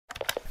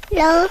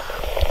Hello.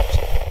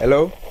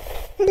 Hello?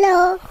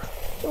 Hello.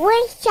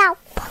 What's up,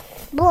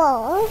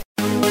 bro?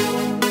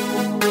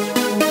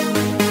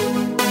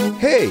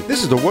 Hey,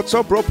 this is the What's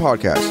Up Bro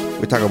podcast.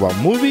 We talk about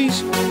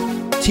movies,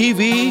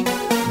 TV,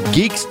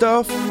 geek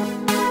stuff,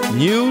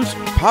 news,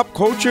 pop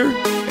culture,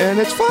 and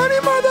it's funny,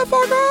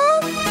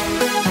 motherfucker!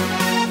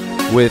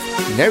 With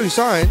Nary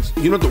Signs,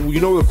 you know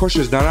the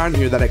question is not on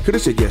here that I could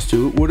have said yes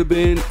to would have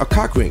been a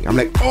cock ring. I'm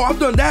like, oh, I've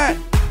done that.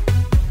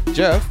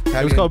 Jeff,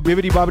 It was called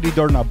Bibbidi Bobbidi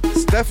Doorknob.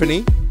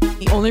 Stephanie.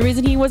 The only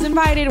reason he was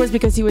invited was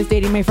because he was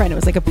dating my friend. It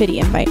was like a pity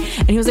invite.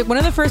 And he was like one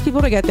of the first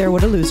people to get there.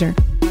 What a loser.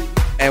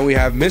 And we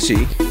have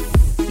Missy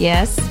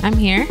Yes, I'm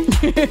here.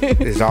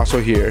 is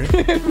also here.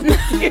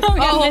 Missy is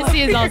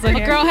also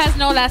here. A girl has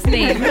no last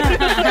name.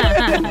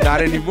 Not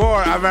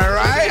anymore, am I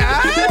right?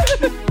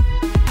 Huh?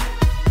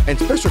 And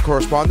special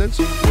correspondence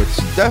with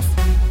Steph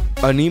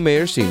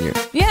Mayer Sr.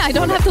 Yeah, I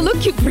don't have to look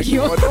cute for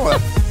you. Oh, no.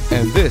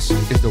 And this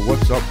is the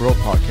What's Up Bro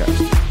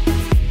podcast.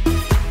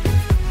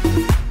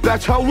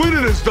 That's how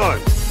winning is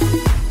done.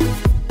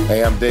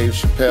 Hey, I'm Dave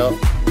Chappelle,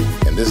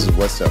 and this is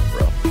What's Up,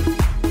 Bro.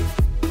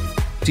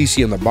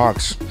 CC in the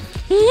box.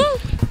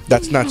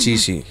 That's not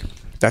CC.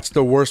 That's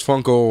the worst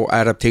Funko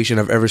adaptation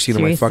I've ever seen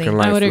in my Seriously, fucking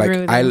life. I would agree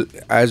with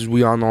that. As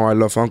we all know, I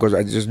love Funkos.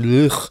 I just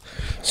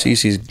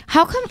CC's.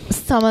 How come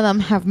some of them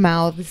have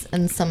mouths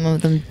and some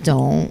of them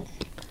don't?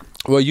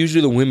 Well,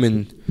 usually the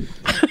women,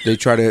 they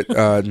try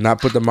to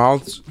not put the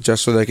mouths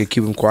just so they can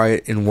keep them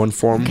quiet in one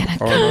form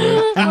or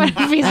another. What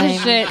a piece I'm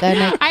of shit.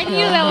 gonna I knew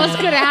that was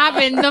going to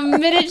happen the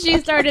minute she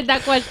started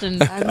that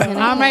question.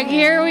 I'm like,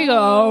 here we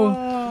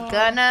go.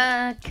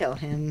 Gonna kill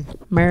him.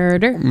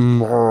 Murder.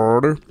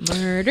 Murder.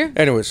 Murder.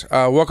 Anyways,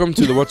 welcome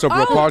to the What's Up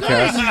Bro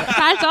podcast.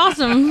 That's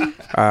awesome.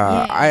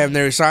 I am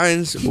Nary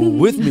Signs.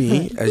 With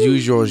me, as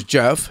usual, is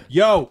Jeff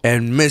Yo.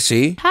 and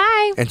Missy.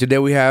 Hi. And today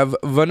we have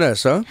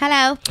Vanessa.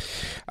 Hello.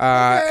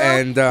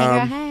 And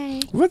Hey.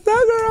 what's that,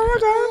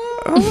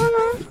 girl? Oh my god! Oh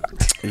my god!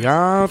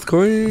 Yes,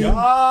 queen.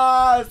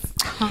 Yes.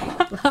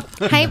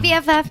 Hi,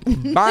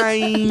 BFF.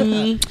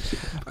 Bye.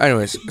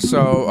 Anyways,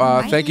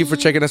 so thank you for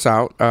checking us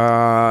out.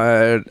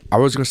 I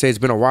was gonna say it's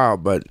been a while,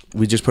 but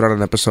we just put out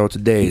an episode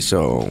today,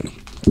 so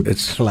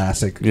it's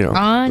Classic.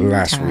 On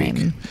last time.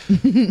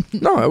 week.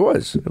 No, it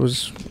was. It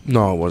was.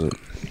 No, it wasn't.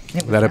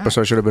 That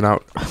episode should have been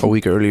out a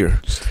week earlier.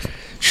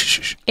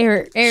 Shh.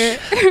 Air.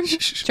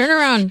 Turn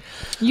around.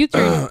 You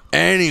turn.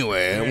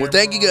 Anyway, well,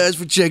 thank you guys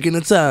for checking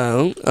us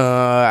out.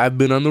 I've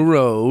been on the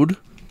road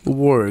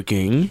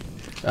working.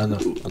 On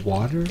the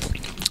water?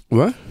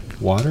 What?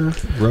 Water?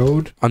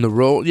 Road? On the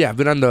road? Yeah, I've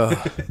been on the.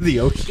 The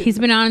ocean? He's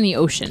been out in the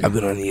ocean. I've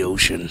been on the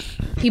ocean.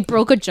 He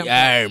broke a jump rope.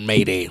 Yeah,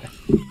 Mayday.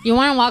 You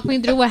want to walk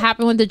me through what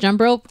happened with the jump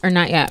rope or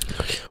not yet?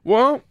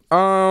 Well,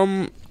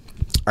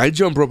 I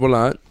jump rope a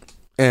lot,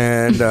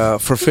 and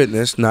for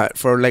fitness, not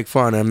for like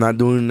fun. I'm not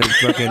doing like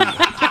fucking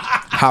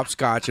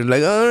hopscotch and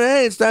like, all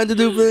right, it's time to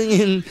do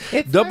fucking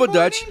double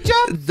dutch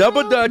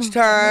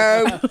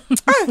time.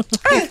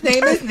 His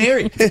name is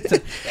Neri.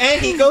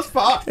 And he goes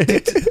far.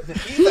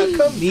 He's a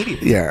comedian.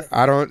 Yeah,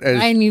 I don't.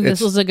 I knew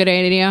this was a good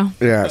idea.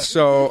 Yeah,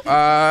 so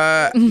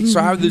I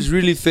have this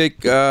really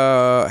thick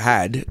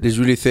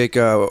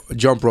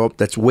jump rope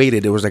that's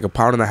weighted. It was like 1.5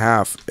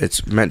 pounds.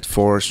 It's meant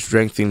for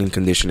strength and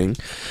conditioning,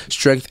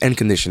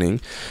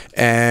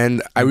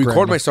 and I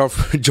record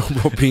myself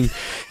jump roping,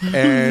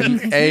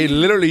 and I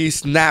literally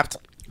snapped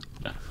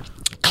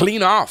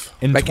clean off.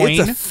 In like twain?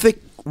 It's a thick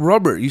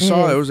rubber. You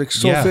saw it was like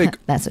so Yeah. thick.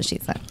 That's what she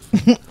said.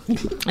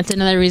 That's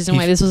another reason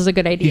why this was a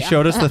good He idea.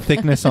 showed us the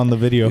thickness on the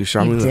video. You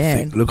shot me with a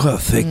did. thick. Look how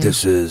thick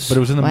this is. But it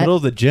was in the What? middle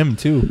of the gym,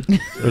 too. There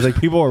was like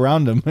people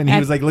around him. And he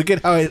was like, look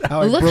at how it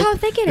Look broke. how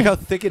thick it Look how is.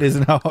 thick it is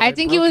and how I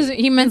think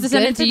he meant to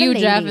send Good it to for you, the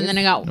Jeff, ladies. and then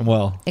I got.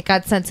 Well, It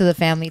got sent to the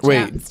family chat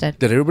Wait, instead.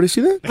 did everybody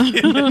see that?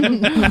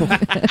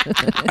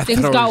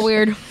 Things got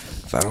weird. I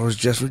thought it was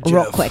just with Jeff.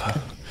 Real quick.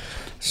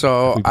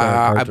 So We got a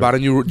hard I bought a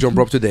new jump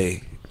rope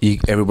today.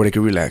 Everybody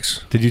can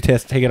relax. did you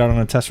take it out on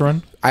a test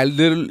run? I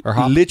Or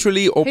hop?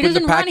 literally He opened the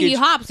doesn't run, he package.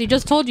 hops. He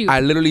just told you. I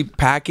literally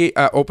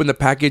opened the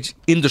package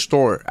in the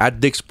store at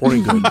Dick's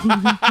Sporting Goods,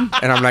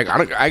 and I'm like,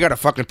 I gotta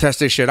fucking test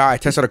this shit out. I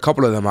tested a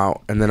couple of them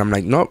out, and then I'm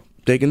like, nope,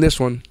 taking this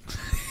one.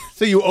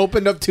 So you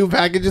opened up 2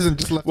 packages and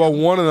just let... Well,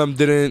 one of them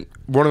didn't.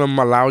 One of them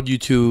allowed you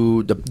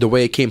to the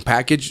way it came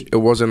packaged. It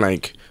wasn't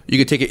like you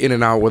could take it in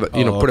and out with put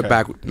it okay.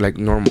 back like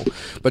normal.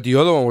 But the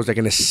other one was like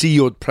in a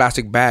sealed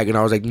plastic bag, and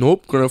I was like,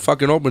 nope, gonna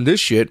fucking open this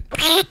shit.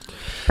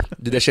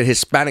 Did that shit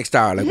Hispanic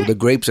style, like with the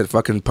grapes at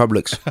fucking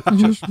Publix.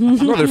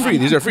 No, they're free.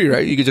 These are free,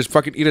 right? You can just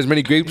fucking eat as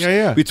many grapes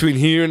between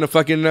here and the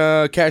fucking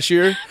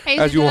cashier I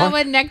used as to you do that want.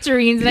 with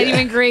nectarines, not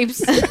even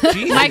grapes.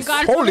 My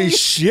God. Holy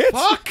shit!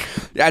 Fuck.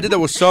 Yeah, I did that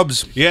with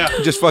subs. Yeah.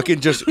 Just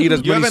eat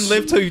as You many. haven't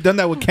lived till you've done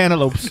that with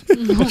cantaloupes.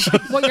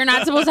 What, you're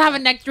not supposed to have a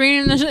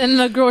nectarine in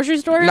the grocery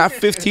store? Not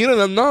 15 of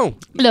them, no.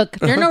 Look,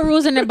 there are no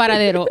rules in El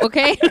Paradero,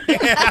 okay?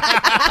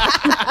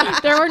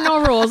 There were no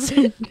rules.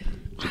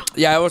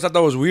 Yeah, I always thought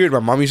that was weird. My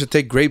mom used to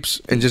take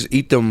grapes and just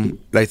eat them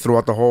like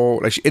throughout the whole.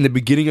 Like in the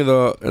beginning of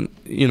the,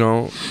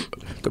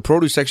 the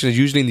produce section is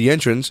usually in the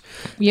entrance.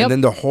 Yep. And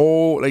then the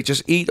whole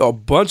just eat a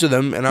bunch of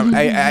them. And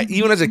I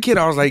even as a kid,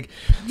 I was like,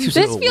 this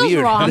This feels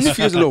weird. wrong. This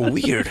feels a little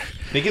weird.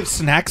 They give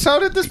snacks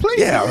out at this place?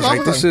 Yeah, I was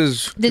like, this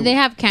is. Did they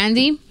have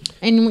candy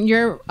in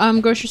your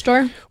grocery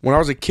store? When I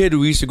was a kid,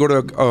 we used to go to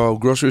a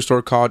grocery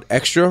store called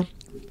Extra.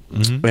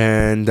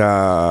 And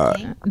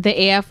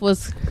The AF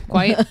was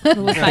quiet. It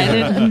was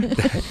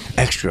silent.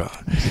 Extra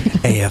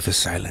AF is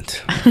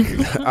silent.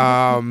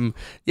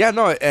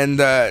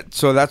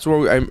 So that's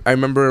what I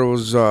remember. It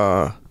was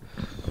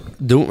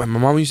my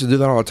mom used to do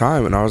that all the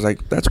time, and I was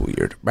like, that's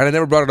weird, but I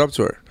never brought it up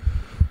to her.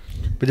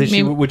 But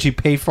would she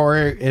pay for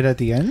it at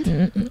the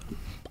end?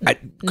 Not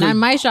in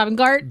my shopping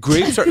cart.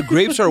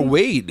 Grapes are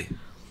weighed.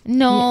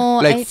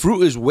 No,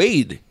 Fruit is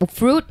weighed.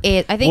 fruit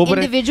is. I think Well, but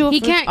individual he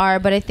fruits can't- are,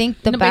 but I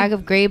think the No, bag but-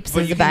 of grapes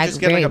But is you a can bag just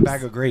of get grapes. like a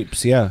bag of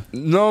grapes, yeah.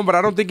 No, but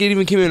I don't think it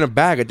even came in a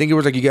bag. I think it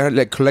was like you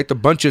gotta collect the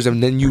bunches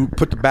and then you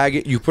put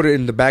it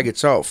in the bag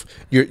itself.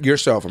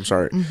 Yourself, I'm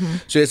sorry.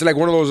 So it's like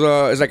one of those.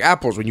 It's like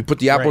apples when you put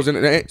the apples in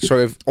it. So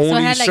if only So it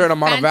a had certain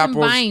amount of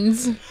phantom apples.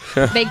 vines.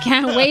 They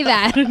can't weigh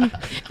that.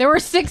 There were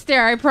 6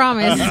 there, I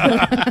promise.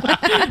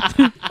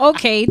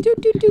 Okay. Do.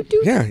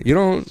 Yeah, you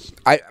don't.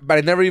 But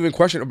I never even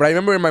questioned it. But I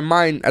remember in my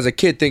mind as a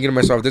kid thinking to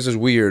myself, "This is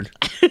weird."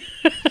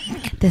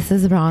 This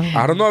is wrong.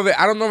 I don't know if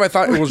I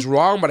thought it was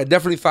wrong, but I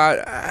definitely thought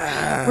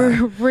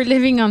We're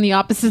living on the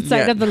opposite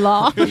side Yeah. of the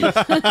law.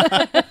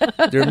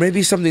 there may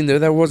be something there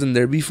that wasn't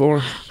there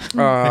before.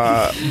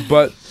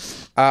 But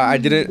I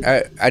didn't.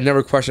 I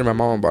never questioned my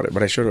mom about it,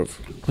 but I should have.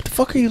 What the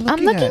fuck are you looking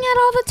I'm looking at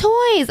all the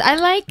toys. I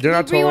like. They're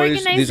not we toys.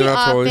 reorganized These are the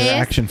not toys. office.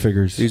 Action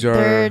figures. These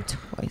They're are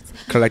toys.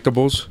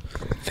 collectibles.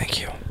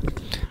 Thank you.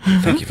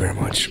 Thank you very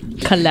much.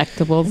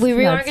 Collectibles. We That's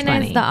reorganized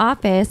funny. the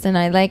office, and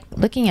I like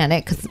looking at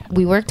it because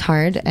we worked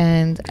hard,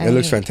 and It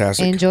looks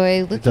fantastic. I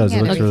enjoy looking does. It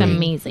at looks it. Looks really-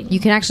 amazing. You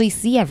can actually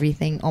see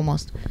everything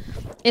almost.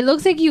 It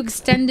looks like you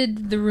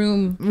extended the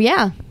room.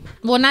 Yeah.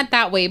 Well, not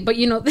that way, but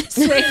this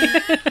way.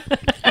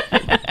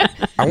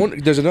 I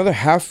want. There's another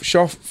half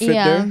shelf fit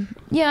yeah. there.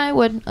 Yeah, I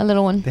would. A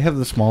little one. They have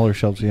the smaller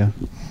shelves, yeah.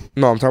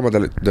 No, I'm talking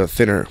about the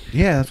thinner.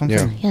 Yeah, that's what I'm Yeah.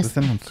 saying. Yes. The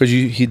thin ones. Because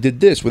he did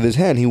this with his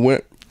hand.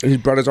 He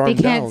brought his arm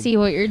They can't down. see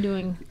what you're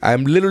doing.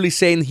 I'm literally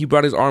saying he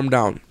brought his arm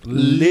down.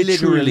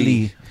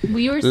 Literally.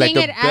 We were Like saying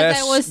the it as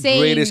I was best, saying.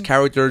 greatest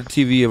character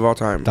TV of all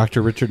time.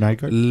 Dr. Richard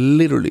Nygaard?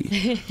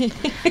 Literally.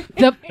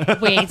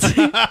 Wait,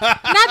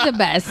 not the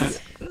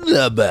best.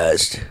 The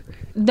best.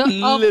 Of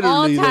all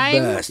Literally the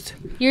time, best.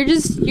 you're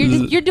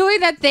doing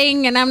that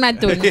thing, and I'm not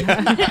doing it.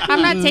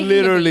 I'm not taking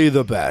Literally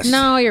the best.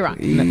 No, you're wrong.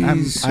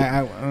 He's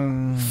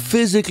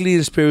physically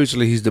and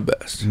spiritually, he's the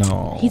best.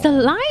 No. He's a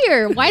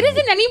liar. Why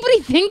doesn't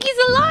anybody think he's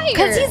a liar?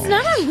 Because he's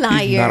not a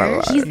liar. Not a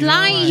liar. He's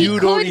lying. You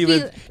don't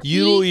even-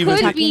 you don't even-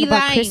 Could Talking be about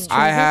lying. Chris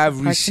I have Parks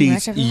and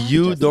receipts. Rec, everyone?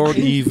 You Just don't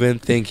kidding. even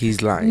think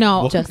he's lying.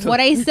 No, Just- what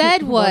I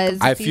said was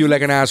I feel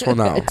like an asshole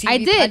now. I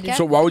did. podcast.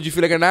 So why would you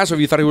feel like an asshole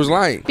if you thought he was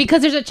lying?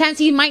 because there's a chance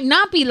he might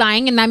not be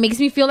lying, and that makes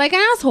me feel like an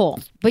asshole.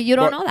 But you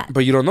don't know that.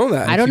 But you don't know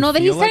that. I don't know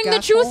that he's feel like telling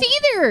the truth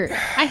either.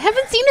 I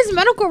haven't seen his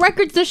medical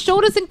records. The show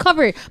doesn't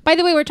cover it. By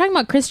the way, we're talking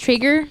about Chris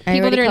Traeger. I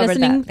People that already are covered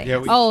listening. that.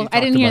 Yeah, Oh, she I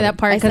didn't talked hear about that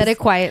part. I said 'cause it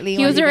quietly. He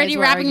while was you already guys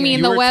were wrapping me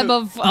in arguing. the You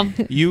were web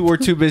of You were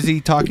too busy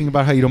talking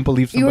about how you don't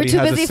believe You were somebody too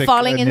has busy a sick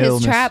falling in his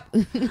illness. trap.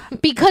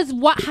 because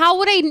what? How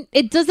would I?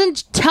 It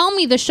doesn't tell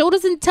me. The show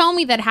doesn't tell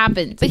me that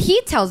happened. But he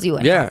tells you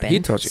what Yeah, happened. he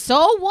tells you.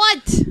 So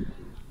what?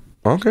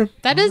 Okay,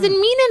 That doesn't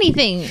mean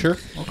anything. Sure.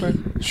 Okay.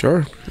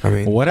 sure. I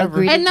mean, Whatever.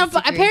 Agreed. And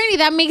Disagree. apparently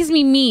that makes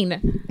me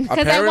mean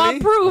because I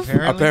want proof.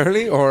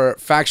 Apparently or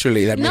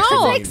factually, that makes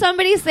No. it It's like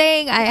somebody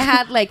saying I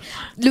had like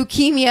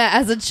leukemia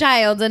as a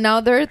child and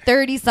now they're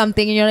 30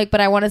 something and you're like,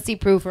 but I want to see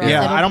proof. Or else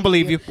Yeah, I don't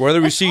believe you. Where are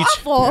the receipts?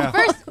 Awful.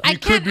 First, I You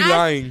can't could be ask-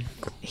 lying.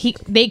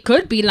 They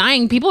could be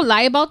lying. People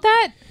lie about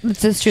that.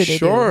 This is true. They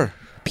Sure.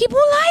 People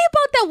lie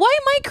about that. Why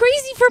am I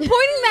crazy for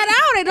pointing that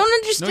out? I don't No,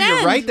 understand.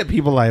 you're right that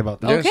people lie about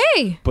that. Yes.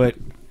 Okay. But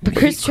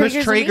Chris Chris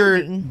Traeger's Traeger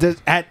amazing. does,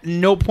 at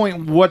no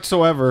point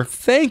whatsoever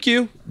Thank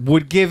you.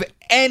 would give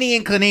any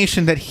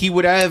inclination that he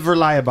would ever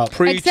lie about that.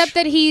 Preach. Except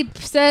that he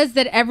says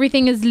that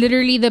everything is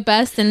literally the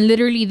best and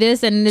literally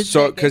this and this.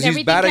 So, 'cause he's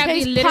everything bad at- can be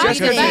He's literally the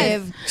best.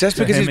 positive. Just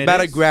To because him he's it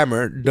bad is. at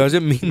grammar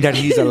doesn't mean that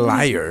he's a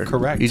liar.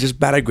 Correct. He's just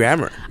bad at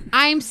grammar.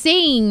 I'm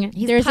saying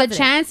He's there's positive. a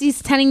chance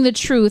he's telling the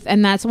truth,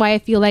 and that's why I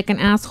feel like an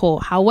asshole.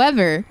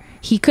 However,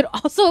 he could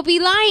also be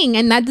lying,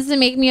 and that doesn't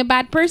make me a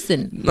bad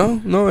person.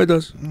 No, it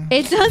does.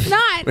 It does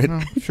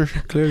not. Sure.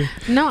 Clearly.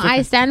 No,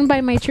 I stand by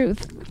my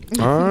truth.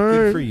 All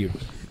Good for right. you.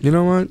 You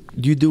know what?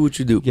 You do what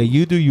you do. Yeah,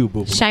 you do you,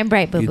 boo. Shine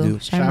bright, boo You boo. do.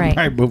 Shine bright.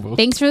 Right, boo boo.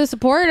 Thanks for the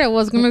support. I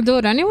was gonna do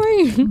it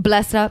anyway.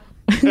 Bless up.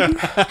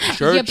 Church.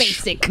 You're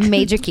basic.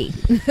 Major key.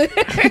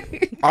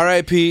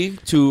 R.I.P.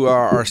 to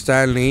our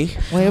Stanley.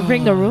 Way to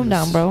bring the room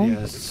down, bro.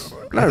 Yes.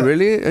 Not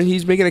really. And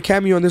he's making a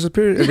cameo in this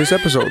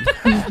episode.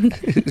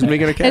 He's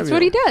making a cameo. That's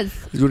what he does.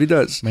 That's what he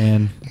does.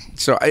 Man.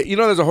 So,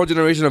 there's a whole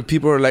generation of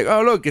people who are like,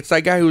 oh, look, it's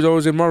that guy who's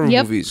always in Marvel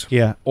Yep. movies.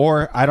 Yeah.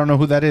 Or I don't know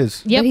who that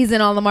is. Yep. But he's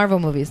in all the Marvel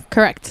movies.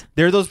 Correct.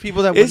 They're those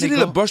people that when Isn't they he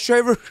go, the bus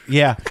driver?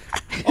 Yeah.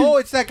 Oh,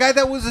 it's that guy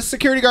that was a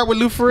security guard with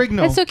Lou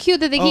Ferrigno. It's so cute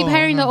that they keep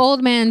hiring the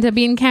old man to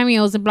be in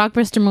cameos in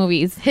blockbuster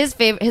movies. His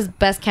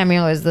best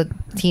cameo is the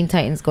Teen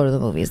Titans Go to the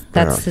Movies.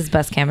 That's his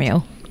best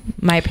cameo,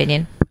 my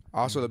opinion.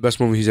 Also, the best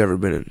movie he's ever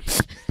been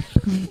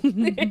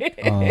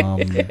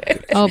in.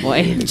 Oh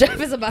boy. Jeff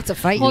is about to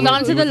fight Hold you.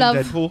 on to the love.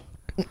 Deadpool.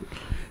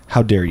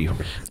 How dare you?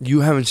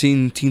 You haven't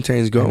seen Teen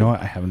Titans Go? You know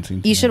what? I haven't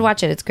seen. You should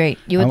watch it. It's great.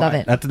 You would love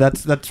it.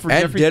 That's for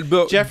And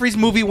Jeffrey. Jeffrey's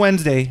movie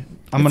Wednesday.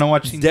 I'm gonna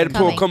watch. Deadpool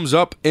Coming. comes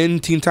up in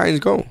Teen Titans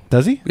Go.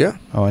 Does he? Yeah.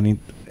 Oh, I need.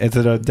 Is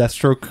it a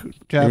Deathstroke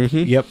jab?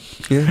 Mhm. Yep.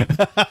 Yeah.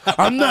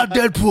 I'm not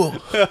Deadpool.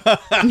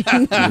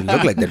 You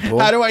look like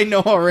Deadpool. How do I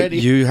know already?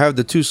 You have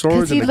the two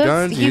swords and the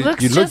guns. He You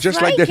looks look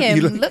just like him.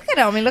 Deadpool. Look at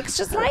him. He looks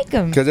just like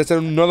him. Because that's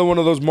another one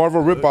of those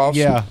Marvel ripoffs.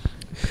 Yeah.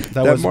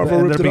 That Marvel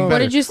ended ripped up it being off. What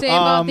better. did you say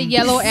about the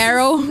yellow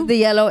arrow? The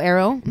Yellow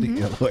Arrow. The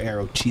Yellow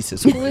Arrow.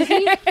 Jesus. Who is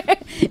he?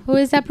 Who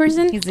is that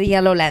person? He's a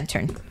Yellow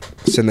Lantern.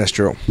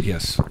 Sinestro.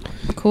 Yes.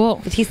 Cool.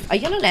 But he's a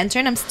Yellow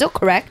Lantern. I'm still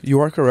correct. You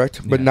are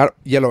correct, but not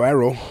Yellow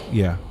Arrow.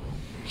 Yeah.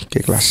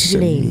 Que clase.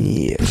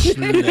 Anyways.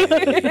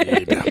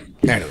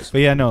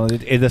 But yeah, no,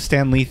 the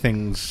Stan Lee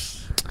things.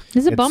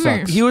 This is a It bummer.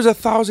 sucks. He was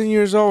 1,000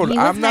 years old. He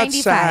was I'm not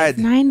 95. sad.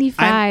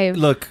 95.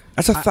 Look.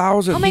 That's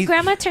 1,000. Oh, my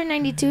grandma turned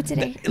 92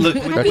 today. Look.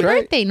 Happy That's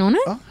right. birthday, Nona.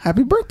 Oh,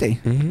 happy birthday!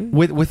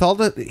 With all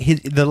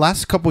the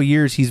last couple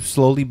years, he's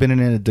slowly been in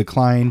a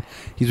decline.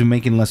 He's been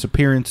making less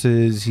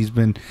appearances. He's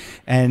been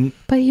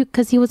But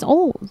because he was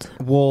old.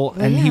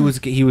 and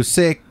he was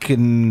sick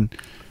and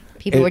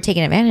People were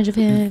taking advantage of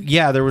him.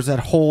 yeah, there was that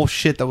whole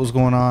shit that was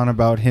going on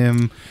about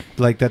him,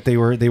 like that they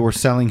were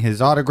selling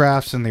his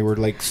autographs and they were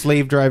like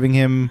slave driving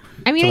him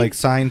I mean, to like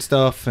sign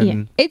stuff Yeah.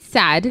 and Mm. It's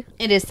sad,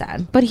 It is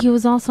sad. but he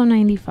was also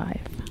 95.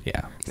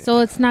 yeah. So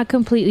it's not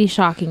completely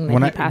shocking that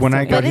When he I- passed when I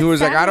away. got- But he it's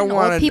was like, sad I don't when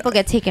wanna- old people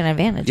get taken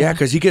advantage Yeah, of.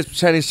 because he kept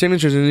signing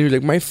signatures and he was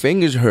like, my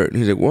fingers hurt. And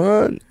he's like,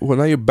 what? Well,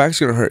 now your back's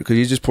going to hurt because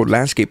you just pulled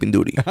landscaping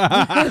duty.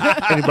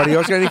 Anybody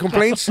else got any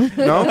complaints?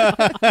 No?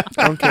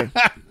 Okay.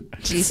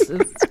 Jesus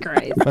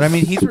Christ. But I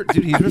mean, he's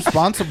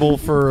responsible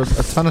for a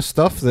ton of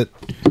stuff that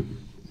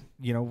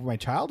my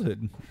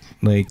childhood,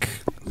 like,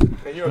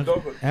 And you're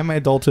adulthood. and my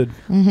adulthood,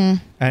 and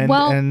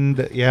Well-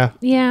 and yeah.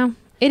 Yeah,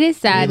 it is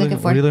sad. looking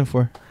for? What are you looking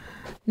for?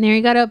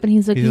 Neri got up and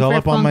he's looking He's all for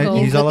up on my- Funko.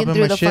 he's all up looking in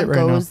through my the shit right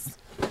now. Funkos.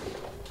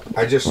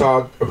 I just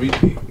saw a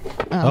repeat.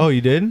 Oh,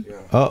 you did?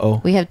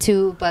 Uh-oh. We have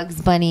two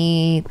Bugs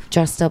Bunny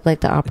dressed up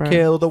like the opera.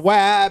 Kill the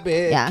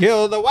wabbit. Yeah.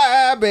 Kill the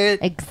wabbit.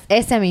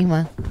 Esa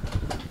misma.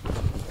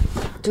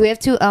 Do we have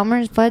two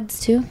Elmer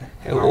Fuds too?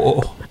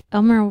 Oh.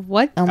 Elmer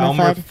what? Elmer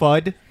Fudd.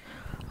 Fudd.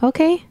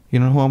 Okay. You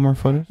know who Elmer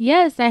Fudd is?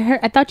 Yes,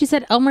 I thought you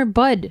said Elmer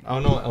Bud. Oh,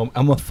 no.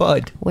 Elmer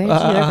Fudd. Where's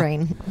your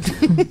brain?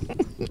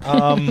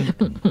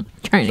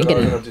 Trying to get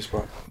it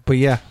But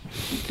yeah.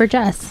 for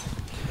Jess.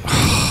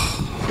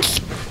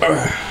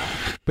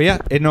 But yeah,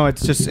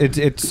 it's just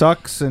it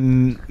sucks,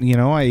 and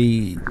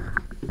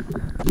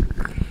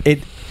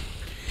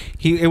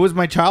it was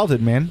my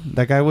childhood, man.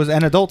 That guy was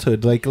an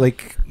adulthood.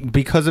 Like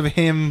because of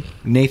him,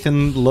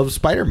 Nathan loves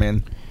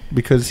Spider-Man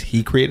because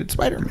he created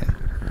Spider-Man.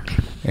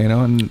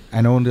 And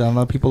I know a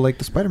lot of people like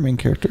the Spider-Man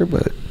character,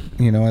 but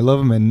I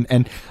love him,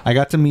 and I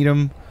got to meet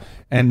him,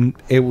 and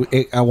I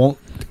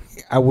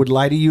would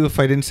lie to you if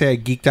I didn't say I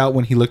geeked out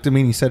when he looked at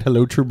me and he said,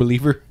 "Hello, true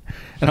believer,"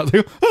 and I was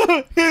like,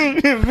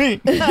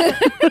 "Me."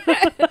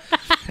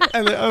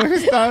 And then,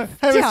 hi,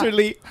 Mr.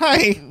 Lee.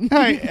 Hi.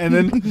 And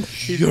then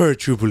You're a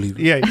true believer.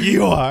 yeah,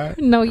 you are.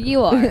 No,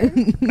 you are.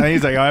 And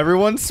he's like, "Oh,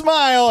 everyone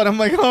smile," and I'm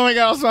like, "Oh my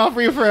god, I'll smile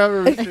for you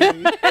forever, Mr.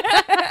 Lee.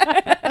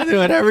 I'll do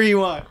whatever you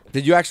want."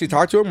 Did you actually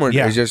talk to him? Or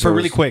Yeah, it's just for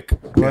really quick,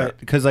 Yeah.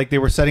 because like they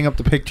were setting up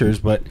the pictures,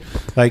 but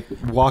like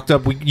walked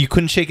up, you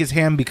couldn't shake his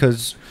hand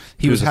because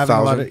he was was having a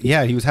lot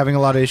 1,000. of he was having a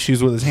lot of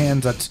issues with his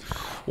hands. That's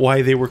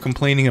why they were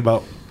complaining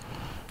about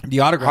the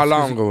autograph. How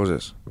long ago was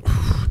this?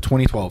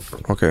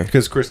 2012. Okay.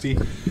 Because Christy,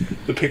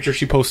 the picture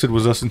she posted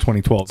was us in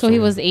 2012. So he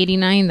was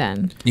 89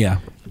 then. yeah.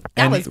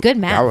 That And was good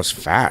math. That was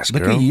fast,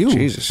 Look girl. at you.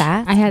 Jesus.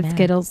 Fast I had math.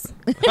 Skittles.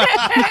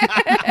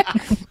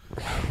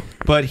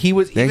 But he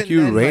was. Thank even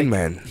you, then, Rain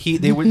like, Man.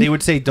 They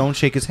would say don't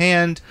shake his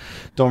hand,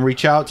 don't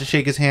reach out to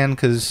shake his hand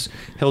because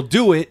he'll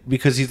do it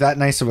because he's that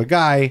nice of a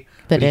guy,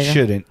 but he it-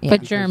 shouldn't. Yeah.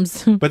 But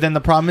germs. But then the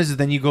problem is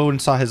then you go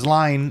and saw his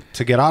line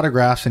to get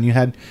autographs, and you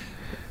had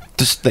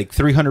just like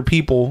 300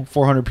 people,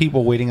 400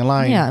 people waiting in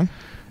line. Yeah.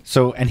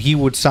 So and he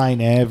would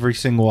sign every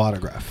single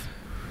autograph.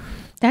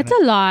 That's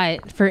a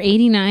lot for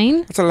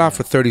 89. That's a lot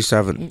for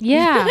 37.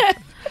 Yeah.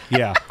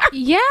 Yeah.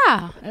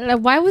 Yeah.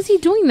 Why was he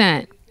doing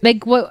that?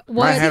 Like what?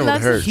 My hand would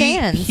loves hurt. his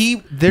fans.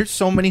 He there's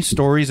so many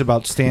stories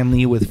about Stan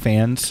Lee with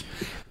fans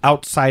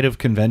outside of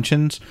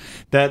conventions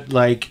that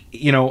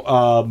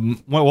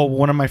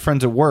one of my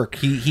friends at work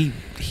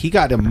he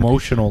got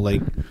emotional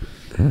like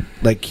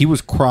like he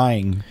was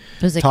crying,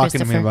 Was it talking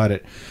to me Christopher? about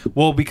it.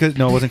 Well, because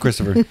no, it wasn't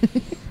Christopher.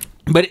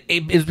 But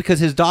it was because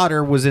his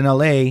daughter was in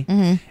LA,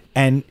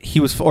 and he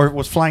was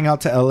flying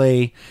out to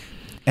LA,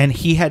 and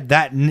he had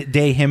that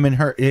day him and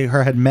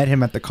her had met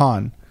him at the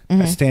con,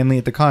 Stanley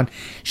at the con.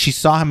 She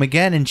saw him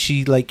again, and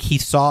she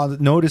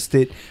noticed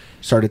it.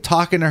 Started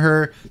talking to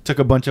her, took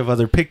a bunch of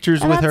other pictures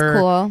with that's her,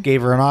 cool.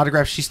 gave her an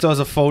autograph. She still has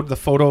the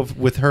photo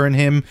with her and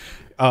him,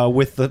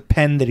 with the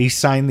pen that he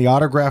signed the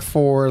autograph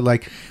for.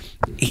 Like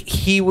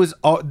he was,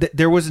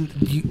 there wasn't.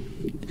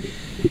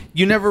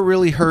 You never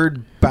really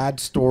heard bad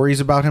stories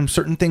about him.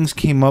 Certain things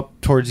came up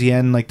towards the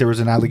end, like there was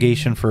an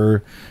allegation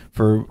for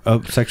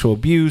sexual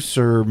abuse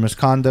or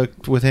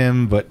misconduct with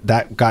him, but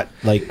that got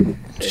like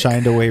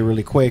shined away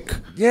really quick.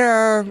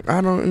 Yeah,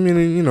 I mean,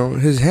 you know,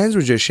 his hands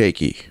were just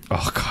shaky.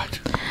 Oh God.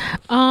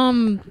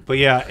 But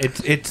yeah,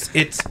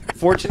 it's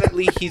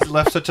fortunately he's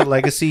left such a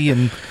legacy,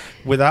 and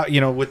without,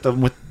 you know, with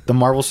the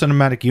Marvel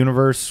Cinematic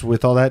Universe,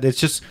 with all that, it's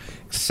just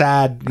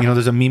sad. You know,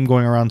 there's a meme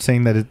going around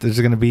saying that there's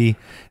going to be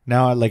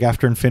now, like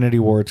after Infinity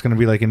War, it's going to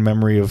be like in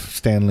memory of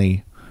Stan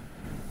Lee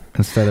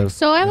instead of.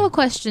 So I have a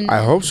question.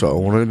 I hope so.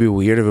 Wouldn't it be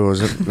weird if it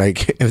wasn't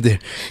like if the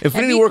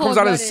Infinity War comes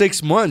out in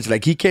 6 months?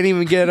 Like he can't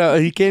even get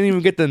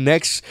the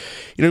next.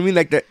 You know what I mean?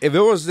 Like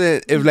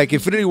if like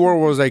Infinity War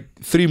was like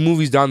 3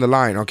 movies down the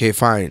line, okay,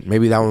 fine,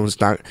 maybe that one's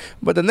not.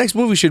 But the next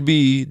movie should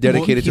be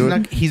dedicated to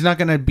it. He's not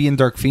going to be in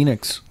Dark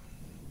Phoenix.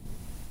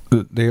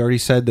 They already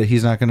said that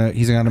he's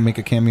gonna make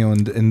a cameo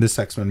in this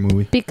X-Men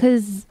movie.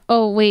 Because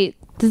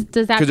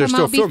does that 'Cause they're come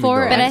still out filming,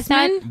 before though. But I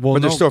X-Men? thought- Well,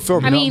 But they're still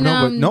filming. I mean,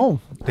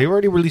 no, they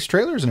already released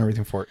trailers and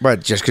everything for it.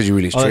 But just because you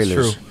release Oh, that's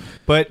trailers, true.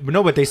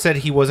 But they said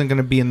he wasn't going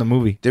to be in the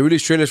movie. they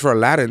release trailers for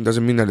Aladdin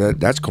doesn't mean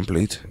that's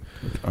complete.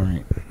 All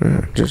right.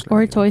 Yeah, just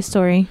Or Toy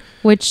Story,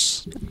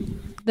 which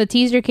the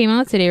teaser came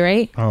out today,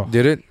 right? Oh,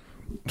 did it?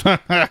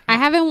 I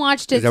haven't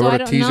watched it, Is that so what I a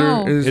don't teaser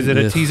know. is? is it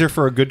a Yeah. teaser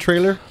for a good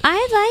trailer?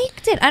 I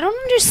liked it. I don't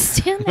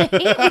understand the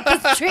hate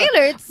with this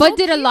trailer. It's But so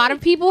did a lot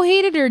of people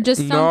hate it, or just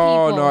some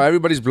people? No,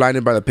 everybody's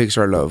blinded by the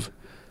Pixar love.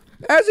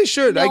 As they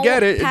should. I No,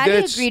 get it. Patty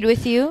That's- agreed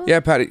with you. Yeah,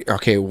 Patty.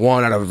 Okay,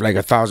 1 out of like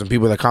 1,000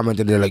 people that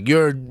commented, they're like,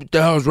 what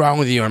the hell's wrong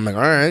with you? I'm like,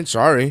 all right,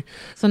 sorry.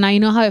 So now you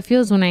know how it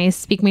feels when I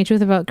speak my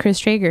truth about Chris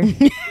Traeger.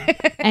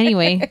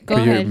 Anyway, go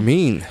But you're ahead.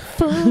 mean.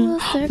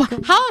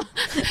 How?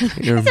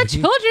 You're It's a mean.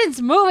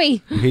 children's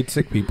movie. You hate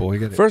sick people. I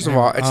get it. First of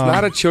all, it's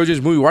not a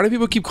children's movie. Why do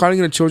people keep calling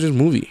it a children's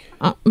movie?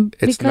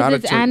 Because not a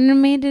it's chil-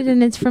 animated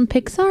and it's from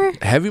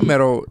Pixar. Heavy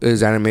Metal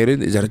is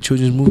animated. Is that a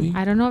children's movie?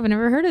 I don't know. I've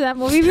never heard of that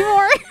movie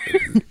before.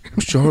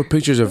 Show her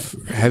pictures of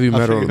Heavy I'll show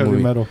Metal you Heavy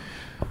movie. Metal.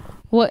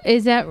 What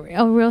is that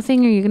a real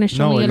thing? Or are you gonna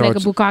show No, me no, like a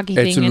it's- bukkake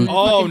it's thing? a- And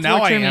Oh, fucking now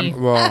I torture am. me?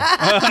 Well,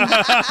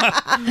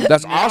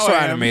 that's also I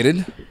am.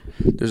 animated.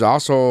 There's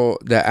also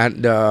the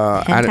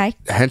Hentai.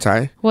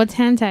 hentai. What's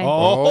hentai?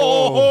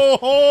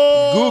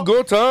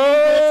 Google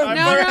time.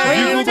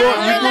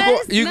 No,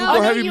 You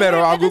Google Heavy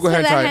Metal. I'll Google The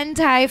hentai.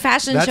 hentai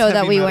fashion That's show that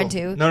Heavy we Metal. went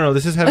to. No,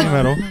 this is Heavy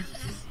Metal.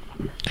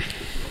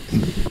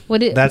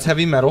 What it? That's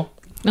Heavy Metal.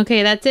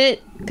 Okay, that's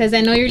it. Because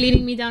I know you're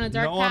leading me down a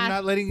dark No, path. I'm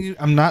not letting you.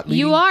 I'm not. Leading,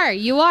 You are. I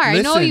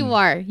know Listen. you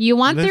are. You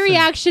want the Listen.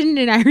 reaction,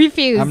 and I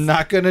refuse. I'm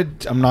not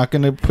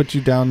gonna put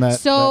you down that.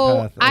 So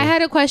that path. I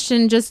had a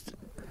question, just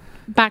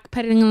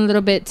backpedaling a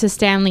little bit to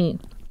Stanley.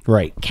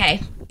 right.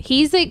 Okay.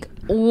 He's like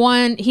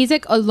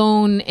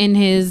alone in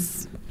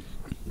his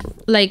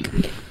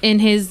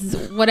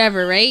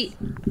whatever, right?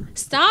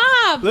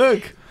 Stop.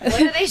 Look. What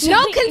did they show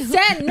No me?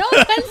 consent. No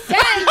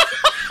consent.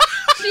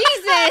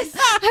 Jesus.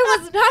 I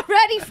was not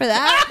ready for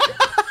that.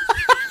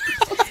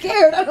 I'm so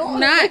scared. I don't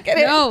want to Not look at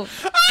it. no.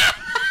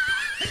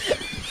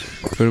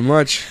 Pretty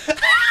much.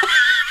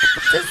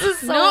 This is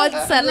so No, it's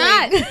unsettling.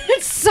 not.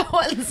 It's so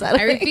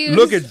unsettling. I refuse.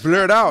 Look, it's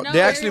blurred out. No,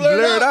 They actually it's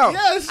blur it out.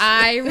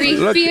 I refuse.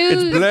 Look,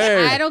 it's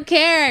blurred. I don't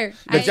care.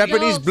 The I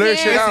Japanese don't blur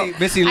care. shit out.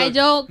 Missy, look. I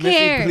don't Missy,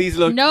 care. please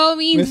look. No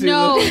means Missy,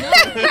 no. look.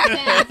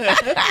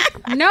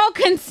 No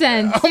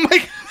consent. Oh my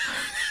God.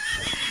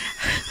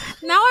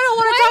 Now I don't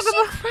want to talk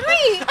about.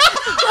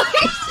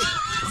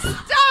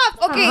 Stop.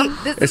 Okay.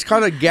 This It's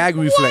called a gag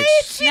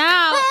reflex.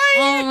 Now,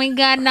 oh my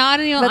God! Now I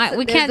don't even, That's-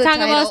 we there's can't the talk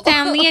about title.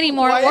 Stan Lee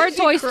anymore Why or is she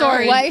Toy crying?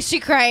 Story. Why is she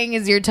crying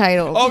is your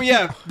title. Oh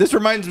yeah. This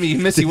reminds me,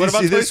 Missy. Did What you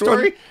about see Toy this one?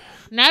 Story?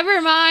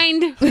 Never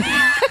mind.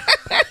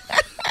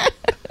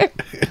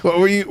 What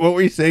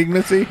were you saying,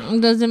 Missy?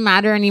 It doesn't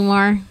matter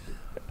anymore.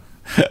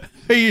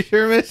 Are you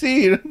sure,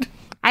 Missy?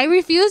 I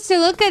refuse to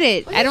look at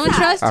it. I don't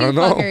trust I you don't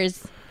know.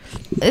 fuckers.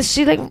 Is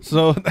she like,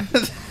 So.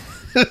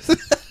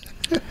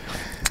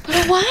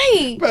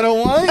 why? But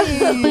why?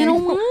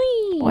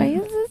 Why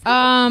is this?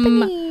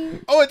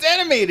 Oh, it's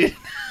animated.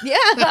 Yeah.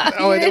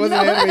 Oh, it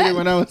wasn't animated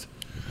when I was.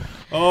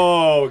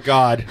 Oh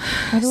God.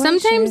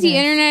 Sometimes the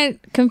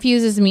internet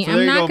confuses me. So I'm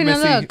there you not go, gonna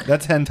Missy. look.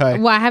 That's hentai.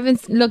 Well, I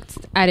haven't looked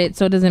at it,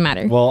 so it doesn't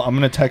matter. Well, I'm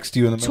gonna text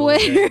you in the middle. Of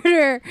the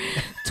day.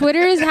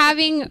 Twitter is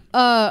having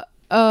a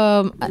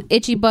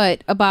itchy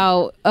butt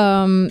about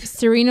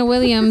Serena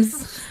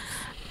Williams.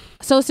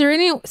 So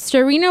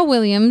Serena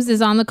Williams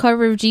is on the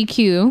cover of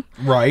GQ,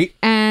 Right.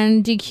 and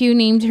and GQ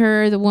named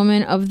her the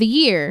Woman of the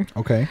Year.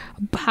 Okay.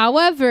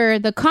 However,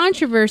 the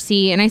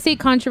controversy, and I say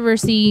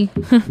controversy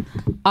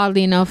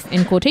oddly enough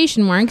in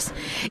quotation marks,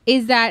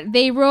 is that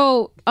they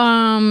wrote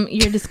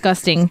you're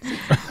disgusting.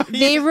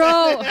 They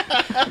wrote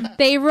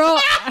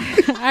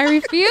I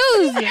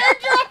refuse.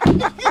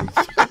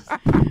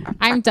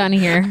 I'm done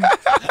here.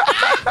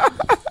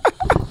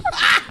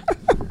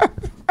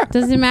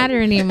 Doesn't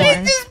matter anymore.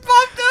 I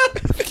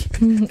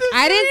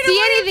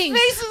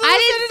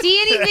didn't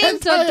see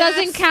anything, so it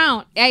doesn't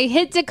count. I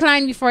hit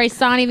decline before I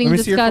saw anything Let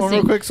me see your phone disgusting.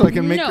 real quick so I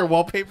can make No. your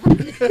wallpaper.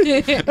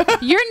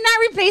 You're not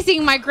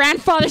replacing my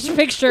grandfather's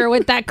picture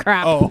with that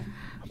crap. Oh.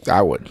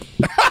 I would.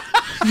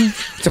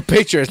 It's a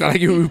picture. It's not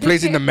like you're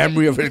replacing the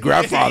memory of his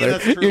grandfather.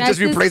 that's true. You're That's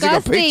just replacing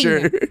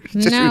disgusting. a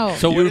picture. No.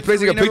 So You're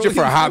replacing a picture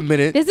for a hot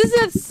minute. This is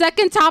the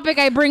second topic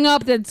I bring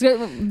up that's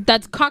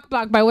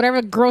cockblocked by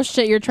whatever gross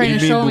shit you're trying You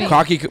to mean show me.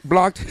 Bukaki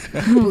blocked?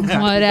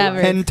 Whatever.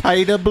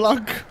 Hentai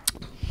block.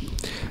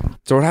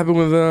 So what happened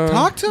with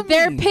Talk to me.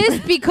 They're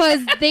pissed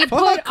because they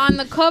put on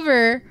the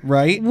cover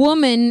Right.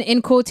 woman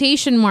in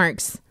quotation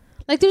marks.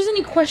 Like there's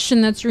any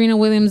question that Serena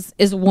Williams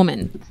is a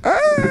woman.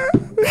 I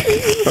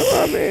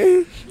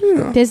mean,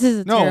 This is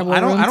a No, terrible I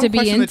don't room to be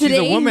question in that she's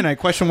today. a woman. I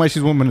question why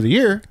she's Woman of the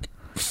Year.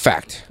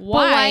 fact. But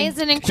why is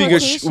it in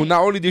quotation? Because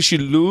not only did she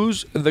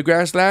lose the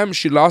Grand Slam,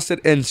 she lost it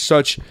in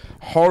such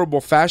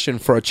horrible fashion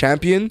for a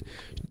champion.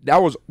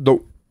 That was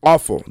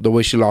awful the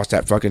way she lost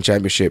that fucking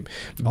championship.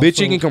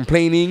 Bitching and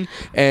complaining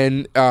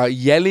and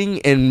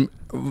yelling and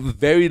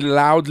very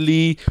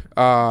loudly.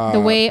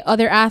 The way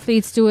other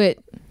athletes do it.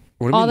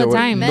 What do you all mean the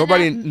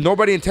way- time.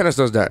 Nobody in tennis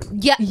does that.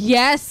 Yeah.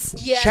 Yes.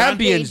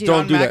 Champions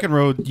don't do that.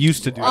 McEnroe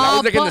used to do That that.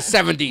 was like in but- the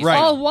 70s. Right.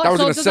 Oh, what? That was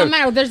So in it the doesn't seven-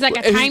 matter. There's like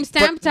a And he-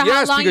 timestamp to but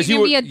how long you because can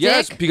he be a was,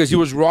 yes, dick. because he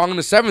was wrong in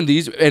the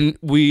 70s, and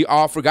we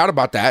all forgot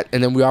about that,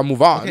 and then we all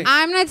move on.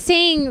 I'm not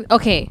saying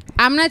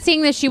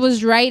that she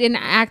was right in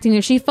acting.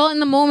 If she felt in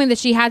the moment that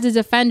she had to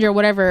defend or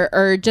whatever,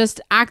 or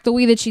just act the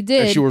way that she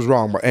did. And she was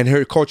wrong, and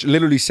her coach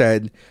literally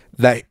said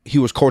that he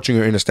was coaching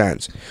her in the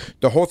stands.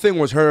 The whole thing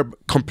was her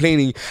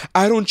complaining,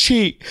 "I don't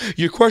cheat.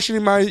 You're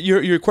questioning my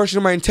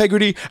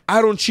integrity.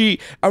 I don't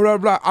cheat. Blah blah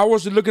blah." I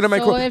wasn't looking at my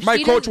So coach. if My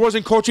she coach doesn't-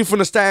 wasn't coaching from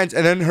the stands,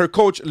 and then her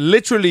coach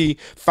literally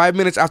 5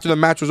 minutes after the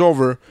match was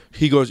over,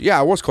 he goes, "Yeah,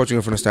 I was coaching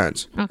her from the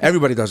stands. Okay.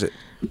 Everybody does it."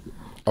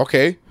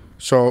 Okay,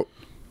 so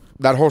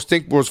that whole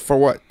stink was for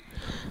what?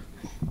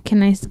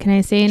 Can I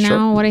say now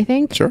Sure. what I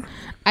think? Sure.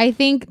 I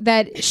think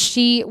that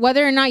she,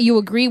 whether or not you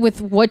agree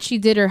with what she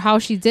did or how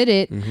she did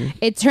it, Mm-hmm.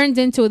 it turned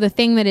into the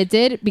thing that it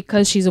did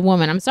because she's a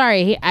woman. I'm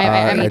sorry.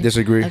 I I mean,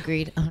 disagree.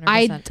 Agreed.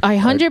 100%. I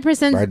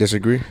 100%. I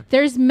disagree.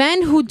 There's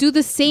men who do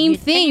the same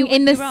thing you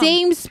in would the be wrong.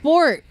 same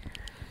sport,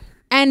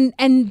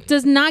 and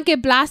does not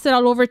get blasted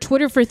all over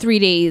Twitter for 3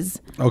 days,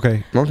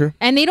 Okay. Okay.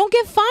 and they don't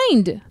get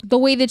fined the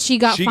way that she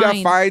got She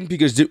fined. got fined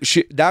because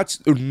that's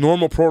a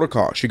normal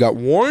protocol. She got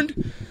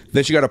warned,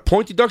 then she got a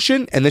point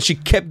deduction, and then she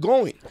kept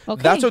going.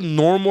 Okay. That's a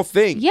normal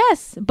thing.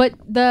 Yes, but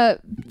the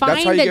how fine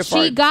you that get she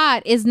fined.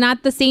 got is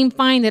not the same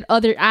fine that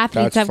other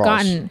athletes That's have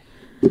false. gotten.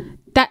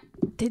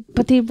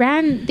 But they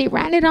ran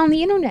it on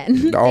the internet.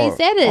 Oh, They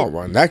said it. Oh,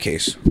 well, in that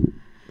case,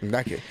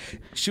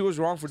 she was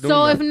wrong for doing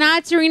So that. if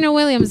not Serena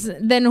Williams,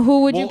 then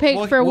who would you Well, pick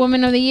well, for well,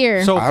 Woman of the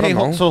Year? So I okay,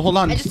 don't know. so hold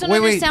on. I just don't Wait,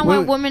 understand wait, why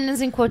wait. woman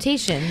is in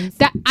quotations.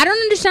 that I don't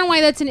understand why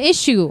that's an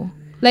issue.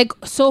 Like,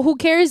 so who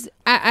cares?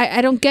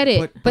 I don't get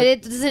it. But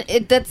it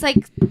doesn't. That's like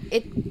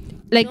it.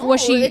 Like, No,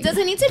 was she? It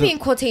doesn't need to be in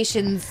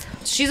quotations.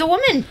 She's a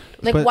woman.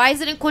 Like, But- why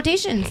is it in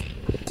quotations?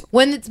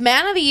 When it's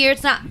man of the year,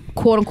 it's not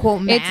quote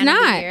unquote man It's of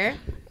not. the year.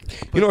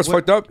 you know what's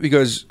fucked up?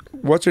 Because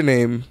what's her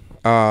name?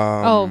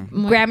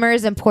 Grammar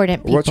is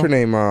important. People. What's her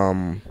name?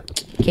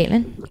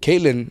 Caitlin.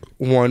 Caitlyn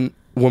won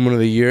Woman of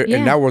the Year, Yeah.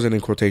 and that wasn't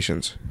in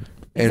quotations.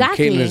 And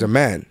Exactly. Caitlyn is a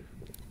man,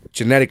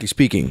 genetically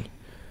speaking.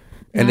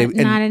 And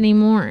not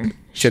anymore.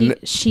 Gene-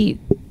 She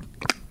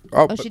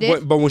oh, she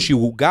did? but when she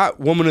got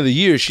Woman of the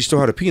Year, she still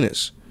had a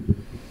penis.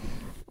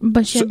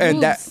 but she had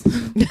and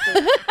boobs.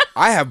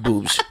 I have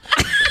boobs.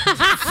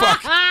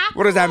 Fuck.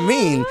 What does that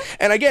mean?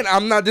 And again,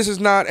 I'm not. This is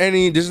not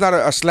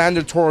a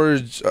slander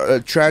towards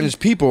trans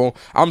people.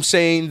 I'm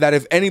saying that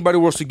if anybody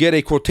was to get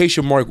a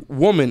quotation mark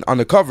woman on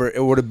the cover,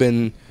 it would have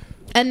been,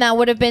 And that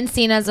would have been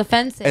seen as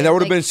offensive. and that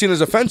would have been seen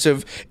as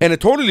offensive, and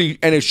it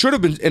should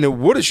have been, and it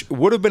would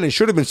have been, and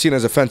should have been seen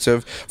as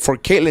offensive for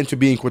Caitlyn to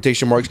be in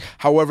quotation marks.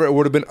 However, it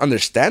would have been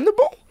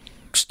understandable.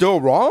 Still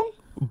wrong.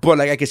 But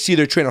like I could see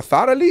their train of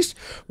thought at least.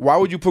 Why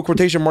would you put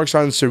quotation marks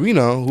on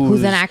Serena,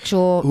 who's an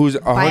actual who's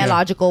a hundred-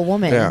 biological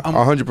woman. Yeah, We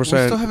 100%.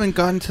 still haven't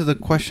gotten to the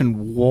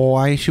question.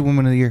 Why is she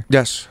Woman of the Year?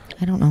 Yes,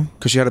 I don't know.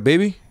 because she had a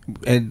baby.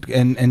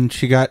 And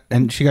she got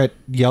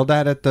yelled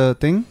at the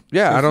thing.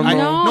 Yeah, I don't know.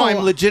 know. No,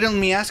 I'm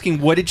legitimately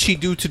asking, what did she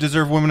do to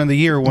deserve Women of the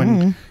Year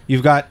when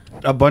you've got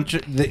a bunch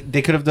of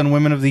they could have done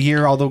Women of the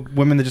Year, all the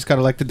women that just got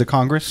elected to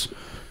Congress,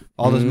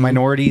 all the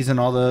minorities and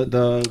all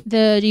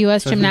the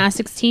U.S.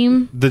 gymnastics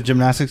team. the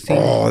gymnastics team.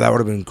 Oh, that would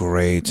have been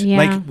great. Yeah.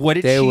 Like, what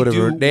did They she would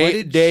do? have. What They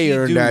did they she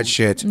earned do? that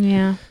shit.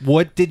 Yeah.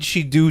 What did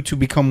she do to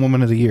become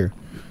Woman of the Year?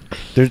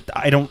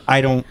 I don't.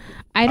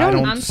 I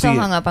don't. I'm see still it.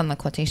 hung up on the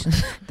quotation.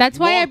 That's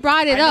why I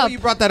brought it I know up. you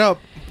brought that up.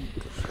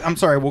 I'm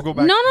sorry. We'll go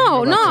back. No.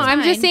 We'll go back to it. I'm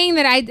just fine. saying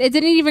that it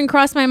didn't even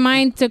cross my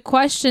mind to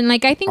question.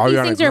 Like, I think these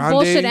Ariana things are Grande?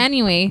 bullshit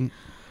anyway.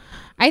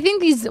 I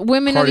think these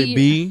women of Cardi the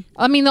B.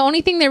 I mean, the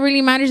only thing that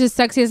really matters is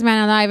Sexiest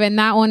Man Alive, and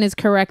that one is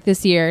correct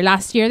this year.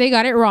 Last year they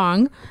got it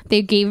wrong.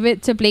 They gave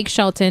it to Blake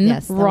Shelton.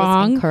 Yes, that was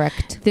wrong.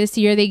 incorrect. This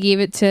year they gave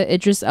it to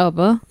Idris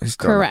Elba. It's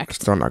Correct.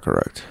 Still not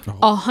correct.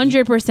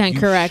 100%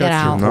 correct. Shut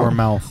your No. poor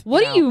mouth.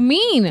 What do you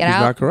mean? Get It's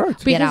out. not correct.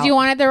 Get Because out. you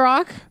wanted The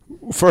Rock?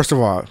 First of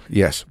all,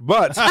 yes,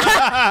 but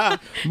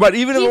but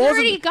even if He's it wasn't,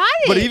 already got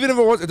it. but even if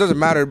it was, it doesn't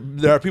matter.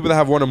 There are people that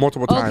have won it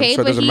multiple times, Okay,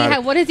 so it but doesn't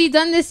matter. what has he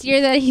done this year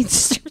that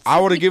he's? I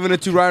would have given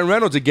it to Ryan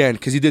Reynolds again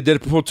because he did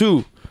Deadpool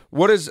 2.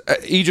 What is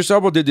Idris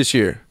Elba did this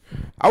year?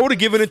 I would have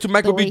given it to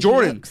Michael way B. he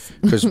Jordan looks.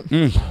 because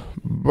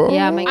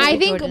Yeah, Michael I B.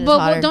 think, Jordan is but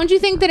hotter. don't you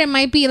think that it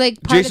might be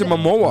like part Jason of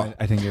the, Momoa.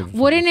 I think it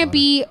Wouldn't it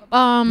be?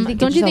 Don't you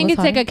Idris think Elba's it's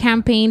like hotter? a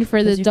campaign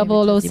for the Because your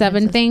favorite Disney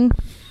 007 thing?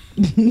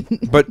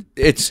 But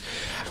it's.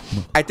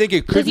 I think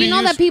it could Because be you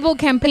know used, that people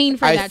campaign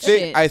for that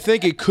shit. I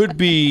think it could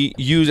be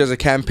used as a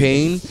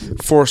campaign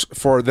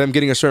for them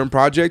getting a certain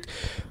project.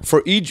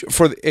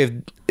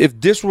 If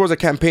this was a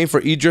campaign for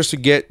Idris to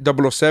get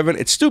 007,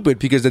 it's stupid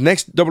because the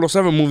next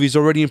 007 movie is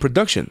already in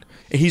production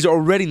and he's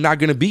already not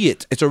going to be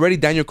it. It's already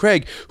Daniel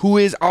Craig who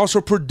is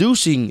also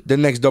producing the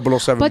next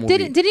 007 But movie.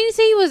 didn't he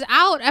say he was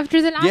out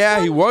after the last Yeah,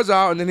 one? he was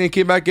out, and then he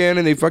came back in,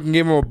 and they fucking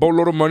gave him a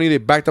boatload of money. They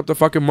backed up the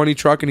fucking money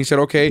truck, and he said,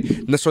 "Okay."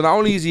 So not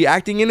only is he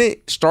acting in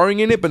it, starring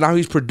in it, but now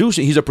he's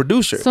producing. He's a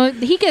producer. So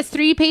he gets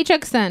 3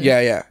 paychecks then.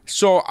 Yeah.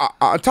 So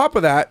on top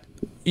of that,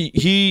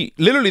 he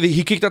literally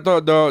he kicked out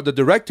the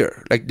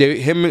director. Like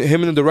him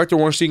and the director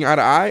weren't seeing eye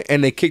to eye,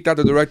 and they kicked out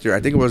the director. I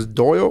think it was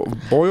Boyle.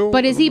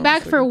 But is he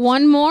back for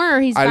one more,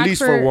 or he's At back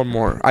least for one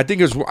more. I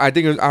think it's. I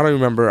don't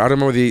remember. I don't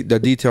remember the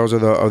details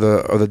of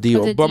the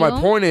deal. Of the But my deal?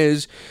 point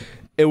is,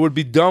 it would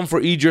be dumb for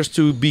Idris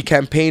to be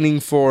campaigning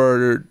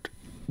for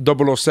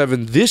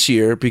 007 this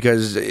year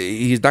because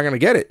he's not gonna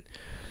get it,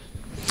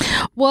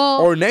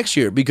 Well, or next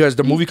year because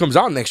the movie comes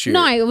out next year.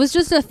 no, it was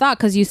just a thought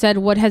because you said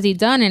what has he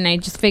done, and I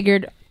just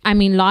figured. I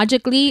mean,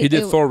 logically, He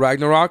did Thor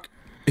Ragnarok.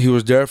 He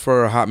was there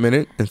for a hot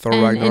minute in Thor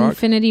and Ragnarok.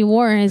 Infinity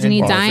War. Isn't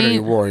he Well, Infinity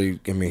dying? War.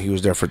 He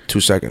was there for 2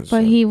 seconds.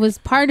 But he was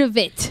part of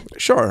it.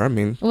 Sure. I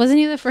mean, Wasn't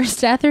he the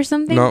first death or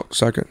something? no,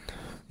 second.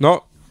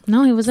 No,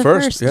 No, he was the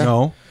First, first. yeah.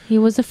 No. He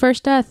was the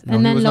first death, No,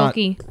 and he then was not.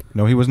 Loki.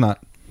 No, he was not.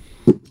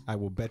 I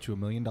will bet you $1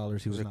 million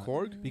he was it not.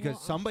 Korg?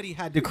 Because somebody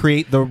had to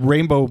create the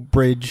Rainbow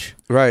Bridge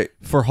right,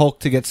 for Hulk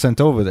to get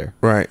sent over there.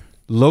 right.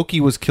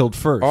 Loki was killed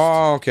first.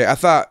 Oh, okay. I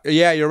thought,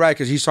 yeah, you're right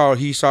because he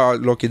saw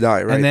Loki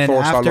die, right? And then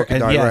Thor saw after, Loki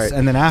and die, yes, right?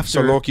 and then after,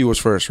 So Loki was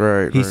first,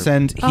 right? he right.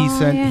 sent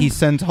yeah. he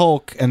sent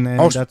Hulk, and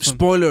then Oh, that's when-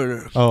 spoiler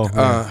alert. Oh,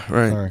 yeah.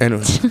 right. Sorry.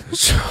 Anyway,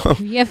 so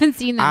You haven't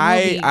seen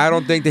that movie. I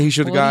don't think that he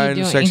should have What are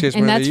you gotten doing? Sexiest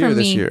And Man of that's the Year from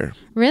this me. year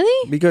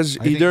Really? because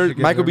I think he either should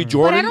get Michael B. it. But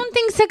Jordan. I don't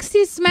think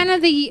Sexiest Man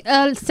of the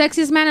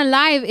Sexiest Man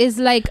Alive is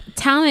like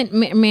talent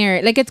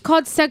merit. Like it's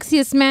called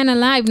Sexiest Man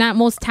Alive, not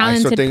most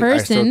talented I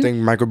person. still think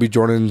Michael B.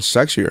 Jordan's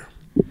sexier.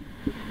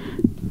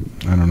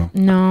 I don't know.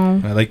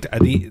 No, I like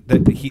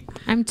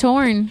I'm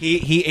torn.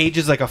 he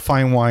ages like a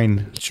fine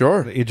wine.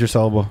 Sure. Idris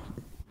Elba.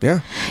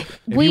 Yeah. If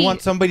Wait. you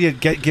want somebody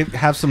to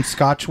have some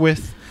scotch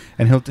with,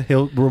 and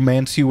he'll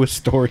romance you with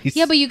stories.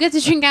 Yeah, but you get to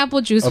drink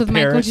apple juice Of with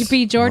Paris. Michael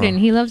B. Jordan.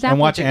 He loves apple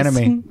and watch juice.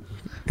 anime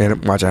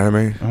And watch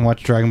anime. and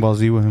watch Dragon Ball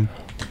Z with him.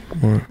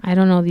 I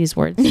don't know these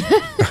words.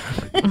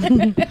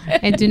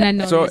 I do not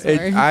know So these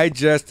words. I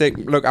just think.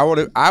 Look, I would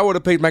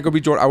have picked Michael B.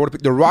 Jordan. I would have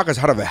picked The Rock. Has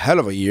had a hell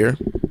of a year.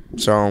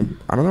 So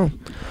I don't know.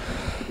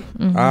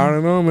 Mm-hmm. I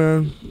don't know,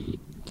 man.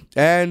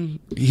 And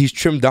he's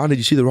trimmed down. Did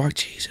you see The Rock?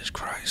 Jesus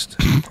Christ.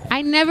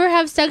 I never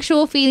have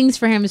sexual feelings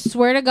for him.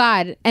 Swear to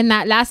God. And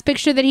that last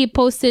picture that he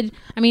posted,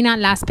 I mean, not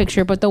last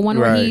picture, but the one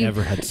where Right. he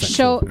Never had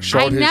sexual showed.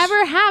 I his-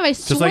 never have. I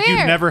swear. Just like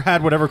you've never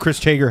had whatever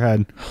Chris Chager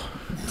had.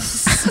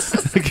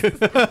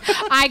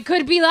 I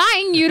could be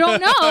lying. You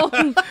don't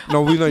know.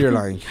 No, we know you're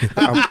lying.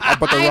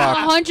 But The Rock.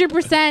 I'm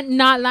 100%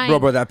 not lying. Bro,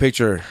 but that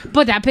picture.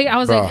 But that picture, I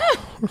was Bro. like,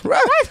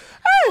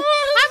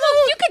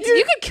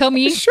 you could kill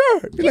me.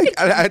 Sure. Like,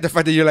 I the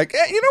fact that you're like,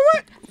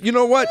 you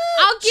know what?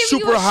 I'll give you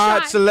Super a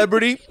hot shot.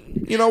 celebrity.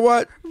 You know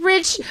what?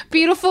 Rich,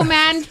 beautiful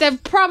man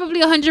that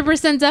probably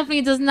 100%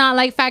 definitely does not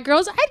like fat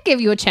girls. I'd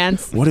give you a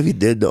chance. What if he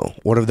did though?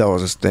 What if that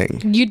was his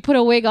thing? You'd put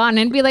a wig on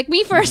and be like,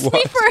 me first,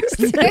 me first.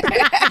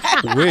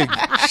 Wig.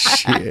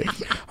 Shit.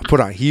 I put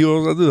on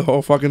heels. I do the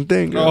whole fucking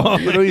thing. Oh.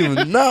 You don't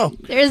even know.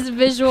 There's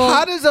visual.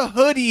 How does a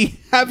hoodie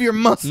have your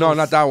muscles? No,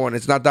 not that one.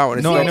 It's not that one.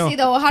 It's No, the- I know. Seriously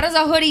though, how does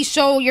a hoodie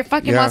show your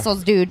fucking Yeah.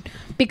 muscles, dude?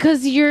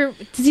 Because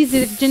he's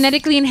a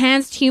genetically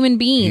enhanced human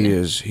being. He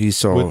is. He's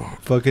so. With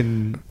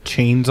fucking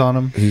chains on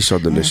him. He's so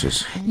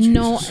delicious.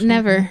 No,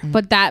 never.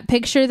 But that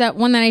picture, that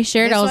one that I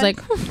shared, This I was one?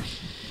 like,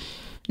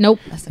 nope.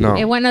 No.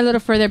 It went a little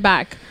further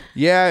back.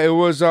 Yeah, it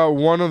was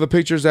one of the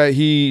pictures that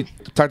he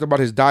talked about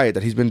his diet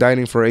that he's been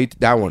dieting for 8.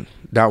 That one.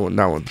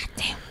 Damn.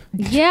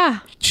 Yeah.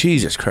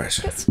 Jesus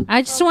Christ.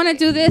 I just want to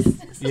do this.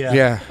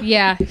 Yeah.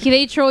 Yeah.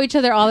 They troll each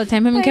other all the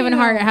time. Him and Kevin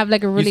Hart have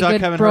like a You really saw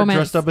good Kevin Hart bromance.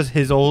 dressed up as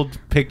his old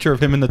picture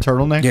of him in the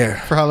turtleneck. Yeah.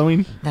 For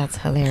Halloween. That's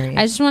hilarious.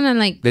 I just want to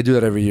like They do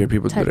that every year.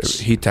 People do that. Touch.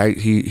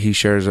 He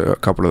shares a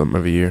couple of them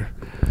every year.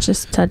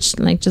 just touch,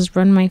 like just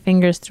run my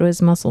fingers through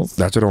his muscles.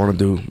 That's what I want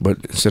to do, but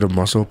instead of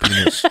muscle,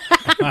 penis.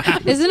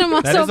 Isn't a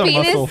muscle That is a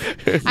penis? muscle.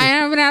 I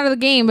haven't been out of the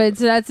game, but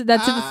that's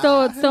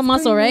still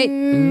muscle, right?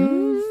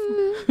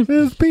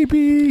 It's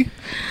pee-pee.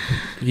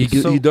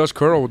 He does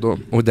curl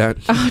with that.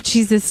 Oh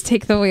Jesus,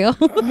 take the wheel.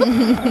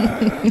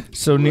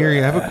 So Neri,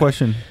 I have a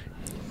question.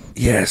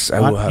 Yes, I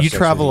will have You sex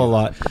travel with a you.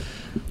 lot.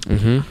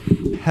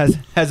 Mm-hmm.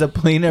 Has a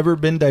plane ever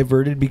been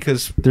diverted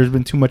because there's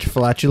been too much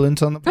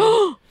flatulence on the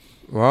plane?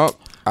 Well,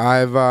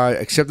 I've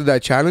accepted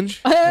that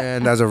challenge,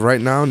 and as of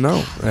right now, no,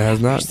 it has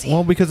not.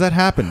 Well, because that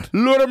happened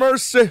Lord of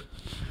mercy.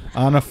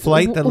 on a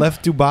flight that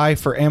left Dubai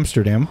for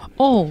Amsterdam.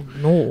 Oh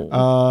no.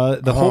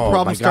 The whole Oh,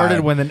 problem my started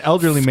God. when an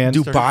elderly man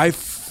Dubai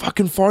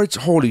fucking farts.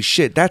 Holy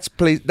shit! That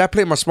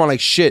plane must smell like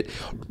shit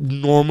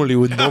normally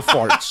with no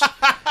farts.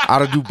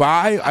 Out of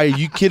Dubai, are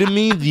you kidding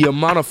me? The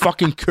amount of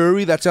fucking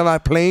curry that's on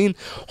that plane.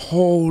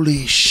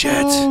 Holy shit!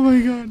 Oh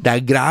my God,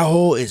 that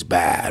grajo is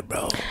bad,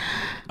 bro.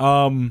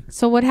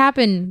 So what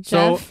happened,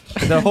 So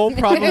Jeff? the whole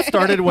problem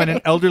started when an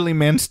elderly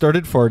man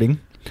started farting.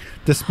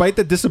 Despite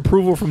the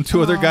disapproval from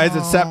two other guys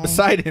that sat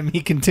beside him,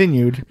 he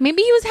continued.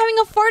 Maybe he was having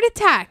a fart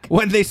attack.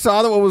 When they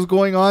saw that what was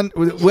going on,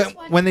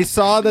 when they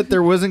saw that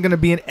there wasn't going to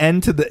be an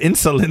end to the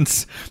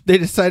insolence, they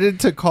decided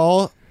to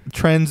call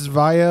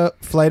Transvia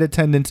flight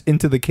attendants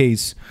into the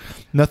case.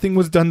 Nothing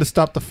was done to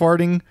stop the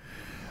farting.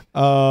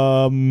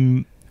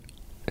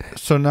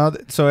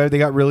 So they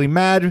got really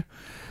mad,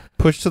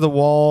 pushed to the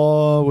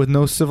wall with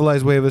no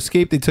civilized way of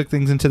escape. They took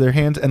things into their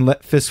hands and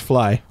let fists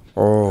fly.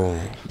 Oh,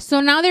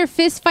 So now they're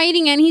fist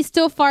fighting and he's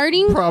still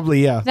farting?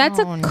 Probably, yeah. That's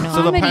a Oh, no. comedy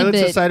So the pilots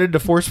bit. decided to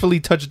forcefully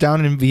touch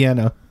down in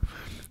Vienna.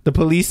 The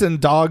police and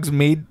dogs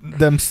made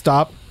them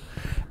stop.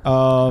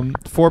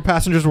 4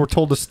 passengers were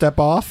told to step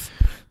off.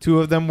 2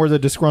 of them were the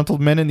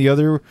disgruntled men, and the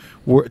other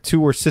 2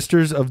 were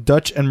sisters of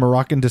Dutch and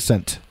Moroccan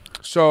descent.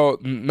 so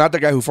not the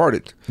guy who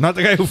farted. Not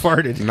the guy who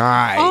farted.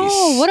 Nice.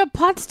 Oh, what a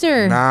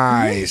potster.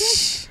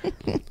 Nice.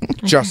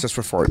 Justice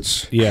for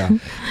farts. Yeah.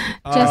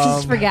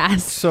 Justice for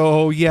gas.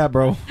 So yeah,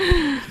 bro.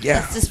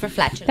 Yeah. Just for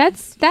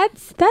flatulence.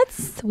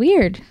 That's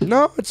weird.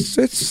 No,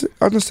 it's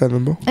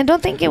understandable. I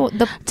don't think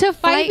the To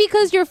fight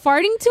because you're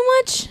farting too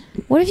much?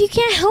 What if you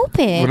can't help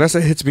it? Vanessa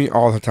hits me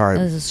all the time.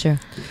 This is true.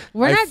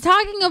 We're I not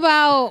talking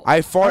about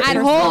I fart. At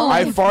and, home.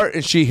 I fart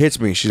and she hits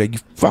me. She's like, "You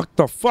fuck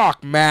the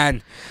fuck,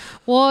 man."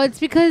 Well, it's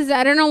because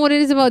I don't know what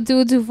it is about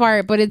dudes who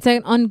fart, but it's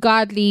an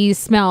ungodly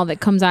smell that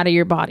comes out of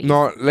your body.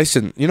 No,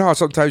 listen. You know how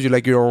sometimes you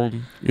like your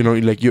own. You know,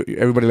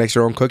 everybody likes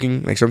their own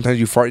cooking. Like sometimes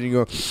you fart and you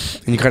go,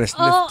 and you kind of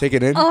sniff, take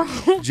it in.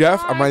 Jeff,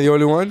 am I the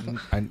only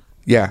one?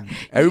 Yeah,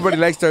 everybody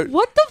likes their.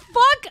 What the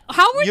fuck?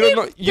 How are You they?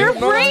 don't know- you Their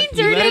don't know- brains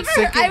you are let it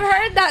different. sink in. I've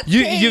heard that.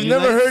 You've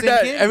never let it heard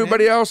that sink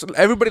in,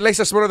 everybody likes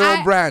to smell their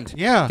own brand.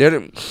 Yeah.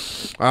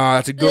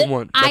 That's a good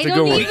one. That's I a good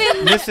don't one.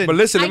 even. Listen, But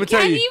listen, I let me tell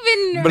can't you.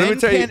 even. But let me men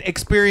tell you. can't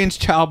experience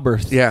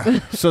childbirth. Yeah.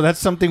 So that's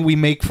something we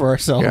make for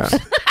ourselves. Yeah.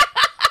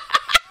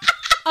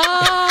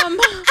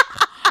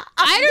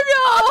 I don't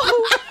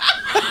know.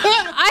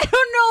 I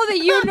don't know that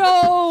you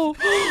know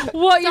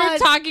what you're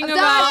talking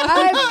about.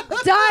 I'm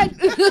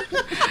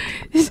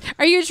done.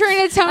 Are you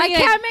trying to tell me? I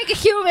can't make a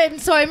human,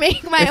 so I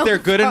make my If own. they're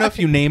good fart. enough,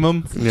 you name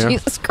them. Yeah.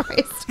 Jesus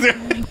Christ. Oh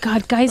my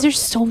God, guys are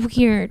so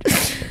weird.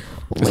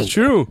 It's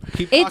true.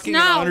 Keep It's talking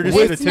not. and I'll introduce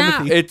you to It's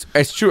not. Timothy.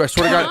 It's true. I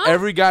swear to God,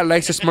 every guy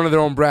likes to smell their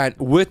own brand.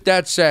 With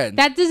that said,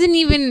 That doesn't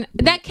even.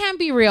 That can't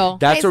be real.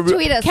 that's Guys, a real.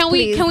 tweet us, Can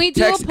we? please. Can we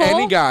do Text a poll?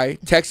 any guy.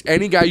 Text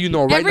any guy you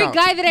know right Every now.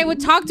 guy that I would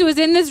talk to is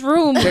in this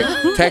room.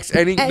 Text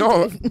any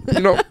no,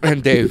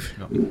 and Dave.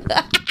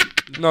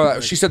 No,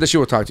 she said that she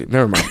will talk to you.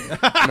 Never mind. No.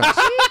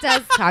 She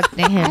does talk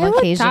to him I would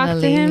occasionally.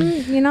 talk to him.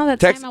 You know that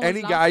Text time I was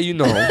any lost. guy you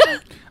know.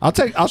 I'll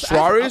text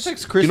Suarez.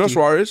 Christy. You know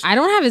Suarez? I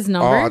don't have his Oh,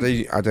 number.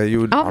 I thought you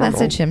would. I'll I don't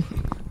message know. him.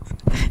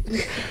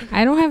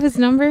 I don't have his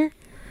number.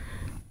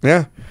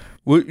 Yeah.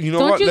 Well, you know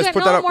Don't what? you Let's get put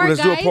no that up. more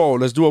Let's do a guys? poll.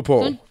 Let's do a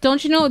poll.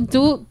 Don't you know?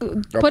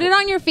 Put it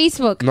on your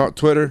Facebook. Not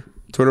Twitter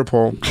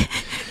poll.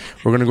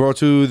 We're gonna go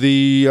to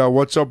the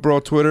What's Up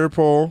Bro Twitter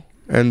poll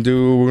and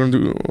we're gonna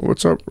do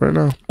What's Up right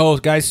now. Oh,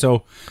 guys,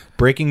 so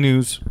breaking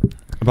news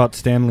about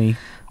Stan Lee.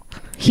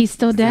 He's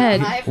still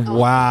dead.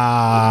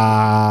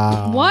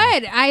 Wow.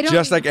 What? I don't.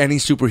 Just like any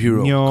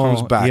superhero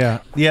comes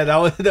back. Yeah, that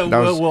was was Will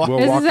this is Walker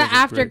the was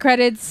after great.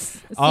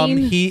 credits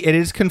scene. it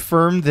is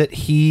confirmed that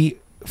he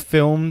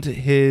filmed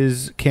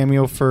his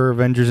cameo for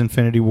Avengers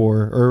Infinity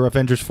War or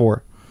Avengers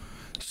 4.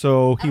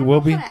 So he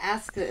will be.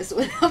 ask this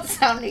without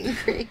sounding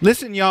great.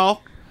 Listen,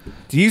 y'all.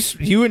 Do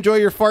you enjoy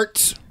your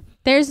farts?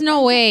 There's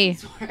no way.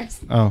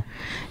 Oh.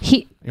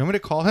 He. You want me to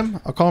call him?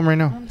 I'll call him right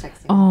now.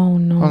 Oh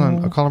no. Hold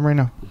on, I'll call him right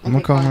now. I'm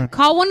gonna call him right now.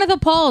 Call one of the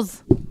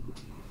polls.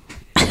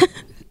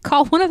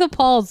 Call one of the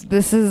polls.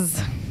 This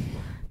is.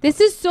 This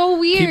is so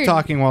weird. Keep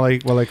talking while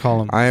I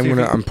call him. I am See if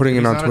gonna- I'm putting it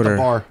he's on not at the Twitter.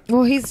 bar.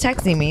 Well, he's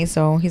texting me,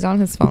 so he's on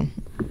his phone.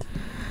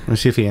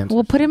 Let's see if he answers.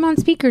 We'll put him on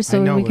speaker so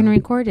I know, we can but-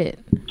 record it.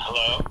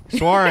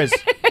 Suarez.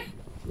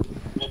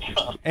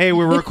 Hey,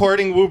 we're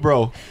recording Woo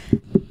Bro.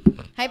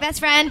 Hi, best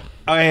friend.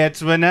 Okay,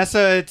 it's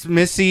Vanessa, it's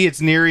Missy,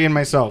 it's Neri, and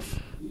myself.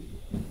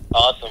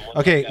 Awesome.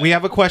 Okay, we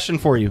have a question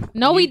for you.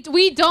 No, we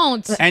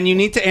don't. And you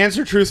need to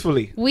answer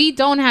truthfully. We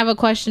don't have a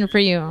question for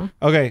you.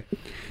 Okay.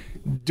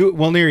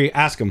 Well, Neri,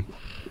 ask him.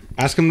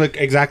 Ask him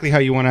exactly how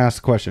you want to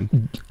ask the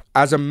question.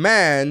 As a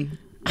man,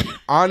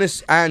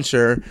 honest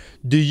answer,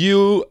 do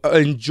you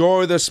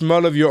enjoy the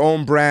smell of your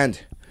own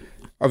brand?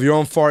 Of your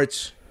own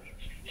farts?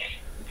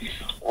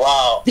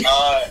 Wow.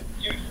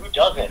 Who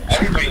doesn't?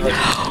 Everybody likes.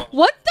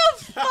 What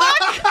the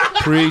fuck?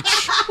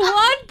 Preach.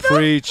 What the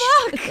Preach.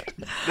 fuck?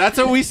 That's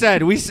what we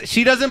said.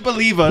 She doesn't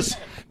believe us.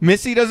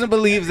 Missy doesn't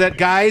believe that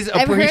guys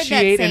I've heard that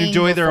appreciate and saying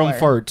enjoy their own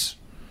before. farts.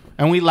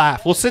 And we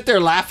laugh. We'll sit there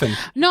laughing.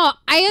 No,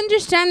 I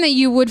understand that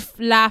you would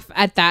laugh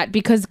at that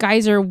because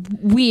guys are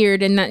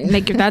weird and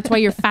that's why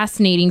you're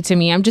fascinating to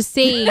me. I'm just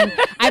saying,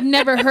 I've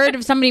never heard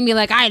of somebody be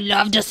like, I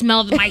love to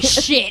smell my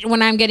shit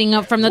when I'm getting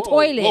up from the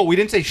toilet. Whoa, we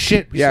didn't say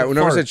shit. Yeah, we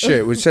never fart. said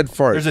shit. We said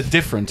fart. There's a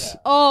difference.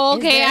 Oh,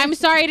 okay. there- I'm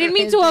sorry. I didn't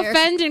mean is to there-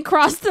 offend and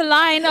cross the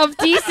line of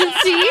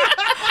decency.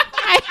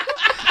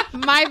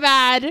 My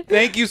bad.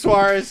 Thank you,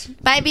 Suarez.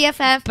 Bye,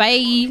 BFF.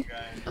 Bye.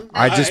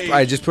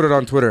 I just put it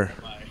on Twitter.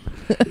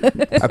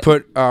 I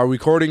put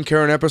recording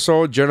current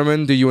episode.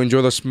 Gentlemen, do you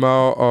enjoy the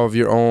smell of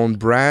your own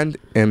brand?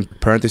 In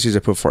parentheses, I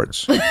put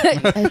farts.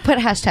 I put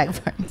hashtag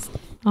farts.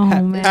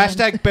 Oh, man.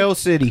 Hashtag Bell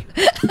City.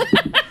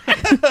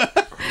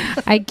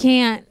 I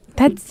can't.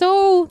 That's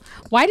so.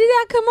 Why did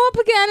that come up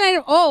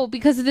again?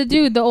 Because of the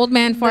dude, the old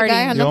man farting.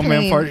 guy on The old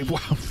man plane. farting.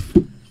 Wow.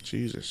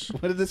 Jesus.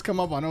 What did this come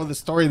up on? Oh, the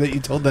story that you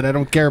told that I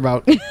don't care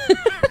about.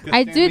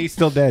 I did. He's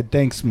still dead.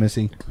 Thanks,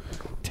 Missy.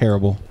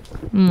 Terrible.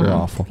 You're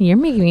awful. You're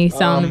making me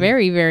sound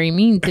very, very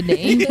mean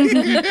today.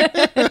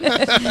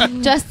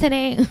 Just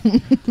today.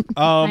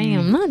 I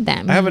am not that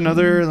mean. I have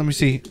another. Let me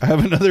see. I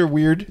have another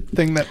weird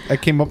thing that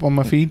came up on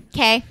my feed.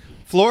 Okay.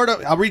 Florida.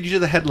 I'll read you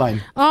the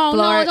headline. Oh,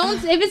 Florida. no,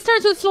 don't. If it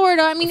starts with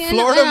Florida, I mean.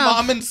 Florida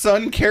mom and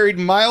son carried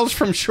miles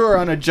from shore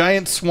on a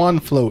giant swan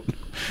float.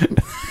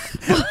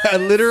 A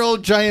literal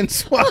giant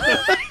swan.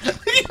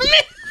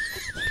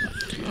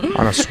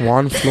 On a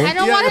swan float? I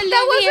don't want to live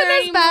That wasn't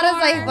here as bad as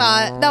I anymore.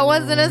 thought. That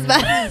wasn't as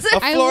bad as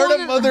A I Florida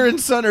wanna- mother and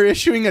son are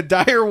issuing a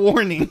dire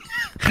warning.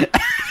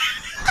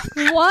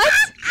 What?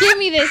 Give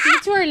me this. You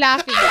two are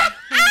laughing.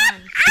 Hang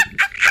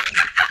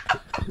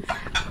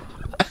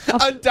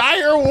on. A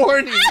dire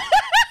warning.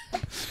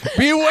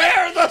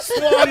 Beware the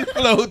swan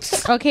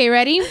floats. Okay,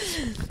 ready?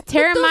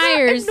 Tara Those are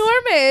Myers.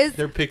 enormous.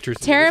 Their pictures.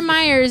 Tara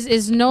Myers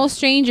is no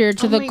stranger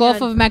to the my Gulf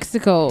God. of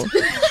Mexico.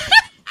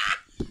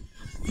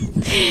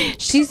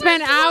 She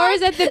spent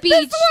hours at the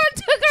beach.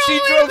 She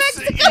drove,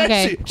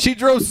 Okay. she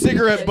drove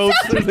cigarette boats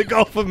through the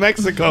Gulf of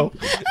Mexico,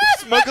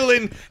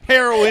 smuggling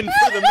heroin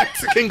for the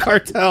Mexican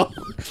cartel.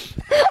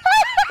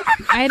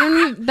 I don't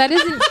even. That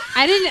isn't.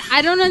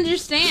 I don't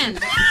understand.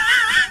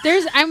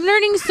 I'm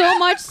learning so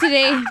much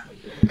today.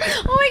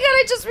 Oh my god,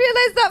 I just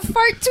realized that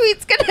fart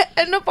tweet's gonna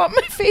end up on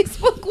my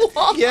Facebook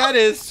wall. Yeah, it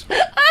is.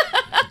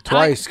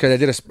 Twice, because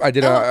I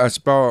did a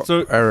spell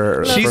So,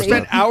 error. She first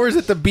spent time. hours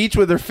at the beach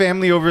with her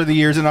family over the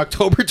years, and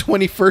October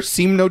 21st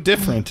seemed no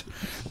different.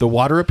 The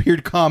water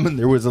appeared calm, and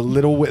there was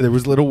little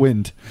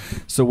wind.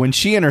 So when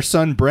she and her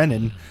son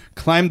Brennan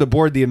climbed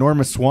aboard the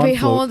enormous swan Wait,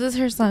 how float, old is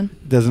her son?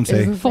 doesn't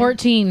say.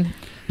 14.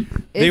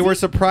 They were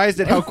surprised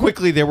at how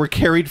quickly they were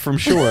carried from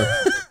shore.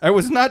 I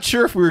was not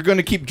sure if we were going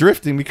to keep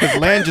drifting because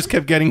land just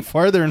kept getting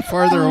farther and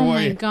farther Oh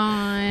my away.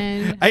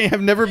 god. I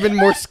have never been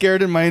more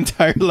scared in my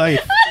entire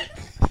life.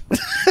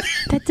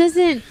 That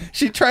doesn't.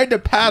 She tried to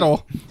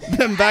paddle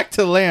them back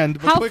to land.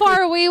 but How quickly-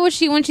 far away was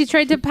she when she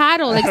tried to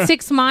paddle? Like 6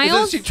 It says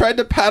miles? she tried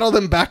to paddle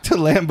them back to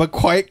land, but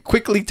quite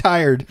quickly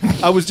tired.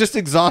 I was just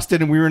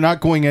exhausted, and we were not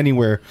going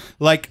anywhere.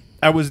 Like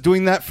I was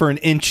doing that for an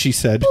inch, she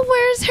said.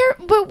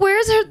 But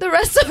where's the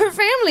rest of her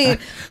family?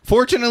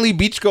 Fortunately,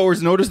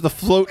 beachgoers noticed the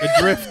float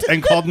adrift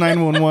and called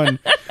 911.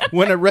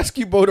 When a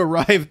rescue boat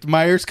arrived,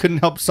 Myers couldn't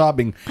help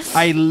sobbing.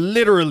 I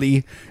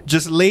literally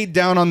just laid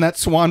down on that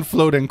swan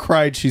float and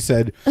cried, she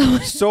said.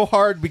 So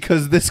hard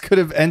because this could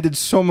have ended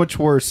so much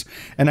worse,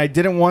 and I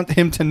didn't want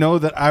him to know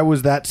that I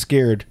was that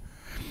scared.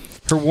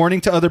 Her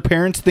warning to other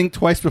parents: think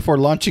twice before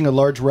launching a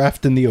large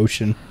raft in the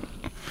ocean.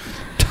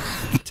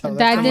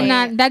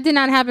 That did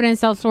not happen in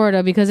South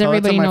Florida because Tell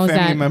that to everybody my knows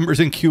family that. members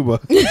in Cuba.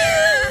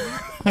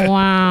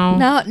 Wow.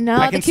 Now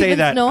I the can say Cubans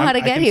that. know how to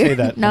I get can here. say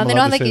that. Now I'm they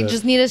allowed know to they say can that.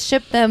 just need to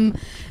ship them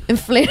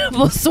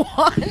inflatable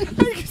swan.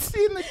 You can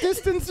see in the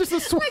distance there's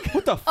a swan.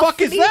 What the fuck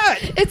is that?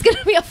 It's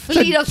gonna be a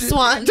fleet of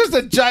swans. Just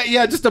a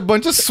giant, just a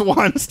bunch of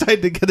swans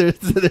tied together.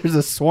 There's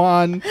a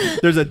swan.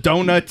 There's a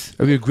donut.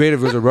 It'd be great if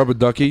it was a rubber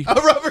ducky. A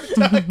rubber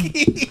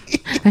ducky.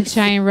 A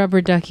giant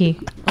rubber ducky.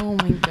 Oh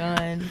my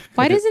god.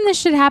 Why doesn't this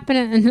shit happen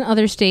in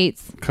other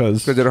states? Because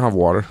Because they don't have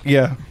water.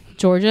 yeah,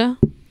 Georgia,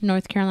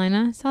 North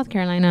Carolina, South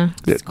Carolina.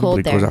 It's cold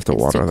Nobody there. goes after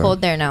It's water too there.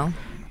 cold there now.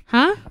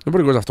 Huh?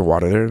 Nobody goes after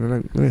water there. They're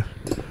like,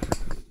 yeah.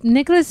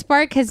 Nicholas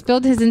Spark has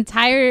built his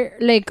entire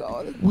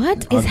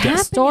What is happening?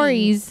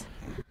 stories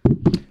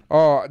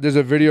Oh, there's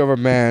a video of a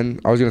man.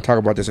 I was gonna talk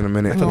about this in a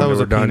minute. I thought that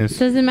was a penis.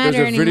 Doesn't matter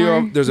There's a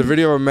anymore. There's a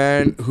video of a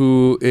man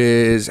who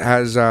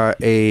has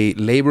a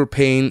labor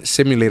pain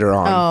simulator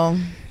on,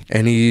 Oh,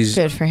 and he's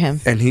good for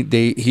him. and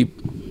he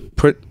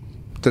put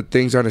the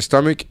things on his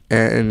stomach,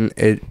 and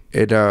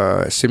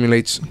it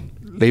simulates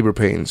labor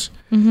pains.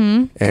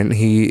 Mm-hmm. And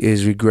he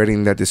is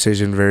regretting that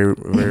decision very,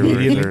 very,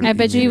 very, very I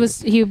bet you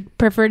he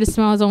preferred to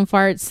smell his own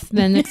farts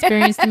than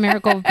experience the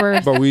miracle of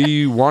birth. But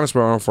we want to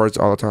smell our own farts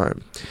all the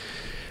time.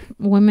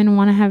 Women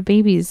want to have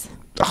babies.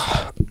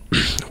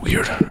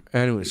 Weird.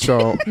 Anyway,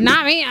 so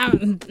Not me.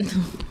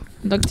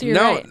 Look to your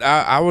right.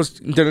 I was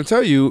gonna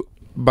tell you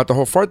about the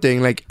whole fart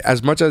thing. Like,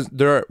 as much as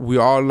we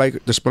all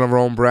like the smell of our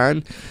own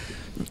brand.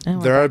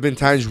 There have been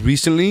times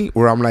recently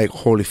where I'm like,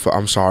 holy fuck,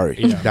 I'm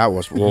sorry. That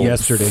was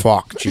Yesterday.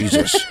 Fuck,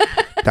 Jesus.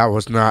 That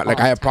was not, like,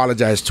 I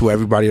apologize to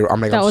everybody.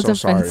 I'm like, That I'm was so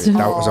sorry. offensive.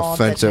 That was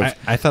offensive.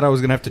 I thought I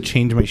was gonna have to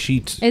change my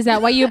sheets. Is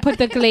that why you put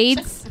the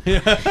Glades?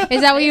 Is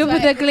that why you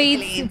put the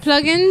Glades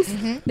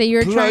plugins that you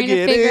were trying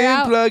to figure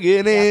out? Plug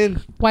it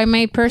in. Why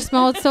my purse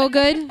smelled so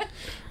good?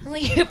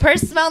 Your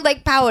purse smelled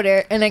like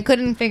powder, and I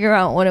couldn't figure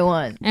out what it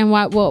was. And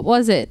what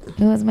was it?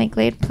 It was my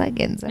Glade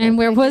plugins. And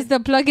where was the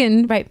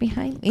plugin? Right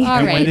behind me. All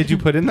And right. when did you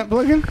put in that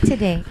plugin?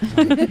 Today.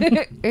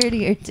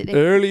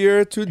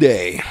 Earlier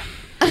today.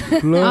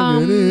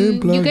 Plug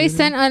it in. You guys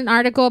sent an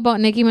article about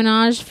Nicki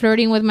Minaj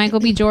flirting with Michael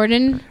B.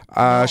 Jordan.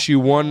 She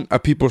won a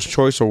People's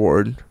Choice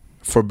Award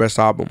for Best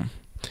Album.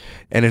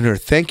 And in her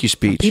thank you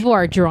speech, People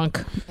are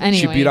drunk.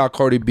 Anyway. she beat out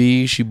Cardi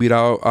B. She beat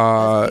out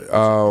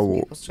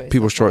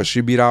People's Choice.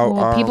 She beat out.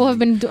 Well, people have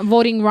been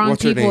voting wrong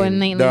what's her people name? in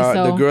lately. The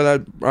So girl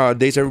that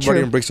dates everybody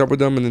True. and breaks up with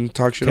them and then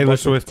talks shit Taylor about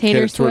Swift.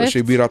 Taylor Swift.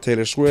 She beat out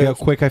Taylor See how Swift.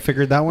 quick I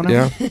figured that one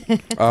out?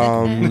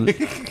 Yeah.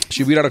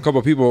 She beat out a couple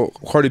of people.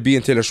 Cardi B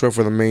and Taylor Swift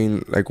were the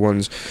main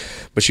ones,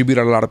 but she beat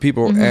out a lot of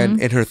people. Mm-hmm.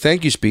 And in her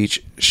thank you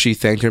speech, she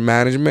thanked her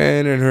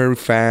management and her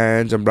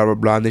fans and blah blah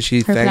blah. And then she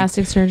her thanked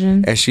plastic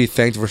surgeon. and she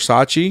thanked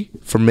Versace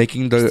for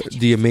making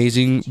the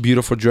amazing,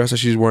 beautiful dress that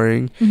she's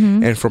wearing,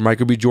 Mm-hmm. and for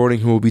Michael B. Jordan,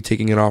 who will be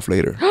taking it off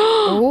later.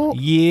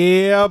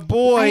 Yeah,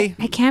 boy.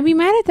 I can't be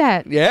mad at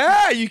that.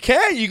 Yeah, you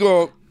can. You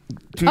go.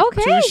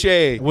 Okay.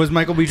 Touche. Was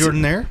Michael B.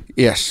 Jordan there?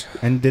 Yes.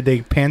 And did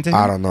they pan to him?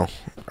 I don't know.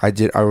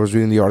 I was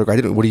reading the article. I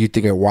didn't. What do you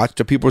think? I watched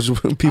the people's.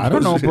 I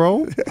don't know,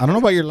 bro. I don't know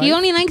about your life. He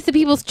only likes the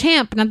People's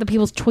Champ, not the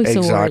People's Choice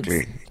Exactly,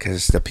 Awards.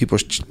 because the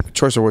People's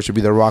Choice Award should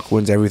be The Rock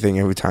wins everything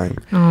every time.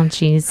 Oh,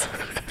 jeez.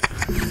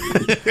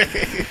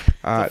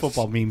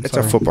 football meme. It's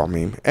sorry. a football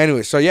meme.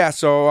 Anyway, so yeah,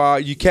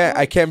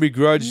 I can't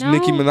begrudge No.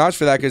 Nicki Minaj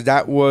for that, because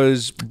that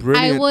was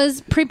brilliant. I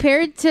was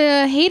prepared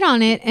to hate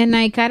on it, and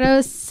I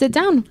gotta sit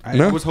down. I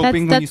No. was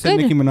hoping when That's you said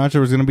good. Nicki Minaj, there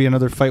was going to be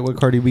another fight with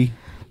Cardi B.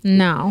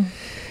 No.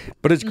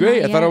 But it's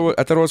great. Not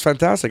I thought it was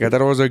fantastic. I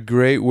thought it was a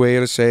great way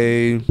to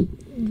say,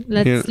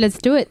 Let's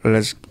do it.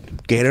 let's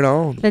get it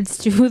on. Let's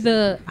do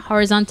the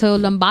horizontal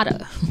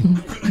lambada.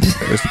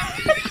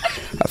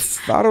 I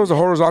thought it was a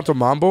horizontal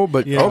mambo,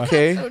 but Yeah.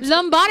 okay.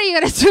 Lambada, you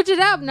gotta switch it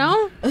up,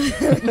 no?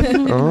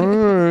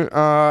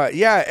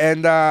 Yeah,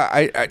 and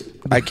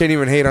I can't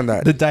even hate on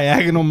that. The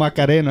diagonal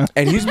Macarena.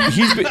 And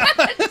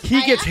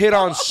he gets hit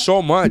on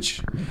so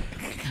much.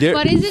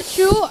 But is it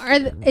true?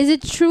 Is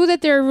it true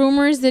that there are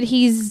rumors that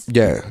he's?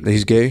 Yeah, that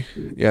he's gay.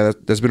 Yeah,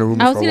 that's been a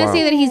rumor. I was for a gonna while.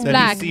 say that he's That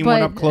black, he's seen one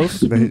but up close.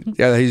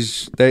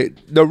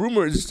 The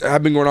rumors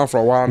have been going on for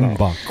a while now.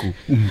 But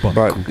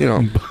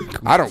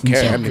I don't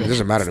care. I mean, it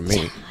doesn't matter to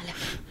me.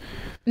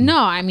 no,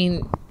 I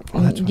mean,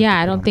 yeah,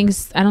 I don't think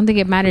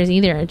it matters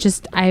either. It's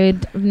just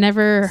I've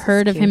never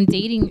heard of him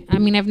dating. I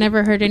mean, I've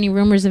never heard any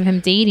rumors of him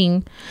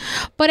dating,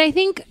 but I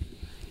think.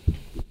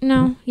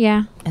 No,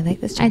 yeah. I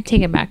like this. I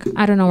take it back.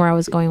 I don't know where I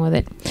was going with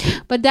it,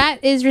 but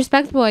that is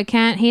respectable. I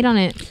can't hate on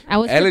it. I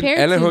was prepared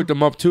Ellen to. hooked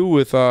him up too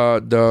with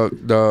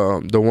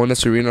the one that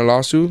Serena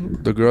lost to,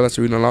 the girl that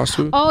Serena lost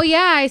to. Oh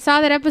yeah, I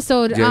saw that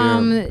episode.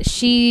 Yeah.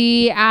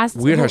 She asked.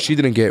 Weird how she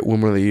didn't get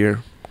Woman of the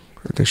Year.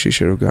 I think she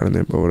should have gotten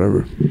it, but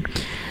whatever.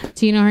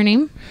 Do you know her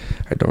name?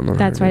 I don't know.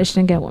 That's her why name. she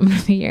didn't get Woman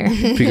of the Year.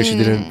 Because she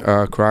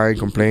didn't cry and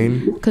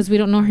complain. Because we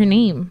don't know her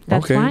name.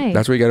 That's okay, why.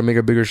 that's why you got to make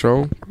a bigger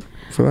show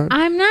for that.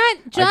 I'm not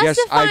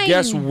justifying. I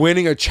guess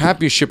winning a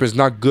championship is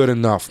not good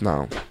enough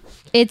now.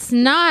 It's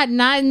not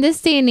in this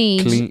day and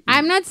age. Clean.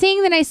 I'm not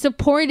saying that I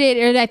support it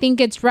or that I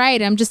think it's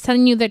right. I'm just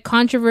telling you that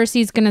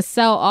controversy is going to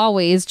sell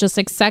always, just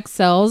like sex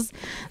sells.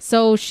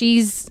 So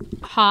she's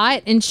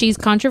hot and she's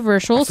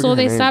controversial, so her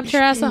they name. slapped her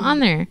ass on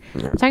there.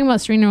 I'm talking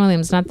about Serena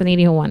Williams, not the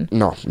lady who won.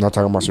 No, I'm not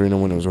talking about Serena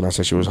Williams when I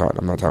said she was hot.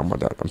 I'm not talking about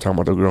that. I'm talking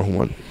about the girl who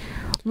won.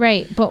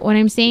 Right, but what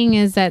I'm saying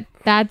is that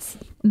that's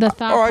the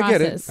thought I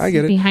process.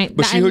 get it. Behind,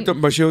 But she hooked up.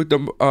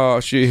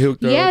 She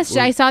hooked up. Yes,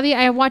 I saw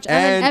I watch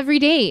Ellen every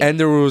day. And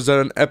there was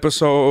an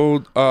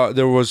episode.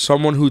 There was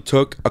someone who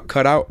took a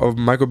cutout of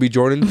Michael B.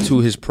 Jordan to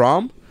his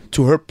prom,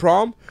 to her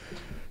prom,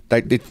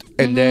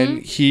 and then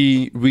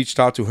he reached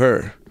out to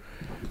her,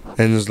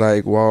 and was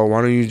like, "Well,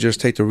 why don't you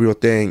just take the real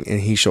thing?"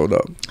 And he showed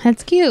up.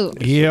 That's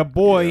cute. Yeah,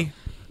 boy.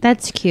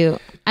 That's cute.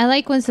 I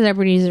like when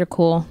celebrities are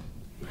cool.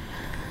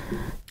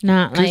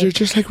 Not Because like they're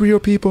just like real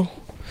people.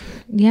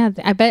 Yeah,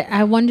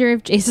 I wonder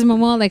if Jason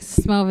Momoa likes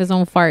the smell of his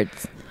own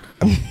farts.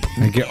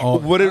 I get all.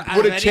 Would it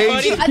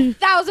change?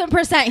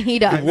 1,000% he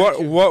does.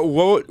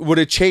 What would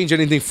it change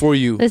anything for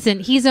you? Listen,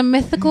 he's a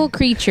mythical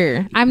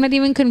creature. I'm not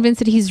even convinced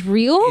that he's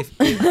real.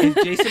 If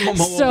Jason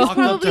Momoa So- walked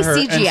up to her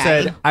and CGI.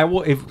 said, "I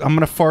will," if I'm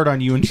gonna fart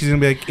on you, and she's gonna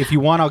be like, "If you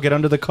want, I'll get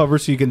under the cover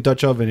so you can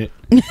Dutch oven it."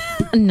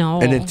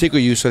 No. And then tickle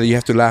you so that you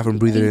have to laugh and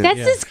breathe it in. That's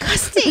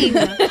disgusting.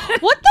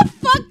 What the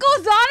fuck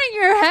goes on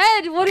in your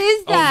head? What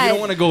is Oh, that? we don't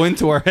want to go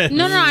into our head.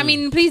 No, I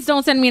mean, please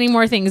don't send me any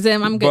more things.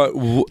 I'm good.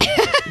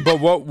 But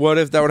what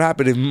if that would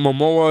happen? If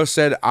Momoa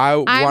said, "I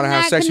want I'm to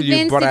have not sex with you,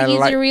 convinced but that I he's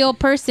like." a real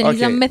person.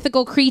 He's a Okay.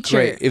 mythical creature.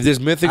 Great. If this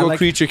mythical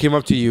creature came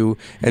up to you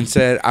and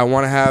said, "I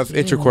want to have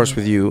intercourse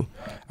with you.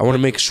 I want to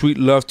make sweet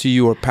love to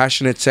you or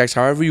passionate sex,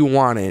 however you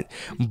want it,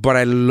 but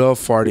I love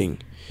farting,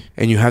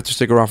 and you have to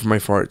stick around for my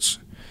farts."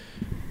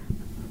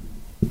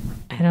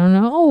 I don't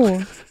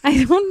know.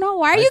 I don't know.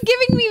 Why are you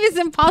giving me this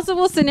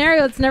impossible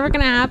scenario? It's never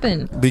gonna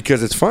happen.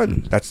 Because it's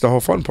fun. That's the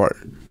whole fun part.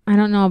 I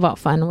don't know about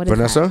fun. What is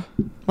Vanessa,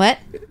 What?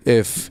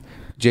 if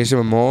Jason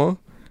Momoa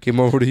came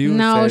over to you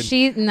No, and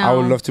said, no. "I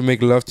would love to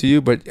make love to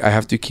you, but I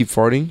have to keep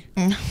farting."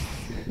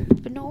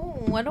 But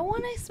no, I don't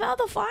want to smell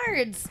the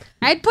farts.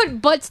 I'd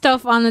put butt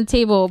stuff on the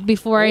table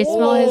before I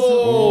smell his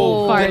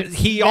farts.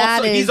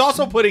 He's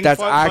also putting. That's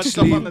butt stuff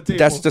actually on the table.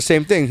 that's the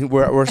same thing.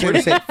 We're saying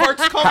the same. farts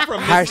come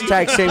from.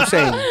 Hashtag same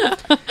same.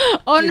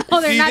 Oh no,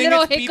 Do they're you not think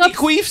little it's pee-pee hiccups.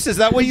 queefs? Is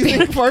that what you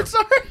think farts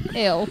are?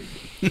 Ew.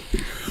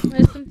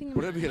 There's something.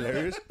 Would that be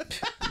hilarious?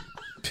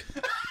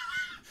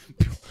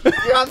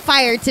 You're on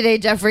fire today,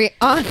 Jeffrey.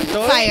 On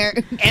fire.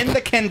 And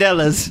the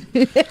candelas.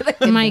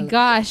 Oh my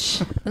gosh.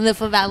 The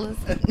favelas.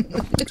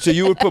 So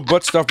you would put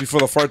butt stuff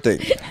before the fart thing.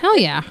 Hell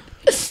yeah.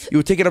 You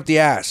would take it up the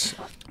ass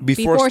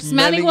Before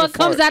smelling what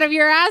comes out of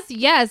your ass?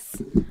 Yes.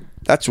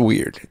 That's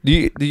weird. Do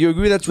you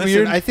agree that's Listen,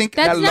 weird? I think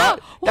That's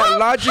not. that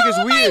logic is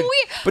how am I weird.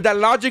 But that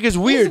logic is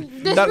weird.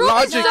 This That room is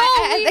logic. so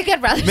I think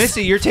I'd rather.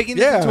 Missy, you're taking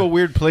this Yeah. into a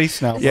weird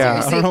place now.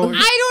 Yeah. I don't know. I don't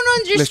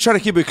Let's understand. try to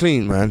keep it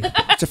clean, man.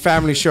 It's a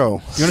family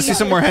show. You want to see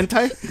some more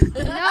hentai?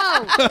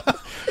 No.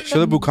 Show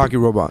the Bukkake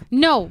robot.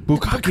 No.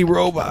 Bukkake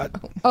robot.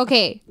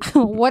 Okay.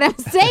 What I'm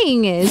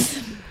saying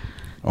is,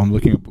 Oh, I'm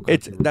looking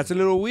at That's a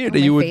little weird that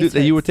my you would face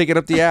that you hurts. would take it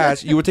up the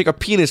ass. You would take a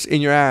penis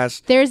in your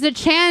ass. there's a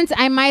chance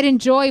I might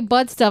enjoy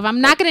butt stuff. I'm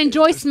not gonna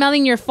enjoy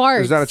smelling your farts.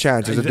 There's not a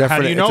chance. It's a definite. How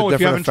do you know it's a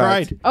if you haven't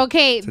definite fact. tried?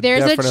 Okay,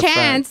 there's a definite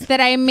chance fact.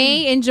 that I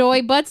may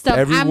enjoy butt stuff.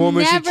 Every I'm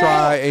woman should never,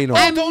 try anal.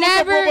 I'm Don't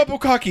never. look up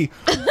robot bukkake.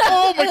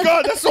 Oh my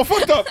god, that's so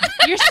fucked up.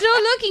 You're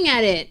still looking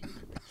at it.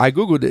 I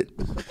googled it.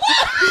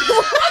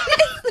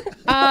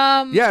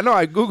 Yeah, no,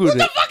 I googled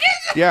it.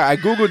 Yeah, I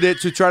googled it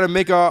to try to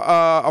make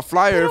a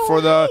flyer for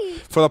the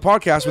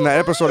podcast when that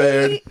episode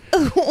aired.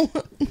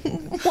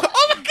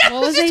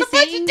 What was I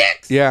saying?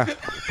 Yeah,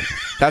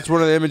 that's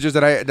one of the images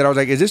that I was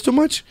like, is this too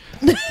much?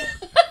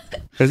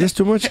 Is this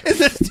too much?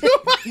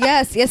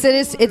 Yes, it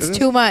is. It's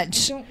too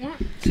much.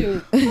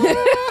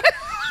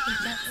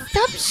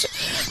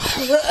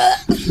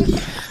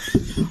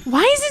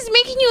 Why is this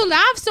making you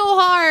laugh so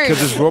hard?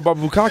 Because it's robot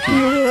bukkake.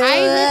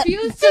 I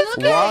refuse to look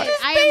Why? at it.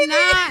 I am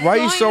not. Why are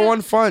you going so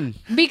to- unfun?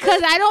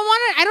 Because I don't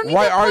want to. I don't. Need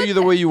Why to are put you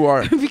the way you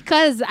are?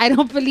 Because I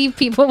don't believe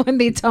people when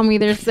they tell me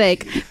they're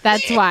sick.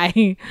 That's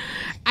why.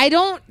 I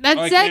don't.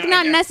 That's like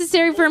not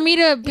necessary for me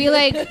to be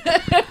like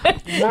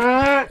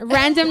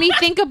randomly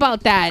think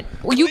about that.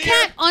 You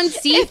can't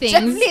unsee Jeff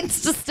things.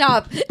 needs to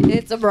stop.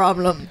 It's a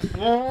problem.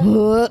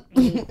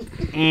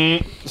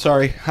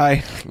 Sorry.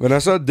 Hi.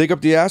 Vanessa, dig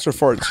up the ass or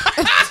farts?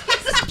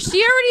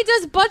 She already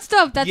does butt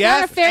stuff. That's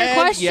not a fair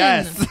question.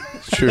 Yes.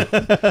 True.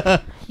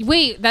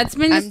 Wait, that's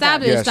been I'm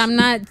established. Yes. I'm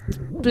not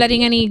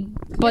letting any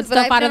butt But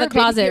stuff I've out of the never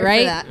been closet, here for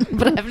right? that.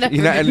 But I've never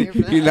You're not, been here for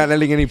you're that. not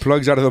letting any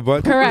plugs out of the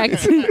butt?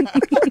 Correct.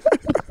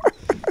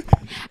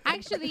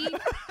 Actually,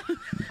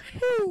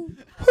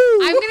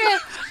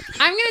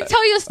 I'm gonna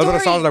tell you a That's story. what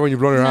it sounds like when you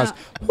blow your ass.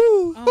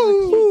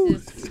 Oh,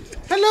 Jesus.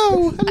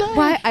 Hello.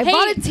 Why? I Hey,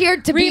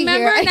 volunteered to be here.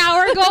 Remember an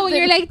hour ago when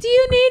you're like, "Do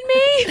you need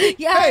me?"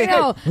 Yeah, I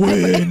know.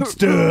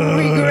 Winston.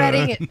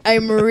 Regretting it.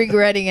 I'm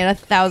regretting it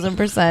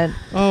 1,000%.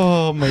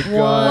 Oh my god.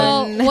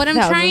 Well, what I'm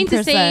trying to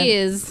 1000%. say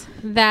is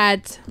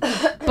that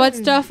butt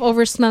stuff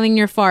over smelling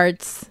your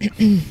farts,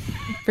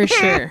 for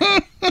sure.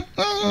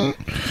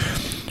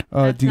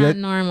 That's do not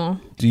normal.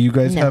 you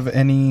guys No. have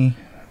any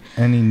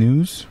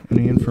news?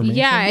 Any information?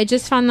 Yeah, I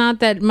just found out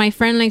that my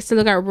friend likes to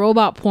look at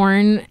robot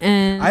porn,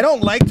 and I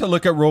don't like to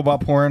look at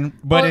robot porn,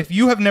 but Well- if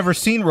you have never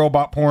seen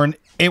robot porn,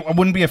 I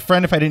wouldn't be a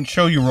friend if I didn't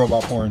show you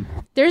robot porn.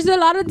 there's a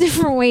lot of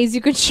different ways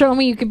you could show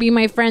me you could be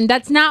my friend.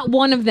 That's not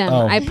one of them.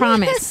 Oh. I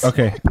promise.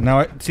 Okay, now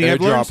I've Airdrop.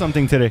 learned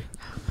something today.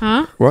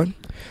 Huh? What?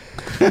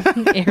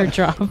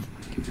 Airdrop.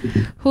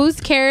 Who's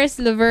Karis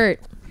LeVert?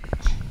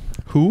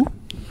 Who?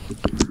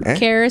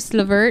 Karis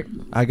LeVert.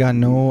 I got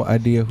no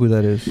idea who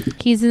that is.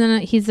 He's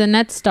a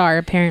net star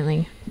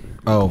apparently.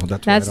 Oh, that's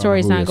why I That don't know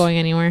story's who not he is. going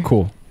anywhere.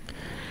 Cool.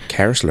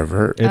 Karis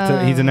LeVert.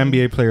 He's an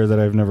NBA player that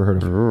I've never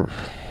heard of.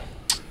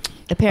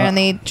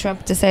 Apparently,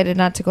 Trump decided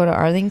not to go to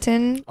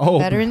Arlington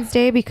Veterans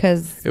Day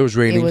because it was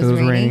raining. It was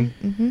raining.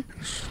 Mm-hmm.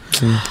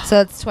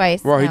 So that's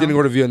twice. Well, he now. didn't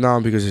go to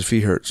Vietnam because his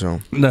feet hurt.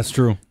 So that's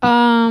true.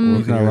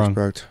 He's not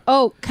wrong.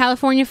 Oh,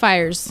 California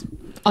fires.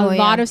 A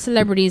lot of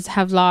celebrities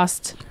have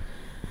lost.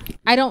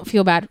 I don't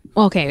feel bad.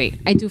 Okay,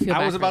 wait. I do feel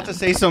bad. I was about to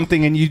say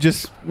something, and you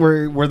just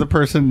were the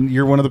person.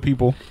 You're one of the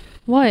people.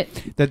 What?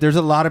 That there's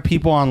a lot of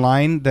people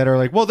online that are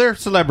like, well, they're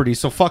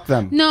celebrities, so fuck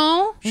them.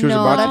 No. She was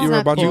about. You were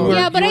about to.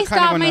 Yeah, but I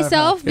stopped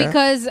myself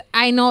because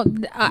I know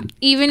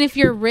even if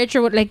you're rich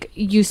or what, like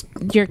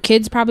your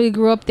kids probably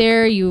grew up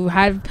there. You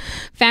have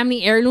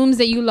family heirlooms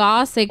that you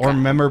lost, like or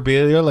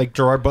memorabilia, like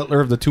Gerard Butler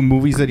of the 2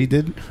 movies that he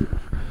did.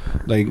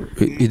 Like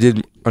he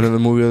did another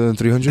movie other than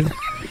 300.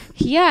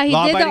 Yeah, he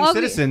Law did the Abiding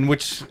ugly Citizen,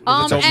 which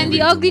and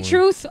the Ugly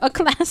Truth, a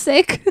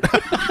classic.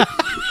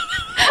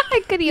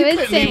 I couldn't even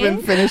say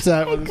it. Finish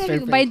that with a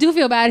straight But I do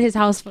feel bad his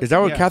house. Is that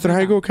what Katherine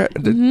Heigl?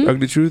 The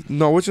Ugly Truth?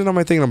 No, which one am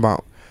I thinking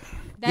about?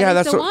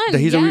 That's the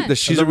one.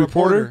 She's a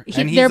reporter,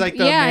 and he's like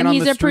the man on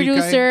he's the a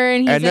producer,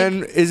 guy. and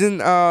then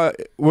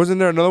wasn't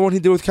there another one he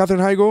did with Katherine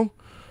Heigl,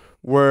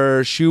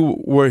 where she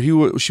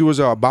was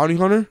a bounty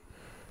hunter?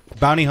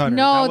 Bounty hunter.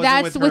 No,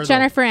 that's with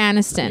Jennifer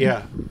Aniston.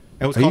 Yeah,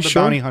 it was called The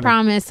Bounty Hunter.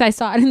 Promise, I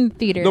saw it in the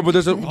theater. No, but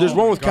there's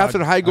one with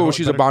Katherine Heigl where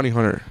she's a bounty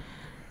hunter.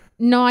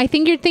 No, I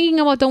think you're thinking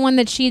about the one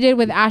that she did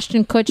with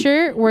Ashton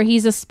Kutcher, where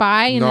he's a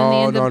spy and then they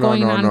end up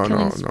going on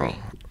killing spree.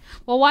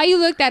 Well, while you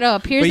look that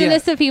up, here's a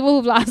list of people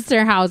who've lost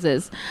their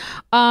houses.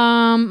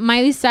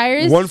 Miley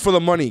Cyrus. One for the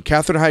Money.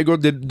 Katherine Heigl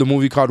did the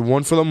movie called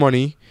One for the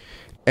Money,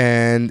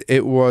 and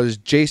it was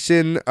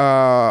Jason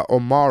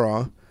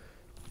O'Mara.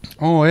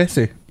 Oh, I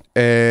see.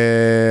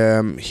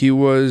 He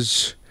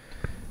was.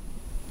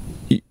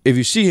 If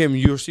you see him,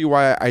 you'll see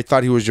why I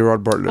thought he was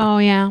Gerard Butler. Oh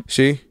yeah.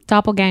 See?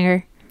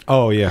 Doppelganger.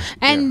 Oh yeah.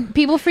 And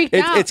people freaked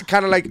out. It's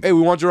kind of like, hey,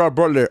 we want Gerard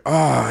Butler.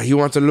 He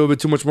wants a little bit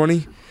too much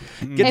money.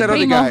 Get that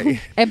other guy.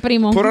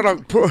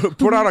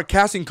 Put out a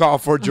casting call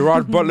for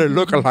Gerard Butler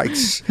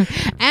lookalikes.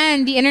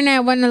 And the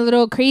internet went a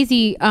little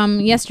crazy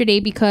yesterday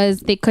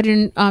because they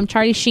couldn't.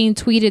 Charlie Sheen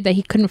tweeted that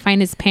he couldn't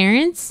find his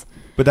parents.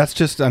 But that's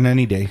just on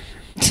any day.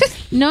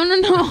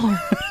 No.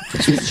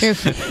 It's true.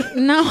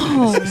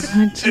 No.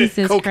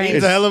 Jesus Cocaine's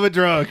Christ. a hell of a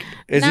drug.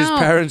 Is his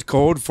parents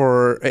code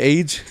for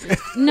age?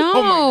 No.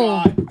 Oh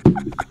my God.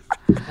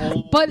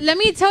 But let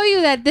me tell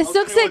you that this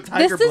looks like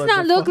this does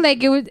not look like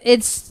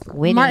it's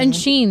Martin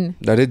Sheen.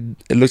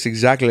 It looks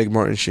exactly like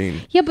Martin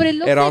Sheen. Yeah, but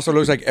it also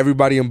looks like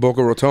everybody in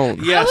Boca Raton.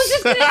 Yes. I was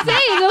just gonna say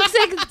it looks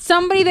like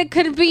somebody that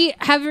could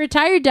have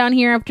retired down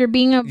here after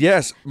being a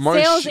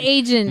sales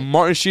agent.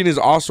 Martin Sheen is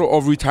also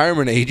of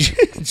retirement age.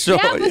 So,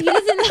 yeah, but he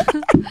doesn't.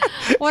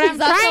 What I'm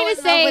trying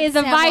to say is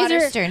the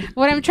visor.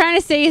 What I'm trying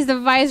to say is the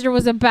visor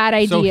was a bad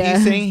idea. So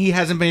he's saying he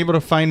hasn't been able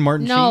to find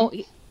Martin Sheen? No.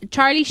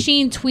 Charlie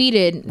Sheen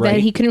tweeted that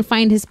he couldn't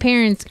find his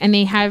parents, and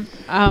they have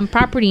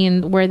property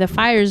in where the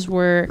fires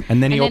were.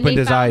 And then he opened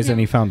his eyes and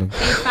he found them.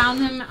 They found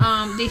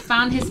him. They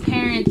found his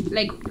parents.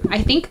 Like,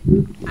 I think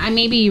I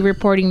may be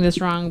reporting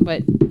this wrong,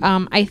 but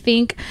I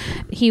think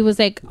he was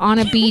like on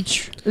a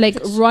beach,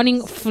 like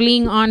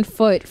fleeing on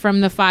foot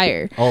from the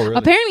fire. Oh, really?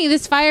 Apparently,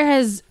 this fire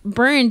has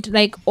burned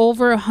like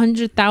over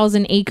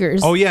 100,000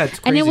 acres. Oh yeah, it's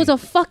crazy. And it was a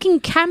fucking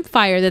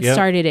campfire that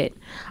started it.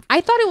 I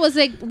thought it was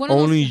like one of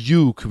only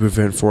you could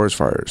prevent forest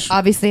fires.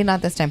 Obviously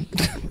not this time.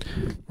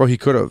 Well, he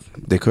could have.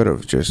 They could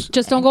have just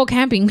don't go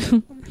camping.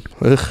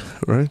 Ugh,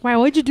 right? Why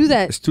would you do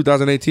that? It's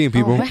 2018,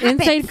 people.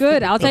 Inside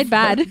good, outside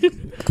bad.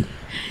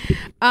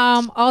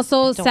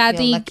 Also,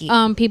 sadly,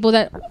 people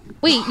that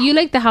wait, you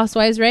like the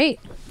Housewives, right?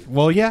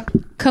 Well, yeah.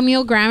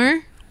 Camille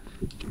Grammer.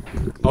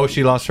 Oh,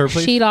 she lost her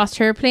place. She lost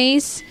her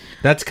place.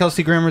 That's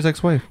Kelsey Grammer's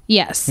ex-wife.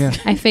 Yes, yeah.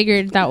 I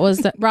figured that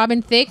was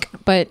Robin Thicke,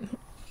 but.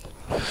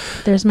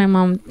 There's my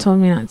mom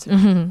told me not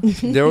to.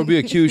 There will be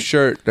a cute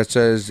shirt that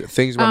says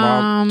things my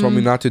mom told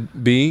me not to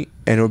be,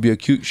 and it will be a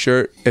cute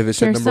shirt if it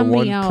said number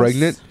 1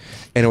 pregnant,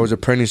 and it was a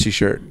pregnancy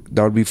shirt.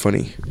 That would be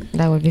funny.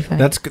 That would be funny.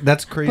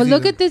 That's crazy. But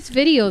look at this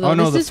video though. Oh,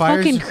 no, this is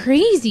fucking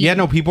crazy. Yeah,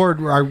 no, people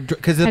are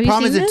because the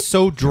problem is it's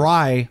so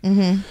dry.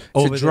 Mm-hmm.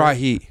 It's a dry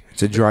heat.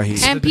 It's a dry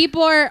heat. And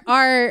people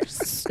are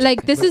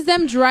like, this is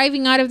them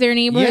driving out of their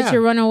neighborhood to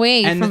run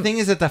away. And the thing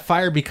is that the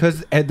fire,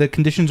 because the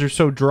conditions are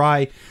so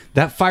dry,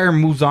 that fire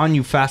moves on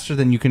you faster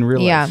than you can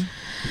realize. Yeah.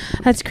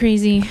 That's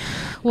crazy.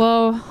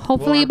 Well,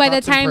 hopefully by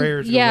the time,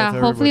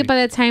 hopefully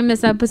by the time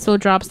this episode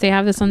drops, they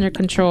have this under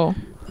control.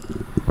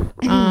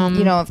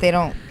 If they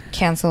don't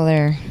cancel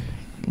their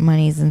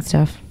monies and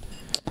stuff.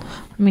 I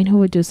mean, who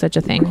would do such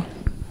a thing?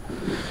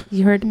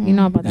 You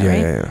know about that,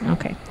 right? Yeah.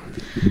 Okay.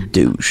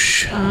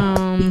 Douche.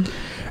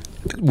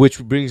 Which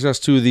brings us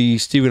to the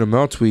Stephen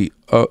Amell tweet.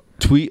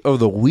 Tweet of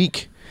the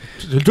week.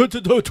 Tweet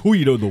of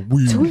the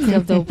week. Tweet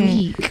of the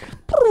week.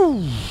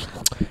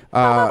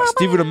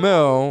 Stephen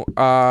Amell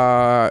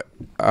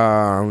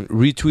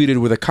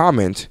retweeted with a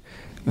comment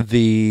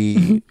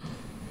the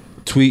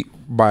tweet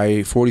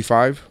by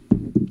 45.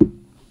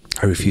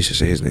 I refuse to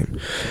say his name.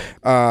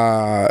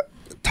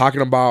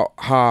 Talking about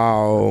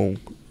how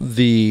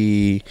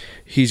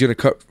he's gonna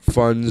cut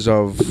funds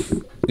of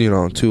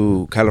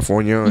to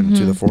California and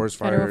to the forest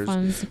Federal fires,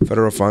 funds.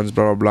 federal funds,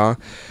 blah blah blah.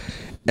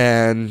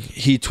 And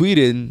he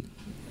retweeted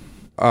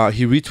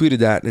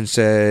that and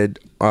said,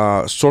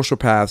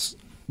 sociopaths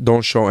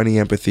don't show any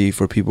empathy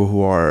for people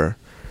who are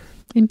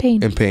In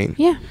pain. in pain.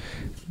 Yeah.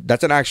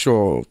 That's an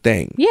actual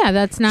thing. Yeah,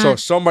 that's not. So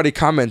somebody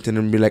commented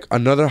and be like,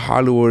 another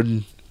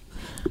Hollywood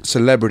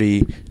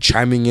celebrity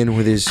chiming in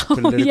with his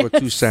political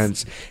yes. 2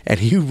 cents, and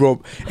he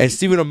wrote, and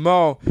Stephen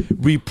Amell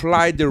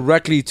replied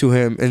directly to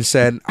him and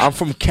said, "I'm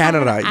from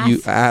Canada,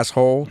 you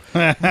asshole,"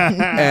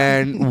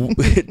 and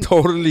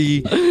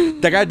totally,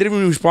 that guy didn't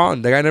even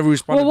respond. That guy never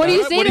responded. well, what do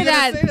you back. say to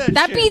that?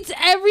 That beats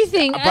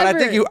everything But I ever.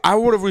 think I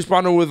would have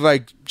responded with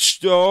like,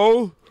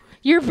 "So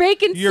Your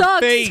bacon Your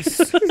sucks.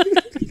 face.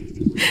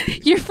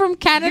 You're from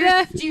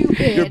Canada.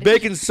 your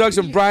bacon sucks,"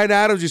 and Brian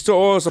Adams, you still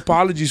owe us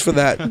apologies for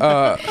that.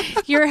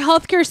 Your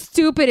healthcare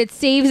stupid. It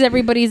saves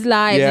everybody's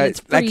lives. Yeah, and it's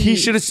free. like he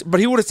should have, but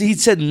he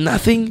said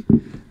nothing,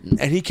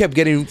 and he kept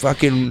getting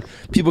fucking.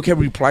 People kept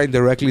replying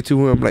directly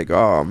to him, like,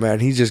 "Oh man,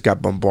 he just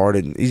got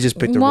bombarded. He just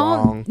picked it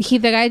wrong." The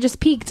guy just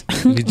peaked.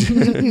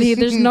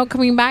 There's no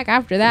coming back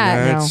after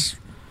that.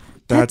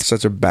 That's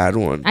such a bad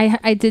one.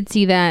 I did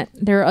see that.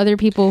 There are other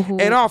people who.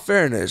 In all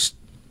fairness,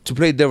 to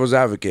play devil's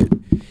advocate,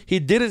 he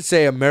didn't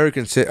say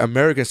American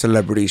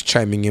celebrities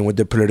chiming in with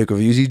their political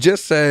views. He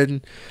just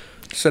said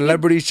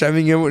celebrities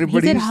chiming in with.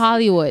 he said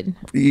Hollywood.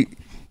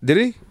 Did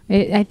he?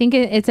 I think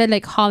it said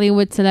like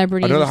Hollywood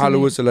celebrities. Another or something.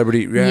 Hollywood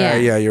celebrity.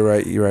 Yeah, you're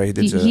right. He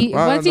did say He-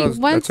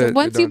 that.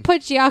 once you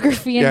put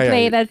geography in Yeah,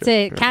 play, yeah, that's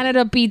it.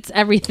 Canada beats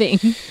everything.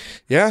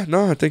 Yeah,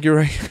 no, I think you're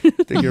right.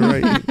 I think you're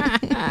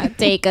right.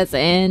 Take us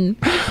in.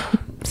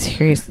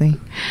 Seriously.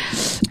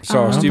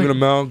 So, Stephen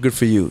Amell, good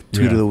for you.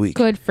 Tweet of the week.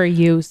 Good for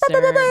you, sir.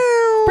 I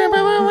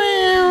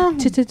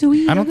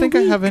don't think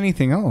I have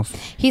anything else.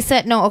 He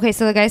said no. Okay,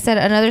 so the guy said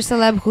another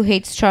celeb who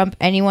hates Trump.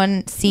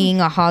 Anyone sensing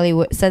a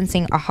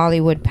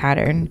Hollywood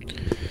pattern,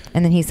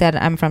 and then he said,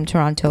 "I'm from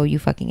Toronto. You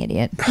fucking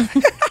idiot."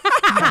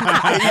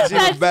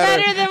 That's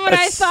better than what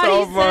I thought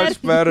so he said.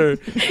 much better.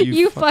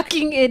 You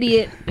fucking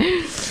idiot.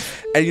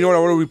 And you know what I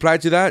would have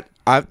replied to that?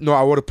 I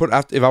would have put,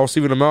 after, if I was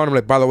Stephen Amell, I'm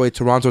like, by the way,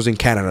 Toronto's in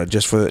Canada,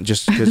 just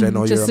because I know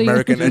your Just so you-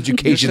 American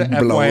education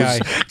Just blows.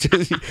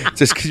 FYI.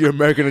 just because your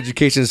American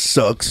education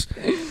sucks.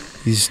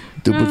 You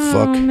stupid Oh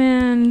fuck.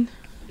 man.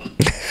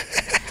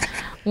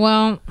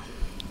 Well,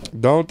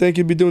 Don't think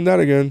you'd be doing that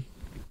again.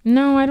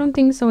 no, I don't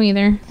think so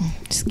either.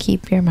 Just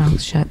keep your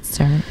mouth shut,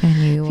 sir, and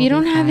you. If you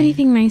don't have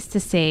anything nice to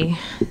say,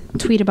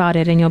 tweet about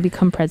it and you'll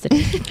become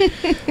president.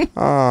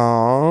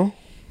 Aww.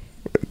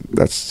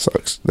 That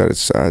sucks. That is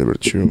sad,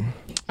 but true.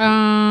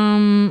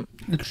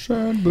 It's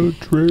sad but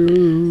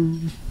true.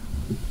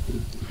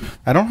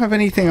 I don't have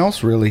anything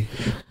else really.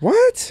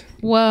 What?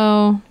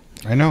 Well,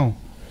 I know.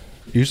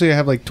 Usually I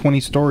have like 20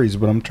 stories,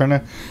 but I'm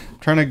trying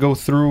to go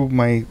through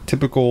my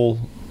typical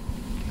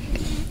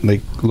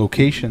like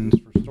locations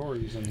for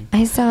stories. And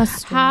I saw. A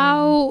story.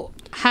 how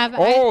have I?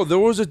 Oh, there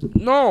was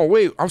no,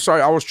 wait. I'm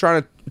sorry. I was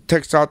trying to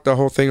text out the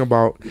whole thing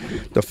about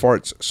the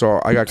farts, so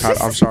I got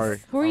caught. I'm sorry.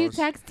 Who are you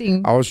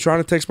texting? I was trying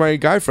to text my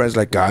guy friends,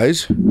 like,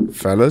 guys,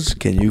 fellas,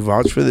 can you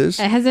vouch for this?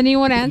 Has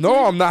anyone answered?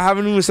 No, I'm not.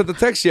 Haven't even sent the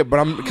text yet,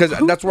 but because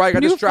that's why I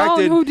got New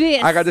distracted. phone, who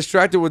did? I got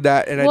distracted with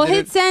that, and Well, I hit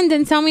didn't. send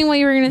and tell me what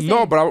you were gonna say.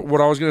 No, but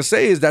what I was gonna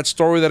say is that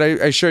story that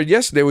I shared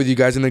yesterday with you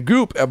guys in the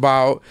group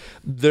about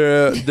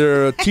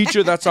the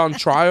teacher that's on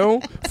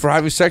trial for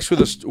having sex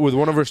with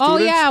one of her Oh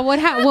students. yeah,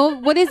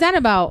 what is that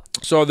about?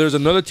 So there's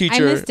another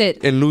teacher missed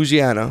it. in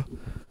Louisiana.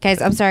 Guys,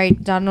 I'm sorry.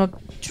 Donald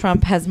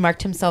Trump has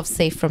marked himself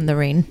safe from the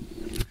rain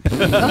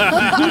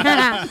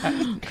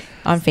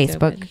on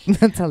Facebook.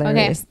 That's Okay,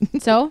 hilarious.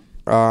 so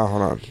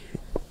Hold on.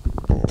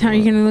 are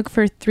you gonna look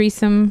for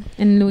threesome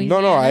in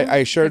Louisiana? No,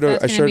 I shared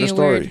That's I gonna shared be the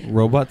story. weird.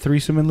 robot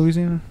threesome in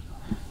Louisiana.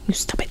 You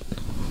stupid.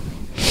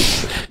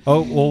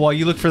 Oh, well, while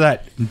you look for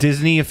that,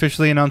 Disney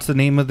officially announced the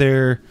name of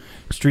their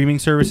streaming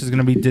service is going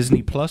to be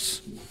Disney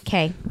Plus.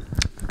 Okay.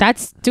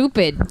 That's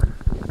stupid.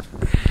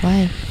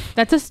 Why?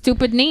 That's a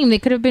stupid name. They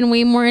could have been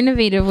way more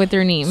innovative with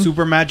their name.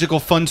 Super magical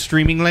fun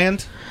streaming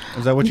land.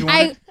 Is that what you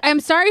wanted? I'm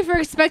sorry for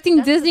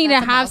expecting Disney to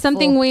that's a have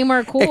something mouthful. way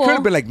more cool. It could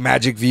have been like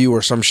Magic View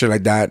or some shit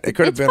like that. It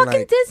could have It's been fucking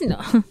like Disney.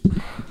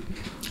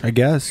 I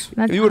guess.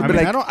 That's you would I have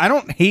mean, been like I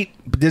don't hate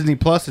Disney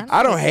Plus.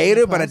 I don't hate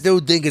it, but I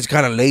do think it's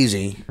kind of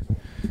lazy.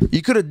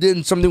 You could have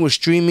done something with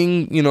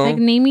streaming, like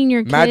naming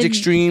your kid, Magic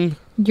Stream.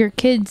 your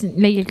kids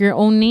like your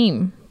own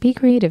name. Be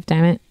creative,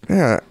 damn it.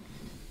 Yeah.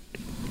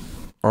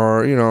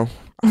 Or,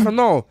 I don't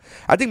know.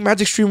 I think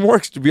Magic Stream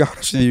works, to be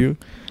honest with you.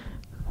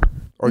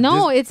 Or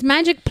No, it's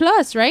Magic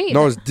Plus, right?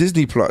 No, it's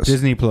Disney Plus.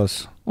 Disney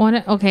Plus.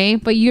 What? Okay,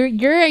 but your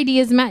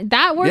idea is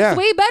that works Yeah.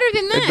 way better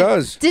than that. It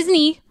does.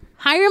 Disney,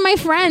 hire my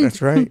friend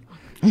That's right.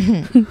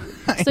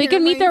 so you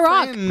can meet The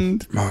Rock.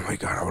 Oh my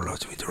God, I would love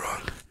to meet The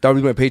Rock. That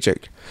would be my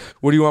paycheck.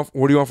 What do you want?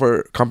 What do you want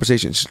for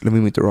compensations? Let me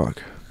meet The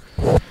Rock.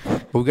 But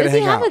we gotta Does he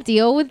hang have out. a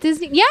deal with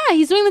Disney? Yeah,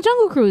 he's doing the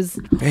Jungle Cruise.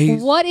 He's-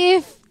 What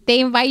if they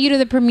invite you to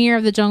the premiere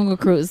of the Jungle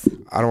Cruise?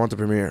 I don't want the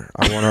premiere.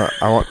 I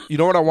want. You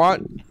know what I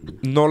want?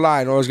 No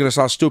lie. I know it's gonna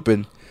sound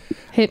stupid.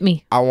 Hit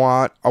me. I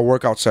want a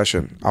workout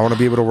session. I want to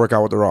be able to work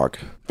out with The Rock.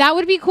 That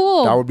would be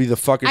cool. That would be the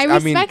fucking. I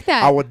respect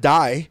that. I would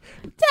die.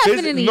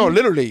 Definitely. No,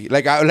 literally.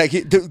 Like going But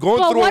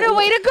through. what a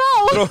way to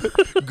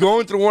go.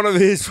 Going through one of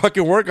his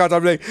fucking workouts,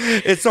 I'm like,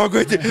 it's so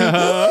good.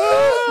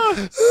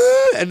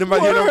 And then by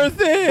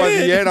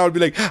the end, I would be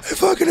like, I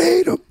fucking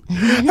hate him.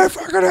 I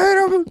fucking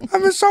hate him.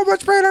 I'm in so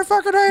much pain. I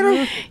fucking hate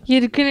him.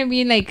 You're gonna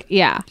be like,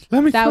 yeah.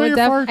 Let me that smell would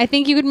your fart. I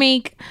think you could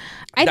make.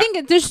 I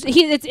think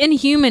it's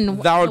inhuman.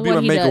 That would be what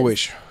my he make a does.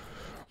 wish.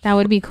 That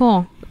would be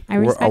cool. I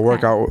respect A that.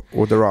 workout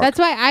with The Rock. That's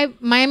why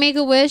my make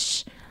a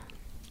wish.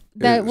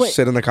 That would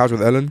Sit on the couch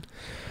with Ellen.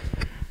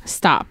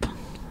 stop.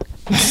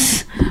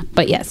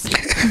 But yes.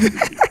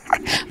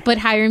 But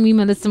hire me,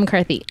 Melissa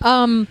McCarthy.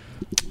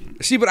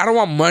 See, but I don't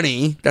want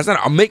money. That's not.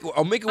 I'll make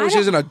a wish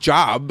isn't a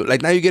job.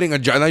 Like now you're getting a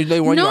job. Now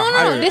you want you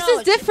hired. This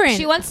is different.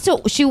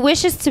 She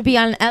wishes to be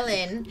on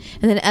Ellen,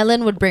 and then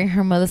Ellen would bring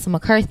her Melissa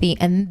McCarthy,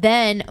 and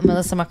then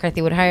Melissa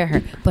McCarthy would hire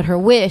her. But her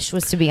wish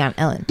was to be on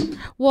Ellen.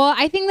 Well,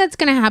 I think that's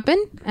gonna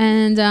happen,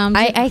 and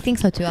I think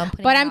so too.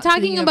 But I'm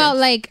talking about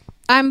like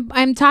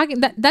I'm talking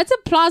that's a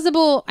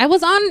plausible. I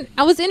was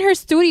in her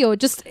studio.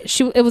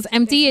 It was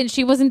empty and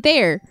she wasn't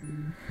there.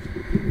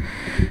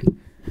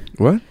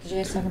 What? Did you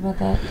guys talk about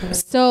that?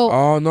 So.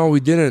 Oh no, we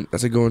didn't.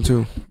 That's a good one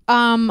too.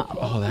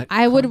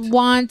 I would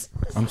want.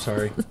 I'm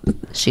sorry.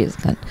 She is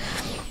good.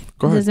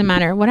 Go ahead. Doesn't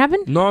matter. What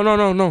happened? No.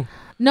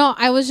 No,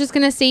 I was just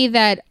gonna say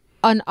that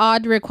an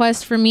odd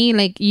request for me,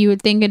 like you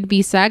would think it'd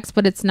be sex,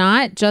 but it's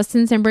not.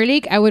 Justin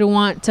Timberlake, I would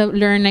want to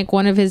learn like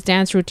one of his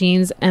dance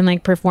routines and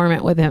like perform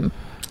it with him.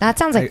 That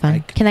sounds like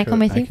fun. Can I come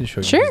with you? I can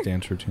show you Sure. his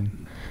dance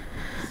routine.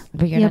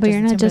 But you're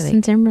Not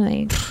Justin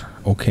Timberlake.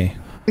 Okay.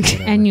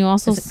 And you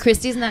also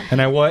Christy's not. And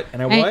I what?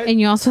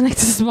 and you also like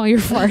to smell your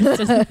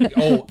farts.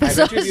 Oh, I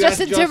So bet you is if you asked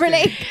Justin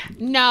Timberlake.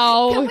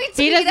 No, Can we he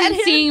tweet at doesn't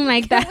him? seem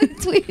like that.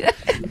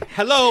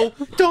 Hello.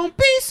 Don't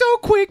be so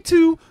quick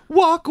to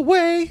walk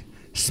away.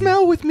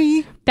 Smell with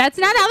me. That's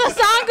not how the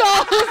song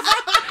goes.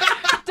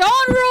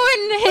 Don't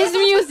ruin his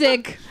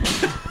music.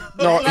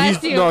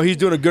 He's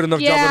doing a good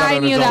enough job Yeah, with that I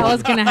on his knew that own.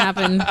 was gonna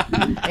happen.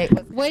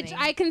 Which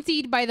I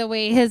concede, by the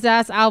way, his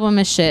ass album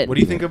is shit. What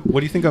do you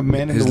think a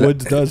man in the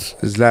woods does?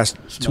 His last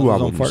two Smells his own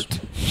albums. fart.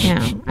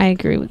 Yeah, I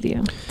agree with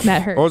you.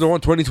 That hurts. Oh, the one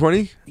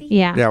 2020?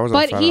 Yeah, Yeah, I wasn't a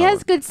but fan he of has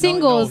that good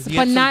singles, he but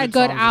had some not good good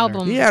songs in there.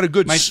 albums. He had a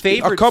good My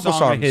favorite a couple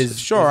song of songs. his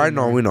Sure, was I in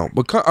know, there. we know.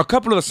 But a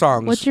couple of the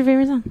songs. What's your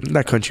favorite song?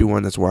 That country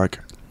one that's whack.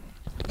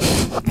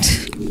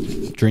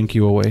 Drink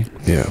you away.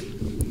 Yeah.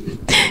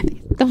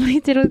 The one he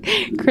did with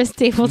Chris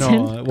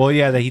Stapleton. No, well,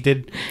 yeah, that he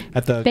did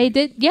at the. They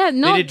did, yeah,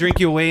 no. They did Drink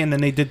You Away, and then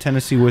they did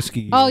Tennessee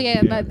Whiskey. Oh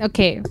yeah, but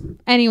okay.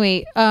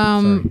 Anyway,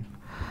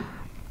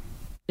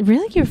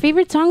 really, your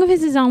favorite song of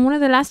his is on one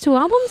of the last two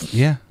albums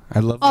Yeah, I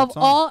love that of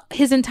song. all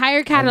his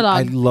entire catalog.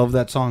 I love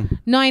that song.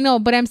 No, I know,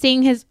 but I'm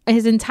saying his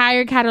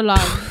entire catalog.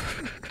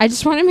 I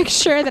just want to make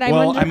sure that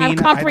I'm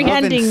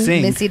comprehending.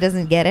 Missy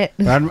doesn't get it.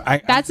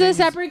 That's a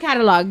separate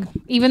catalog,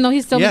 even though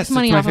he still Yes, makes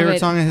money it's my off of favorite it.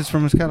 song of his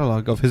from his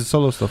catalog of his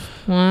solo stuff.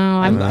 Wow,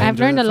 I've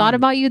enjoy learned that a lot song.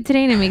 about you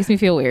today, and it makes me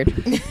feel weird.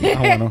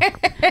 I wanna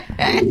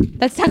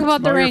Let's talk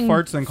about the smell your ring.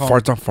 farts and call.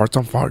 Farts on farts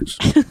on farts.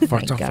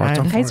 Farts on farts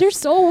on Guys farts. are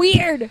so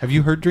weird. Have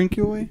you heard Drink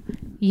You Away?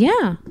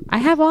 Yeah, I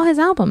have all his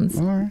albums,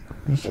 All right.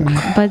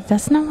 but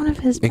that's not one of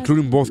his. best.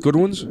 Including both good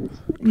ones?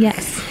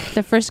 Yes,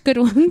 the first good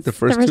ones, The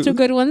first two two?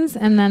 good ones,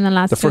 and then the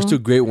last. The first two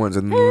great ones.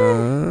 And It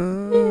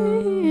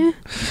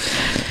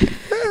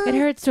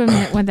hurts to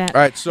admit when that.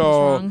 all right, is so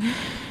wrong.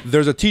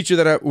 there's a teacher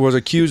that was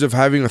accused of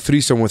having a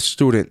threesome with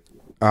student.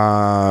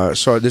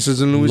 So this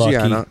is in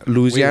Louisiana. Lucky.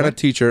 Louisiana Wait, what?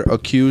 teacher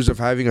accused of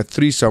having a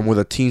threesome with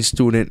a teen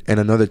student and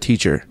another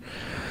teacher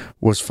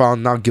was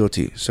found not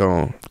guilty.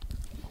 So,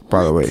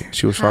 by the way,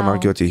 she was found How?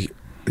 not guilty.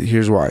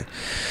 Here's why.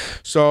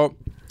 So,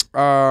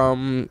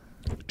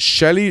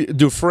 Shelley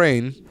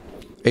Dufresne,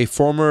 a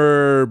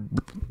former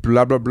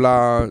blah blah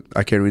blah,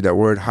 I can't read that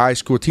word, high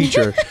school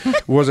teacher,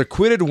 was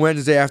acquitted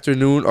Wednesday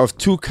afternoon of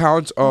 2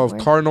 counts of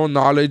carnal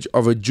knowledge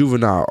of a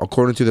juvenile,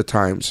 according to the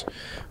Times.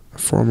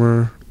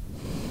 Former,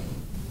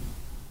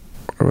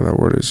 whatever that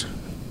word is.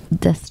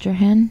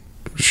 Destrehan.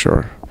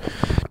 Sure.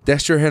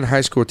 Destrehan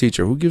high school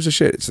teacher. Who gives a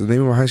shit? It's the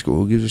name of a high school.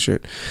 Who gives a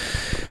shit?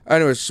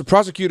 Anyways, so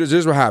prosecutors, this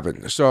is what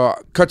happened. So,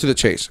 cut to the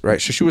chase,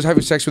 right? So, she was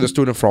having sex with a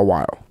student for a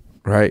while,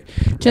 right?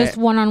 Just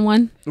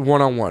one-on-one.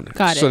 One-on-one.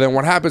 Got So it. then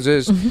what happens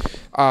is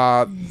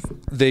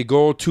they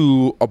go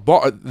to a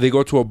bar. They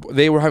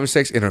were having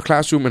sex in her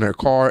classroom, in her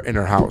car, in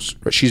her house.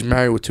 But she's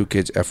married with 2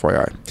 kids,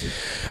 FYI.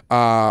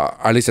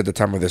 At least at the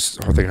time of this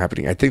whole thing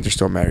happening. I think they're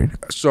still married.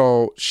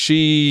 So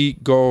she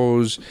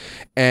goes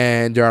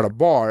and they're at a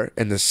bar,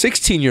 and the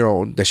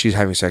 16-year-old that she's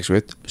having sex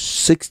with,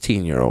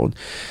 16-year-old,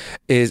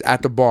 is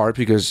at the bar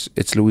because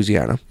it's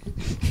Louisiana.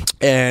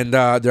 And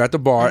they're at the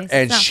bar, Nice.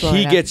 and It's not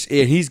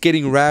Florida. he's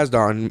getting razzed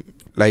on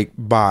like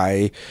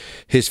by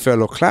his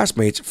fellow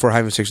classmates for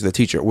having sex with the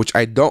teacher, which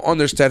I don't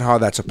understand how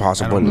that's a I don't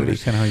possibility.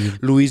 understand how you.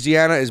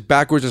 Louisiana is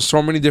backwards in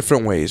so many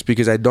different ways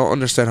because I don't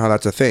understand how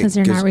that's a thing. Because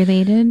they're not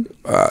related.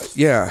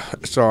 Yeah,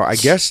 so I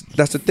guess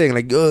that's the thing.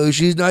 Like, oh,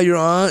 she's not your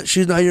aunt,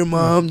 she's not your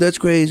mom. That's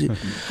crazy.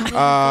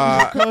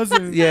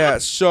 Yeah.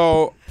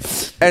 So,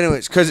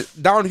 anyways, because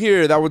down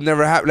here that would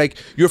never happen. Like,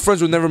 your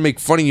friends would never make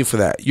fun of you for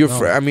that.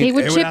 I mean, They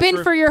would chip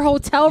in for your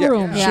hotel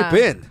room. chip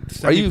in.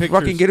 Are you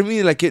fucking kidding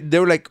me? Like, they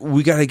were like,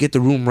 we gotta get the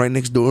room right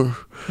next door.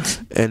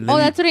 And Oh,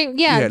 that's what I.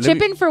 Yeah, let chip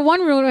me- in for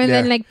one room and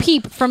then like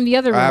peep from the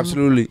other room.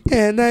 Absolutely.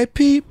 And I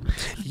peep.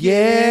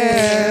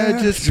 Yeah,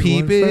 just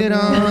peep it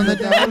on the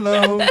down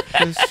low.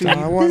 This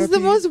is the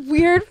most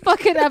weird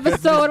fucking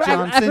episode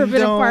I've ever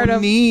been a part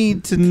of.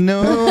 Need to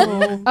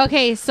know.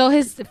 Okay, so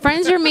his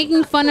friends are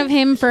making fun of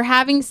him for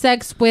having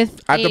sex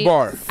with At the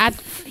bar.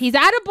 He's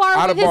at a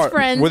bar with his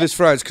friends. With his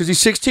friends, because he's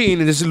 16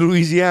 and this is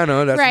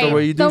Louisiana. That's the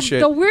way you do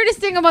shit. The weirdest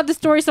thing about the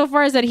story so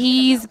far is that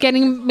he's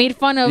getting made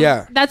fun of.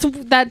 Yeah. That's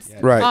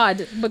Right.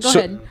 odd. But go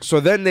ahead. So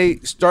then they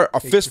start, a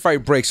fist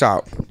fight breaks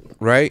out,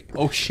 right?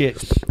 Oh shit.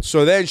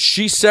 So then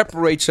she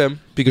separates him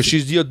because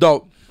she's the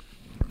adult.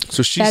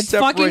 So she That's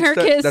separates fucking her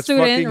kid's that's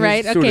student, fucking his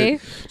right? student. Okay.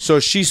 So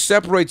she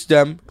separates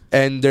them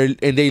and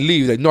they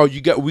leave. Like, no,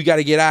 we got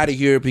to get out of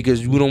here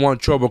because we don't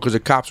want trouble because the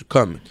cops are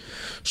coming.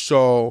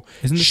 So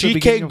Isn't this the she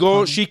beginning can't of go.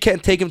 Connie? She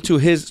can't take him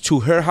to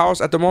her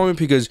house at the moment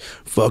because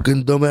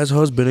fucking dumbass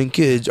husband and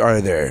kids are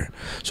there.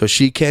 So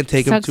she can't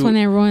take Sucks him to. when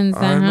it ruins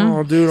that, I know,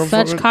 huh? dude. I'm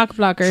Such fucking- cock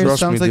blockers. Trust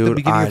Sounds me, like the dude,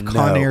 beginning of I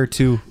Con know. Air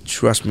 2.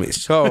 Trust me.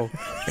 So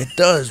it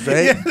does,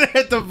 right?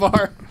 At the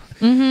bar.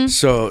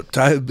 So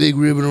tie a big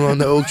ribbon around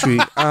the oak tree.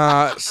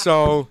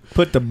 So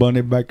Put the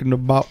bunny back in the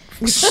box.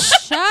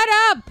 Shut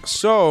up.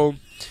 So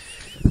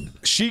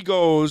she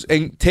goes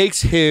and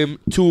takes him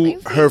to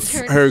her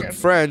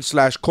friend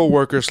 /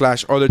 co-worker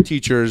 / other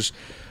teacher's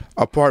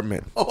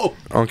apartment. Oh.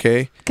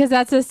 Okay. Because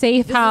that's a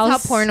safe This is how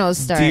house. pornos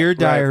start. Dear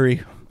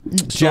Diary.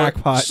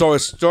 Jackpot. So it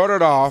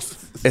started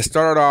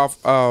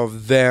off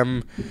of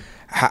them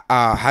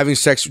having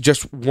sex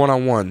just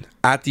one-on-one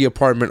at the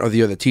apartment of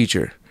the other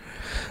teacher.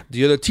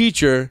 The other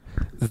teacher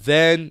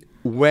then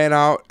went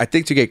out, I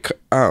think, to get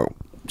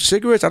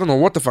cigarettes. I don't know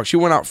what the fuck. She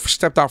went out,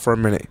 stepped out for a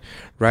minute,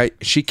 right?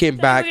 She came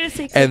back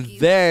and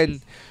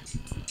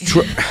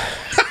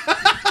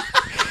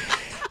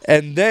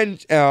then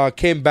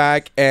came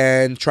back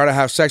and tried to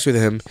have sex with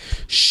him.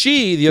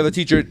 She, the other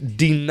teacher,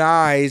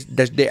 denies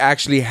that they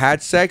actually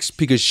had sex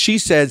because she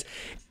says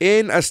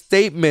in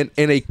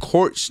a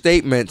court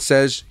statement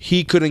says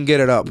he couldn't get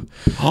it up.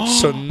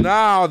 So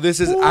now this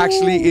is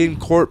actually in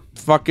court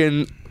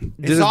fucking.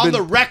 It's on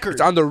the record.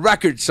 It's on the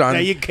record, son.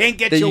 That you can't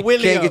get That your you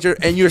willy can't up. get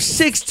and you're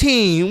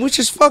 16, which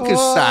is fucking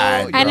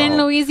sad. And in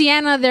girl.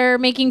 Louisiana, they're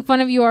making fun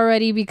of you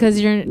already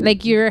because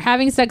you're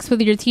having sex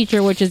with your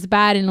teacher, which is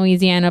bad in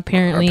Louisiana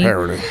apparently.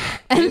 Apparently.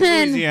 And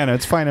then Louisiana,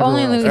 it's fine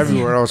only everywhere else. Louisiana.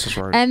 Everywhere else is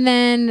fine. And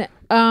then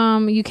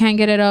you can't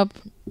get it up,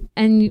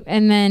 and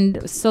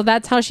then so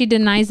that's how she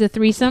denies the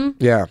threesome.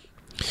 Yeah.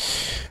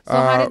 So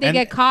how did they and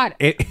get caught?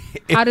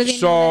 How did they?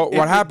 So what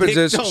the happens dick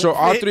is, don't so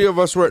all fit, three of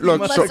us were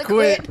look. So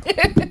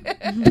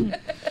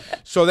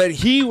So then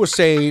he was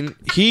saying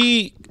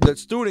the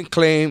student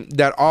claimed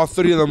that all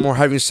three of them were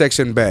having sex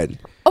in bed.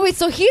 Oh wait,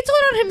 so he told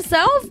on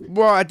himself?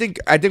 Well, I think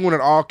when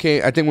it all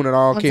came,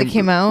 Once it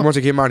came out? Once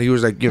it came out, he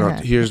was like, Yeah.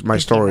 here's my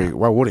story.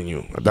 Why wouldn't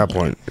you? At that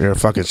point, you're a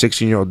fucking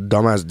 16-year-old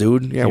dumbass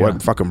dude. Yeah,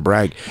 what fucking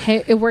brag?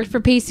 Hey, it worked for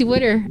Pacey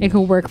Witter. It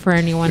could work for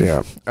anyone.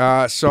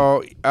 Yeah.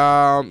 So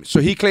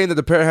he claimed that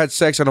the pair had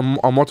sex on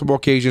multiple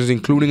occasions,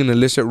 including an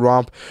illicit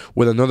romp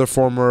with another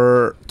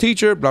former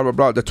teacher. Blah blah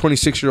blah. The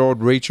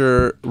 26-year-old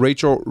Rachel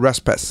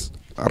Respes.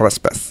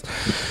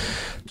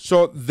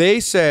 So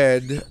they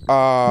said.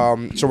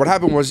 So what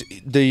happened was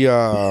the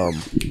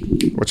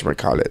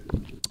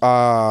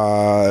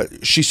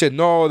she said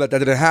no, that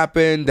didn't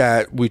happen.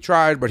 That we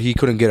tried, but he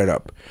couldn't get it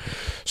up.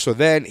 So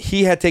then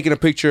he had taken a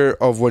picture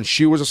of when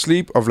she was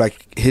asleep, of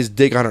like his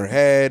dick on her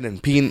head and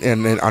peeing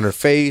and on her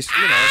face.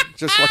 You know,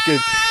 just fucking.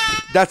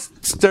 That's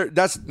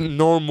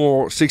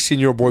normal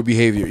 16-year-old boy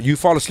behavior. You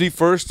fall asleep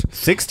first.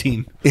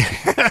 16.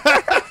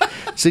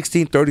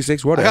 16,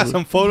 36, I whatever. got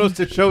some photos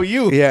to show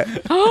you. Yeah.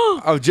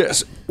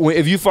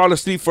 If you fall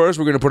asleep first,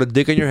 we're gonna put a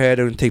dick on your head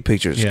and take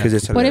pictures Yeah. because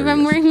it's What if I'm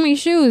hilarious. wearing my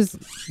shoes?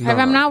 If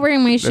I'm not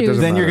wearing my shoes,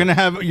 doesn't Then you're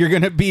matter.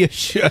 gonna be a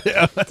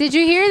did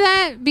you hear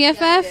that,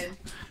 BFF?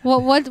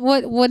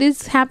 What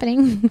is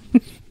happening?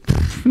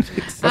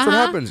 That's what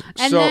happens.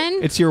 And so, then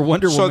It's your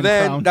Wonder so Woman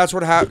then crown. that's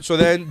what happened. So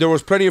then there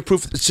was plenty of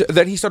proof. So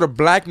then he started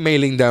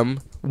blackmailing them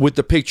with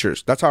the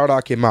pictures. That's how it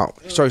all came out.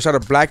 So he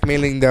started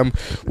blackmailing them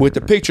with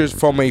the pictures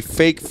from a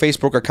fake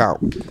Facebook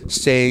account,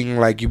 saying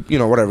like you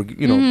know whatever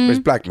it's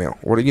blackmail.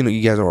 What you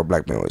guys know what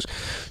blackmail is.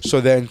 So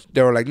then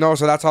they were like no.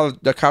 So that's how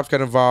the cops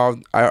got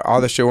involved.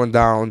 All the shit went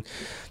down.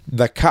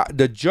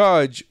 The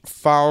judge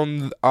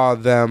found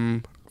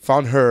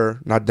her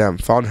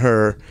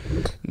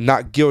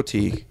not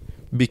guilty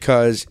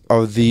because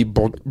of the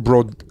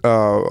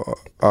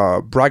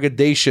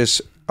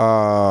braggadocious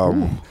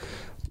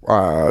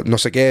no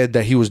sé qué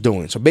that he was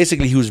doing. So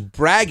basically, he was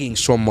bragging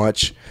so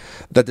much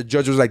that the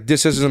judge was like,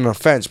 "This isn't an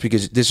offense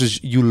because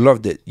you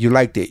loved it, you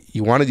liked it,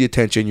 you wanted the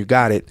attention, you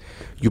got it,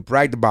 you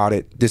bragged about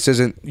it. This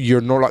isn't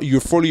you're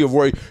fully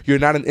aware. You're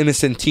not an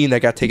innocent teen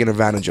that got taken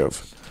advantage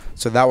of."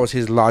 So that was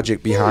his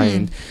logic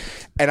behind,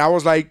 and I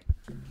was like,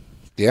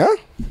 "Yeah,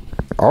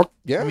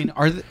 yeah." I mean,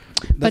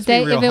 But if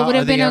it would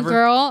have been a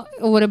girl,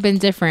 it would have been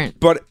different.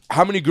 But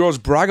how many girls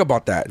brag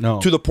about that? No.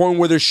 To the point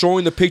where they're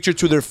showing the picture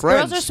to their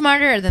friends. Girls are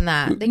smarter than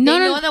that. They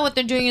know that what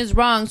they're doing is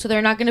wrong, so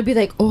they're not going to be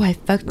like, "Oh, I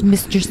fucked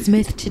Mr.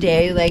 Smith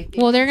today." Like,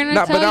 well, they're going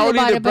to tell you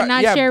about it, but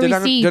not share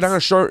receipts. They're not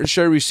going to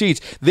share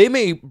receipts. They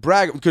may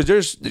brag because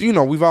there's, we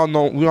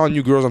all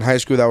knew girls in high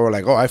school that were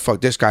like, "Oh, I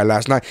fucked this guy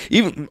last night."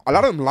 Even a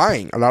lot of them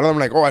lying. A lot of them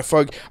like, "Oh, I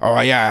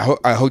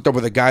hooked up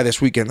with a guy this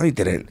weekend." No, you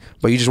didn't.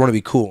 But you just want to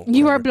be cool.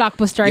 You were a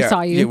Blockbuster. I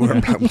saw you. You were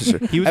a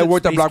Blockbuster. I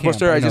worked at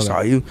Blockbuster. I just saw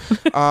you.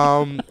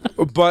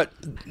 But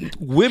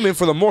women,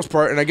 for the most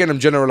part, and again, I'm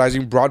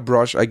generalizing, broad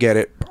brush. I get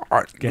it.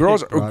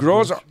 Girls.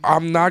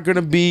 I'm not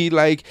gonna be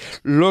like,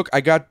 "Look, I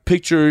got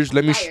pictures.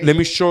 Let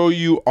me show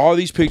you all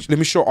these pictures. Let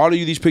me show all of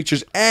you these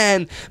pictures,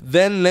 and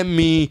then let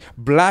me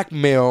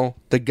blackmail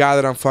the guy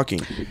that I'm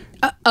fucking."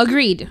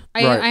 Agreed.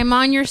 I'm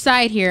on your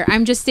side here.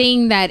 I'm just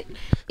saying that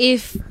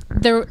if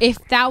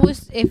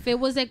it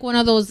was like one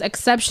of those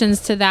exceptions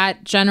to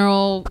that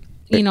general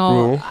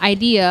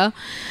idea,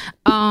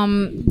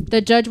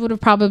 the judge would have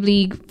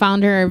probably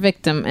found her a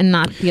victim and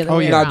not the other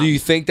way around. Now, do you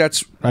think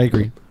that's? I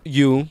agree.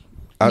 You,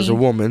 as a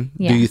woman,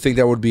 Yeah. do you think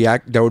that would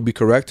be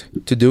correct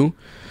to do?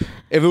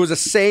 If it was the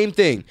same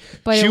thing,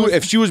 But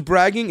if she was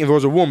bragging, if it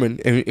was a woman,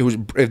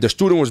 if the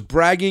student was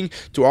bragging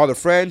to all the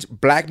friends,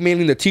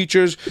 blackmailing the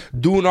teachers,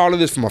 doing all of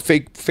this from a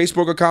fake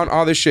Facebook account,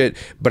 all this shit,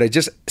 but it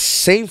just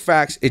same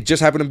facts, it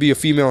just happened to be a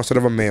female instead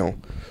of a male.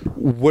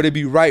 Would it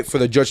be right for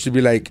the judge to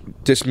be like,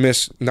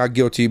 dismiss, not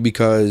guilty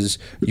because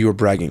you were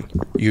bragging?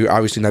 You're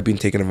obviously not being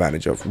taken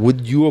advantage of.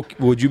 Would you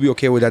be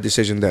okay with that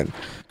decision then?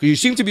 Because you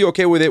seem to be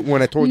okay with it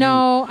when I told you.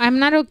 No, I'm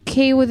not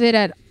okay with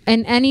it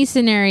in any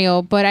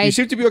scenario, but You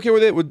seem to be okay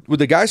with it with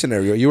the guy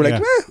scenario. You were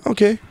like,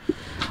 okay.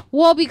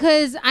 Well,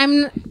 because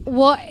I'm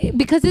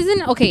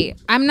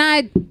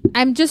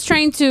just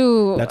trying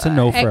to. That's a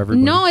no for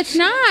everybody. No, it's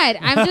not.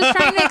 I'm just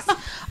trying to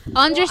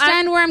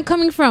understand where I'm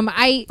coming from.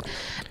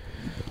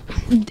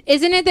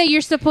 Isn't it that you're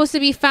supposed to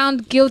be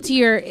found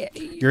guilty or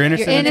you're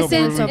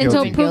innocent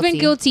until proven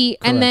guilty,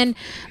 and then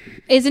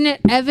isn't it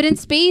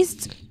evidence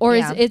based or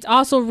is it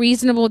also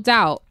reasonable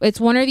doubt? It's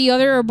one or the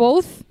other or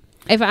both.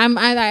 If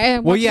I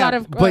well, yeah,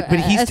 but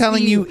he's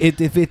telling you if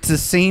it's the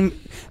same.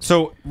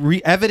 So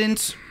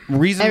evidence,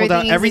 reasonable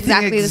doubt,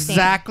 everything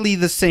exactly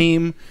the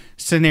same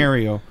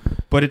scenario.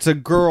 But it's a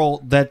girl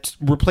that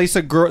replace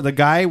the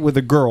guy with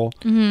a girl,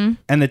 and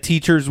the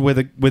teachers with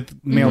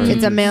male. It's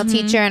teachers. a male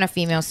teacher and a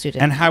female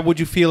student. And how would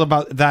you feel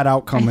about that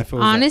outcome if it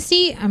was?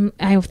 Honestly,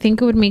 I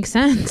think it would make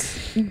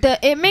sense.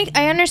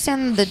 I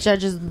understand the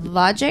judge's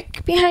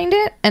logic behind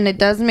it, and it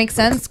does make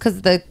sense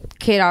because the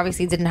kid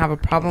obviously didn't have a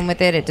problem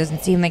with it. It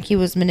doesn't seem like he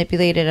was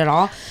manipulated at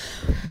all.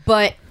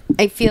 But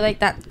I feel like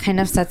that kind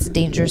of sets a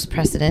dangerous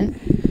precedent.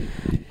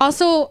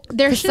 Also,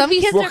 there should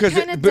be kids are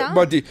kind of dumb.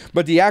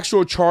 But the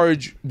actual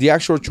charge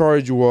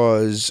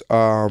was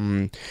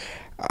having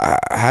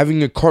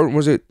a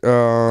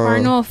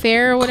carnal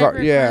affair or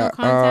whatever.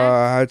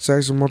 Had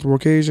sex on multiple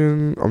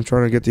occasions. I'm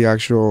trying to get the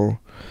actual.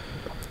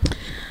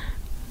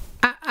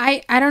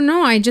 I don't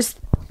know. I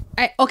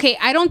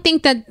don't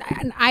think that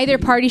either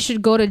party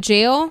should go to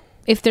jail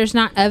if there's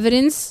not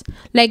evidence.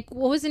 Like,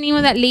 what was the name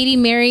of that lady,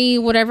 Mary,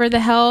 whatever the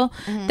hell,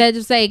 that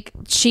was like,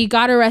 she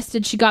got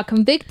arrested, she got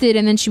convicted,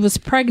 and then she was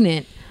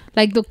pregnant.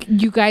 Like, look,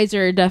 you guys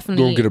are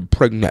definitely Don't get her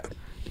pregnant.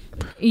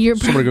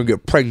 Somebody gonna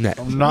get pregnant.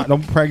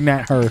 Don't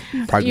pregnant her.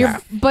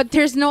 Pregnant. But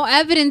there's no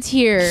evidence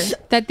here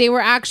that they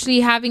were actually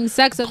having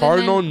sex.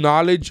 Cardinal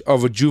knowledge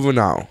of a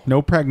juvenile.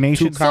 No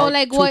pregnation.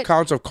 Two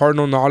counts of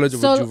cardinal knowledge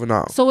of a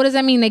juvenile. So what does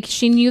that mean? Like,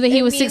 she knew that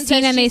he was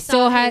 16 and they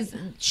still had.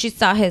 She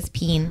saw his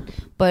peen,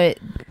 but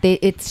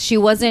she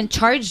wasn't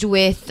charged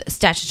with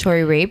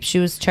statutory rape. She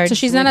was charged. So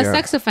she's not a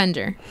sex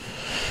offender.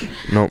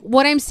 No.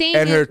 What I'm saying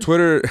and her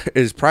Twitter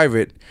is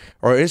private,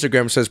 or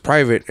Instagram says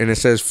private, and it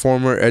says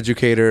former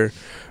educator,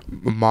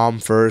 mom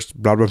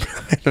first, blah blah blah.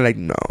 And like,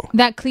 no.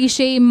 That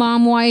cliche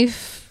mom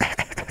wife.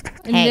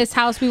 In this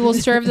house we will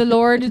serve the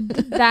Lord.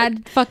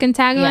 That fucking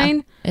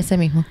tagline. Ese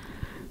mismo.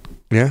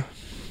 Yeah.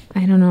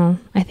 I don't know.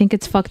 I think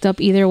it's fucked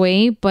up either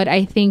way, but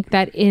I think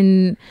that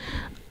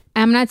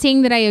I'm not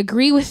saying that I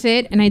agree with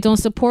it and I don't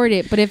support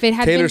it, but if it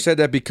had Taylor said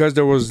that because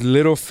there was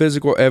little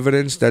physical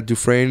evidence that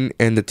Dufresne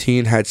and the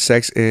teen had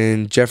sex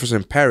in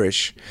Jefferson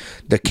Parish,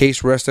 the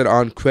case rested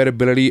on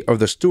credibility of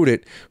the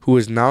student, who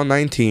is now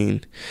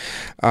 19.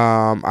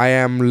 I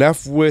am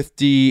left with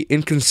the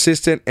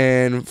inconsistent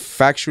and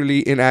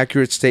factually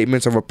inaccurate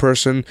statements of a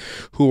person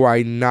who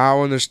I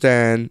now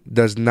understand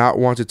does not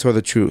want to tell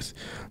the truth.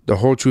 The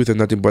whole truth and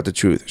nothing but the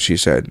truth, she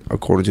said,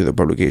 according to the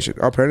publication.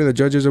 Apparently the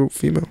judge is a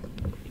female.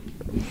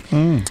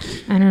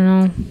 I don't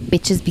know.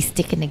 Bitches be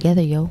sticking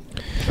together, yo.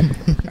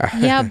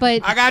 Yeah,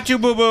 but I got you,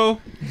 boo boo.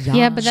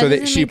 yeah, but that So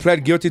doesn't she make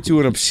pled guilty to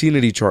an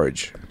obscenity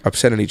charge. I'm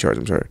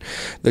sorry.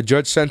 The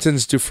judge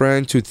sentenced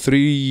Dufresne to 3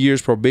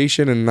 years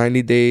probation and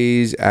 90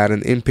 days at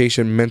an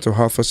inpatient mental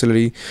health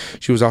facility.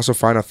 She was also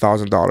fined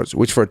 $1,000,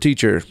 which for a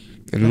teacher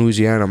in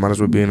Louisiana might as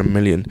well be in $1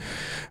 million.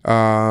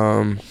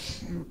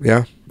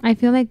 Yeah. I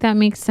feel like that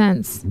makes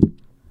sense.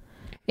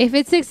 If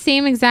it's the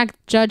same exact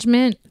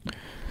judgment,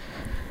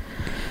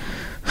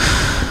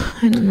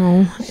 I don't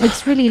know.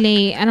 It's really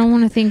late. I don't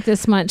want to think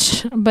this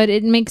much, but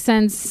it makes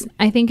sense.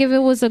 I think if it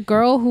was a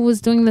girl who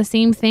was doing the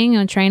same thing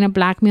and trying to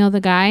blackmail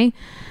the guy,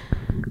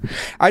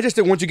 I just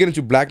think once you get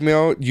into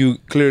blackmail, you're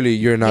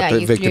not Yeah,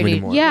 the you victim clearly-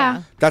 anymore.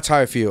 yeah, That's how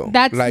I feel.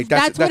 that's like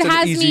what an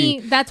has easy, me.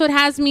 That's what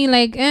has me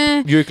like.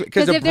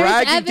 Because the if there's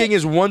bragging thing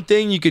is one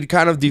thing, you could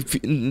kind of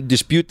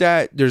dispute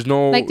that. There's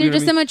no like they're you know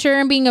just what I mean? immature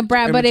and being a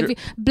brat. But if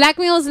Immature.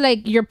 blackmail is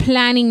like you're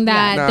planning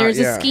that, Nah, there's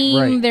yeah, a scheme,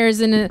 right.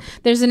 there's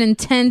an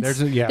intent,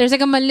 there's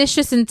like a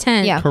malicious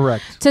intent. Yeah.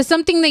 Correct. To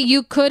something that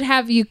you could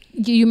have, you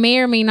may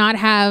or may not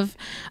have,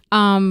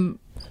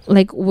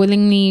 like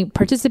willingly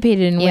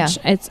participated in. Yeah.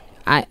 Which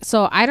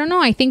so I don't know.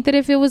 I think that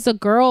if it was a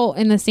girl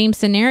in the same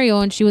scenario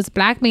and she was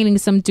blackmailing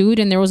some dude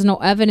and there was no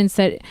evidence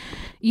that,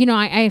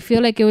 I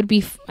feel like it would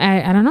be.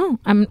 I don't know.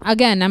 I'm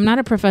not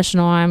a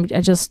professional. I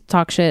just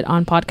talk shit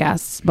on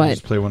podcasts, but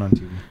Just play one on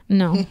TV.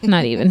 no,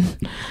 not even.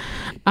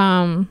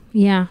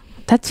 Yeah,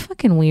 that's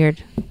fucking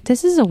weird.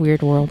 This is a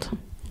weird world.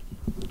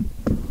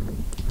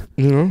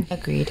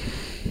 Agreed.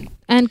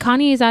 And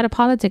Kanye is out of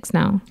politics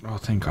now. Oh,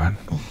 thank God.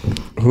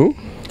 Who?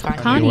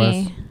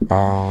 Kanye.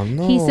 Oh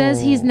no. He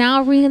says he's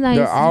now realized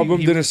the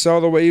album didn't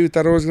sell the way you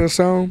thought it was gonna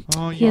sell.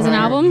 Oh, He has an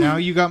album? Now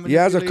you got me. He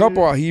has a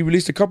couple. He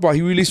released a couple.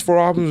 He released 4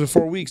 albums in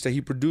 4 weeks that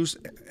he produced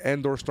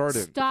and/or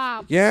started.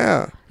 Stop.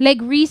 Yeah. Like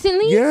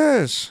recently?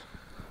 Yes.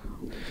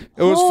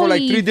 It was for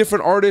like Holy- 3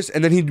 different artists,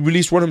 and then he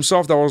released one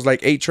himself that was like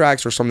 8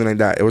 tracks or something like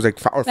that. It was like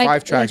 5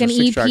 tracks like or an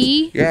 6 EP? tracks.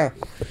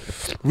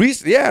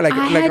 Yeah. Like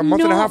I a had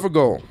month and a no- half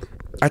ago.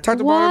 I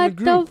talked about it What in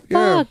the group. the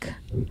fuck?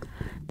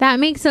 That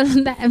makes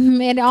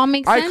it all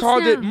makes sense. I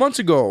called now. it months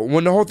ago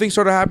when the whole thing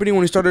started happening.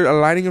 When he started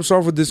aligning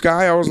himself with this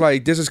guy, I was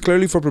like, "This is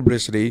clearly for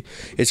publicity.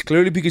 It's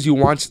clearly because he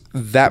wants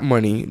that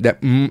money.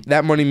 That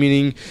money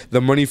meaning the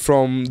money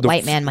from the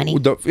White man money.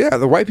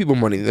 The white people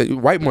money, the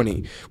white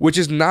money, which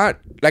is not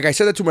like I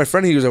said that to my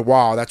friend. He was like,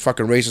 "Wow, that's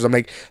fucking racist." I'm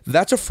like,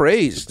 "That's a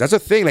say. That's a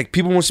thing. Like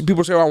people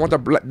say, "Oh, I want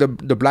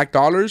the black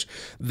dollars."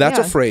 That's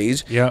a Yeah.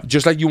 phrase. Yeah.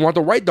 Just like you want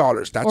the white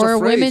dollars. That's or a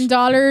phrase. women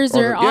dollars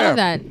or all yeah. of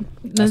that.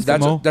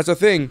 That's a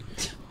thing.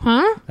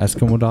 Huh?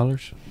 Eskimo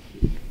dollars.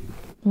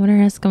 What are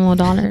Eskimo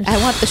dollars? I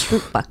want the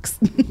shroot bucks.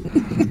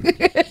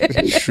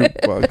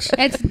 Shoot bucks.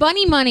 It's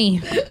bunny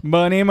money.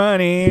 Money.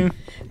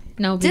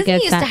 Nobody Disney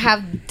gets used that. to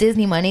have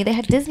Disney money. They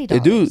had Disney They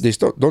dollars. do. They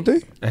still don't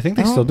they? I think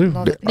they still do.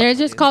 They're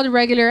just called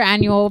regular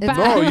annual.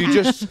 No,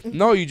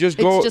 you just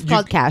go. It's just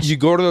called cash. You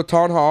go to the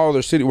town hall,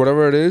 the city,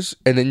 whatever it is,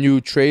 and then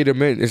you trade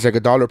them in. It's like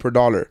 $1 per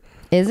dollar.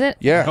 Is it?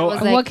 Yeah, Oh, It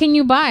was like- What can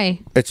you buy?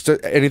 it's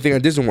anything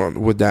at Disney World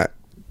with that.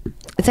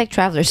 It's like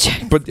traveler's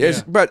check. But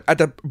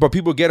but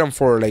people get them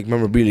for like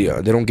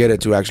memorabilia. They don't get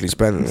it to actually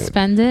spend it.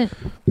 Spend it.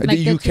 Like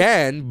You the-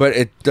 can, but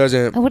it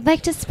doesn't. I would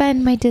like to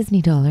spend my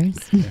Disney dollars.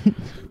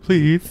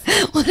 Please.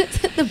 What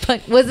is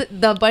it? Was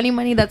it the bunny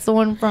money? That's the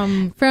one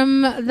from.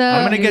 From the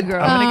I'm gonna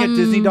get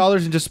Disney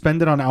dollars and just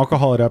spend it on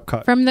alcohol at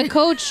Epcot. from the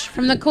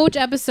coach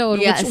episode,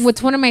 Yes.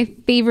 which one of my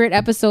favorite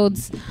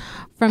episodes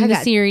from I the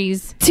got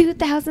series.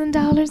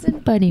 $2,000 in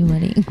bunny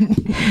money.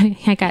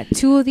 I got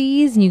 2 of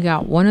these and you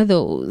got 1 of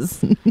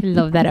those.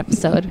 Love that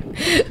episode.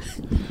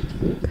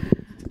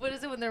 What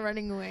is it when they're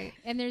running away?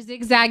 And they're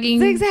zigzagging.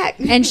 Zigzag.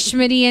 And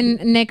Schmitty and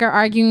Nick are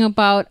arguing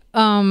about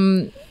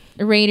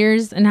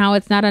Raiders and how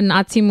it's not a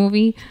Nazi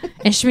movie.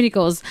 And Schmitty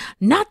goes,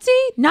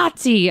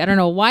 Nazi. I don't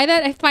know why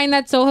I find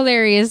that so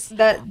hilarious.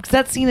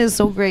 That scene is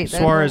so great.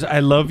 Suarez, I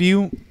love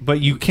you, but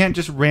you can't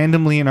just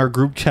randomly in our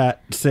group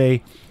chat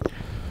say,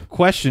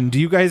 question,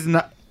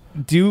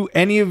 do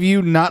any of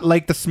you not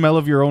like the smell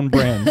of your own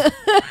brand?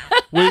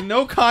 With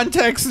no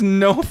context,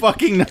 no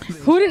fucking nothing.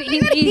 Who did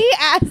he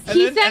asked?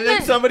 And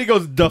then somebody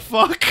goes, the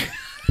fuck?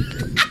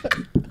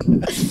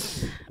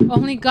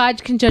 Only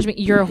God can judge me.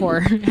 You're a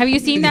whore. Have you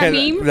seen that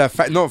meme?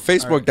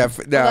 Facebook. That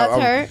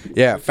that's her?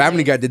 Yeah,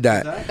 Family Guy did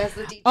that. That's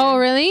the teacher. Oh,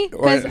 really?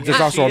 Or there's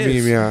also a She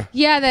is. meme. Yeah.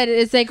 Yeah, that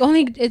it's like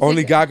only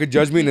Only God could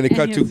judge me, and then they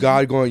cut and to he's-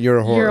 God going, "You're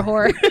a whore." You're a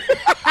whore.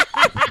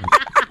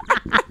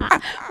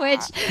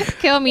 Which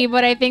kill me,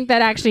 but I think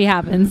that actually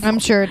happens. I'm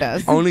sure it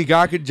does. Only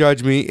God could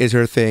judge me is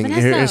her thing.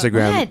 Her Vanessa,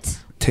 Instagram. What?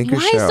 Tinker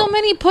Why Shell. so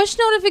many push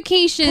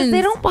notifications?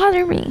 They don't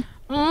bother me.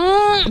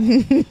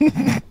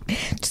 Mm.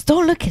 Just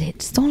don't look at it.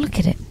 Just don't look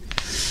at it.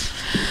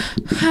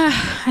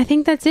 I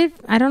think that's it.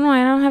 I don't know.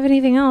 I don't have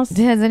anything else.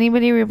 Has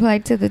anybody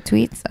replied to the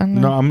tweets?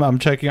 No, I'm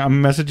checking.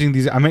 I'm messaging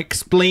these. I'm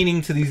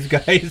explaining to these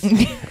guys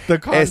the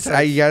context.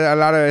 I got a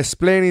lot of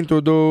explaining to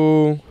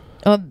do.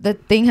 Oh, the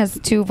thing has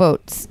 2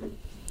 votes.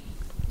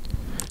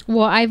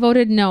 Well, I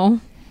voted no.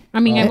 I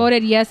mean, I Oh.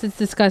 voted yes. It's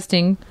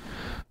disgusting.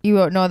 You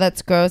wrote, no,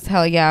 that's gross.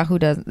 Hell yeah, who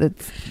does?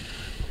 It's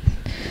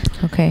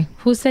okay.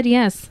 Who said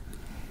yes?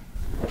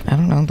 I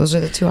don't know. Those are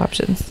the two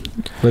options.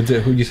 But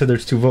you said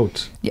there's 2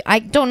 votes. I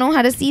don't know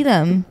how to see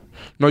them.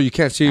 No, you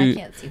can't see. I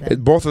can't see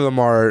them. Both of them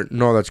are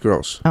no. That's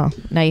gross. Oh,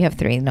 now you have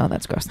 3. No,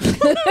 that's gross.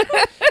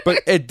 But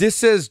this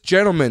says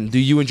gentlemen. Do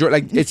you enjoy?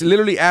 Like it's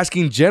literally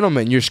asking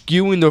gentlemen. You're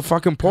skewing the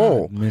fucking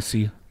poll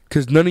Missy.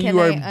 because none of Can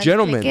you I are untick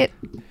gentlemen. it?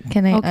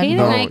 Can I? Okay,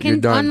 No, then I you're can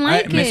done.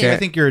 unlike Missy, it. I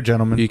think you're a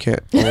gentleman. You can't.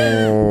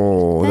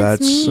 Oh,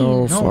 That's that's so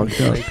mean.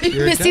 fucked up. like,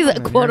 you're Missy's a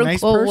gentleman. quote You're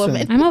nice unquote person.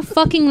 woman. I'm a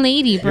fucking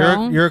lady,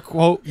 bro. You're a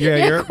quote. Yeah,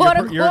 You're you're a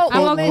quote you're a unquote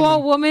I'm a woman.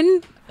 quote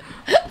woman.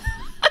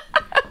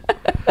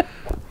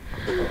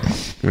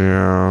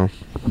 Yeah.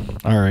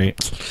 All right.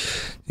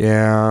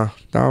 Yeah.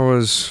 That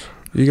was.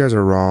 You guys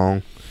are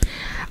wrong.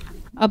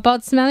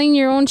 About smelling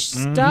your own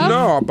stuff?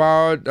 No,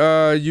 about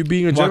you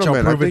being a Watch, I'll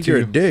gentleman. I prove it think to you're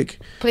a you. dick.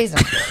 Please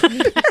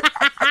don't.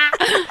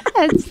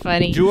 That's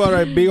funny. You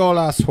are a big old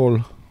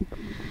asshole.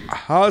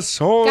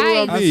 Asshole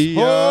Guys. Asshole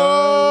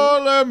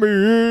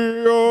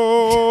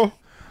mío.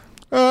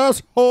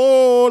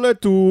 Asshole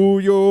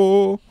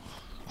tuyo.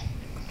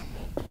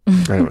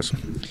 Anyways.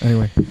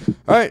 Anyway.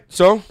 All right.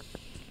 So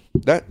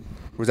that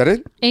was that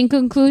it. In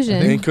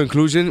conclusion, In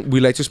conclusion, we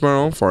like to smell our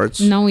own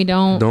farts. no, we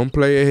don't. Don't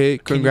play a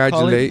hate. Can you call it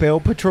Congratulate. Bail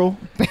Patrol?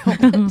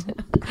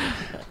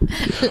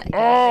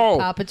 Oh.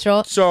 Paw Patrol.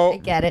 I So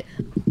get it.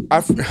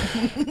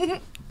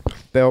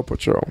 Bell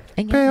Patrol.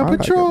 Bail like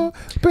Patrol.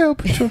 Bail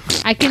Patrol.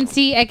 I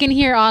can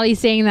hear Ollie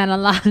saying that a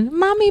lot.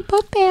 Mommy,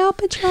 put Bail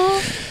Patrol.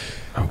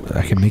 Oh,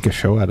 I can make a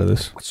show out of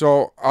this.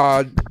 So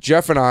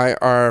Jeff and I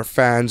are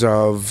fans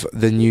of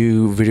the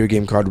new video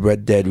game called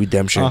Red Dead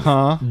Redemption.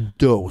 Uh-huh.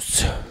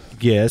 Dose.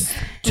 Yes.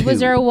 Was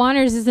there a 1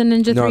 or is this a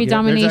Ninja No, 3 yeah,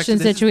 domination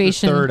This is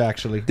situation? the 3rd,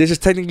 actually. This is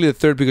technically the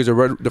 3rd because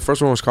the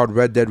first one was called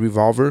Red Dead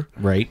Revolver.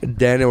 Right.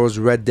 Then it was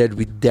Red Dead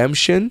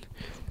Redemption.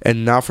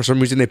 And now for some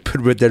reason they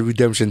put Red Dead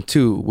Redemption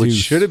 2, which Deuce.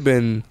 should have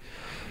been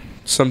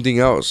something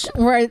else.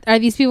 Are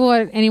these people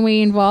in any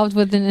way involved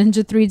with the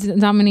Ninja 3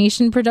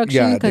 domination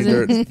production? Yeah, Because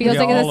they're- it feels Yeah,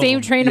 like all the of same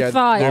them. train of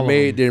thought.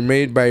 They're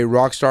made by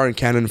Rockstar and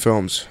Canon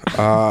Films.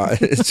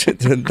 That's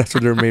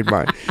what they're made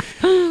by.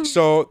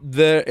 So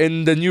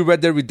in the new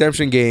Red Dead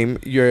Redemption game,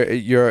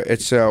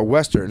 it's a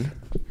Western,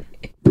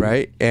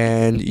 right?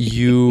 And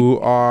you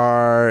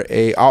are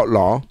a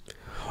outlaw.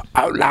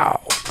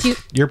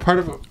 You're part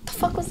of... What the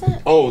fuck was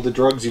that? Oh, the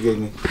drugs you gave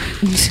me.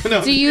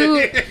 Do you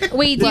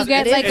wait? Do you Well,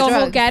 get it like is a whole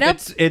drugs. get up?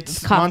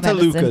 It's Cough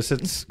Montelukis.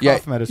 It's Yeah,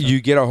 cough medicine.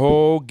 you get a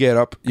whole get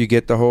up. You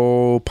get the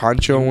whole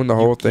poncho and the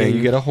whole Yeah, thing.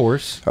 you get a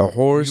horse. a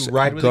horse, you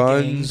ride with a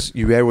guns.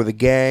 You ride with a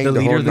gang. The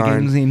leader whole of the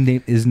nine.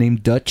 game is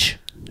named Dutch.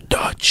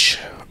 Dutch,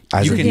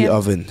 as You in can- the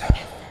oven.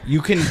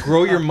 You can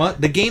grow your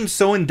the game's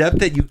so in depth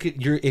that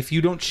if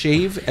you don't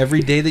shave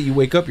every day that you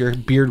wake up, your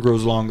beard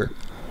grows longer.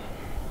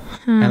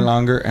 And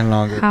longer and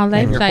longer. How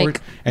and your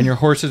lifelike. and your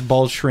horse's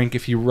balls shrink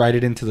if you ride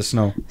it into the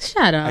snow.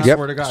 Shut up. Yep.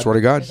 swear to God. Swear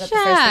to God. Shut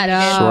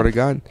up. Swear to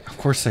God. Of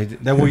course I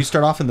did. That well, you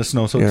start off in the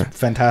snow, so Yeah. it's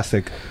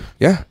fantastic.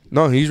 Yeah.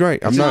 No, he's right.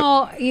 I'm not.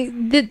 No,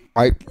 Hand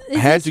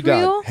this to God.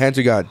 real? Hand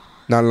to God.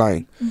 Not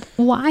lying.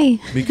 why?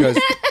 Because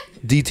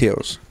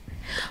details.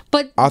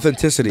 But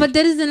Authenticity. But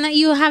that doesn't let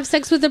you have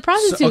sex with the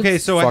prostitutes. Okay,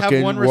 so I have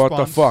Fucking one what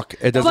response. the fuck?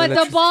 It doesn't but let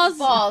the you-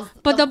 balls,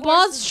 but the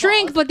balls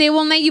shrink, but they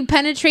won't let you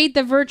penetrate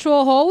the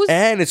virtual hose.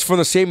 And it's from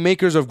the same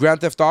makers of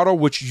Grand Theft Auto,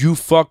 which you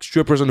fuck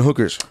strippers and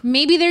hookers.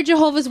 Maybe they're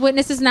Jehovah's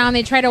Witnesses now, and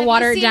they try to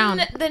water Have it you down.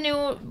 seen the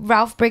new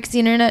Ralph Breaks the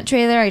Internet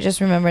trailer? I just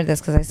remembered this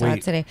because I saw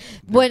it today.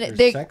 When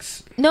they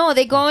sex? no,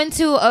 they go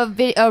into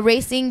a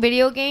racing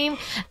video game,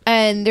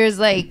 and there's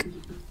like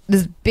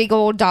this big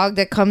old dog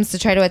that comes to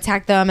try to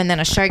attack them, and then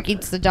a shark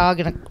eats the dog,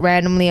 and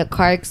randomly a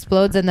car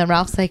explodes, and then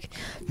Ralph's like,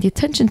 the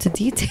attention to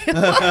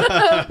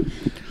detail.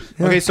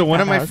 Okay, so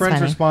one of That my was friends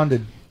funny.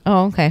 responded.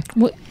 Oh, okay.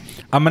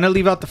 I'm gonna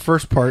leave out the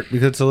first part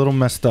because it's a little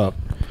messed up.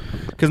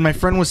 Because my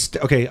friend was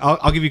okay.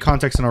 I'll give you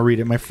context and I'll read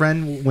it. My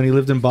friend, when he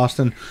lived in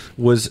Boston,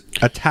 was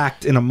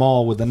attacked in a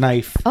mall with a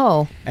knife.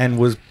 Oh, and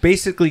was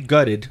basically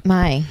gutted.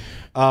 My.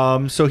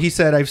 So he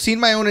said, "I've seen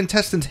my own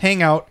intestines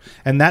hang out,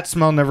 and that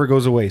smell never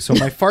goes away. So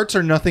my farts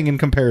are nothing in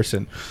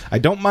comparison. I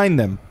don't mind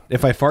them.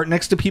 If I fart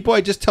next to people,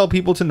 I just tell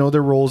people to know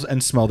their roles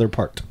and smell their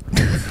part."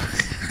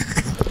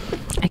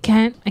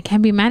 I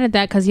can't be mad at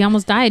that because he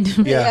almost died.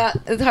 Yeah.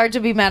 It's hard to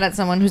be mad at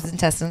someone whose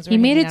intestines. He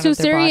made it too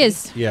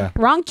serious. Yeah.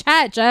 Wrong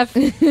chat, Jeff.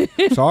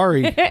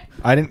 Sorry,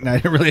 I didn't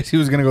realize he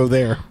was gonna go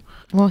there.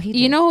 Well, he.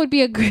 You know who would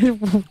be a good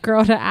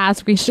girl to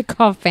ask? We should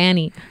call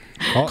Fanny.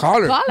 Call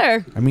her.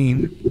 Caller. I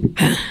mean,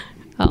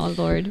 Oh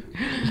Lord.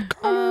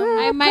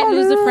 I might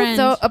lose a friend.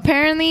 So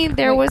apparently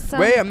there was some.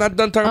 Wait, I'm not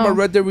done talking about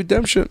Red Dead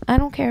Redemption. I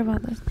don't care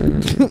about this.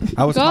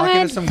 I was Go talking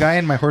ahead. to some guy,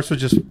 and my horse was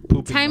just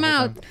pooping. Time the whole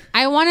out. time.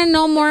 I want to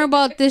know more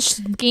about this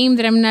game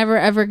that I'm never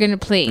ever gonna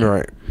play. All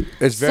right.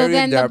 It's very So then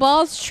the in-depth.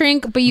 balls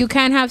shrink, but you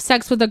can't have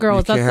sex with the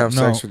girls. You can't have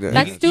No. sex with them.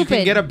 That's You stupid.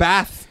 can get a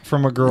bath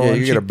from a girl. Yeah, and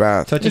you she get a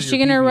bath. touches Is she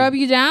your gonna pee-pee. rub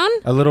you down?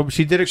 A little.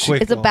 She did it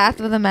quick. It's a though.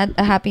 bath with a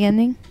happy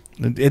ending.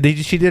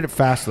 She did it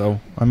fast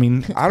though. I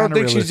mean, I don't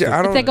think she's. I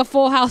It's don't. like a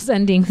Full House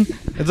ending.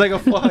 It's like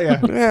a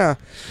yeah. Yeah.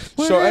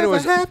 So,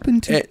 anyways,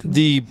 happened to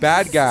the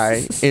bad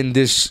guy in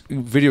this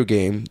video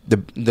game,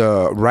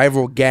 the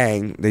rival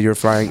gang that you're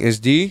flying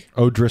is the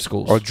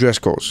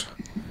O'Driscolls,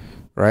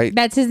 right?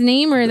 That's his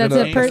name, or that's a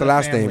That's the person?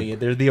 last name.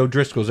 They're the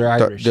O'Driscolls. They're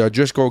Irish. The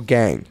O'Driscoll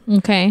gang.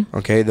 Okay.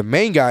 Okay. The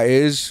main guy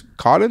is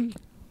Colm.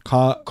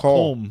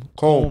 Colm.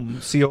 Colm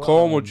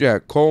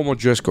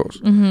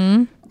O'Driscolls.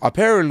 Mm-hmm.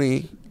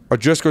 Apparently,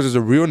 O'Driscolls is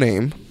a real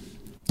name,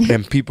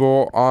 and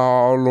people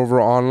all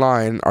over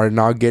online are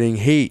now getting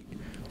hate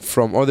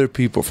from other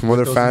people, from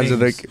other fans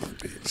that are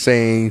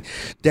saying,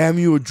 "Damn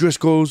you,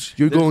 O'Driscolls,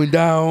 you're going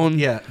down."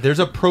 Yeah, there's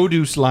a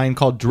produce line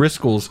called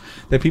Driscoll's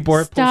that people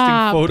are Stop.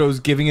 posting photos,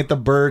 giving it the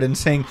bird, and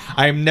saying,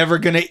 "I'm never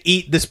gonna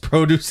eat this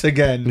produce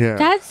again." Yeah.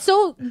 That's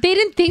so. They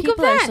didn't think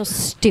People of are that. so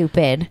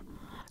stupid.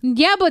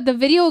 Yeah, but the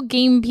video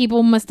game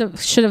people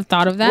should have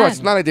thought of that. Well,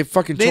 it's not like they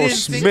fucking They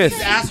chose didn't think Smith.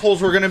 these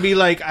assholes were gonna be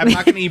like, "I'm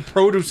not gonna eat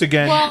produce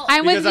again." Well,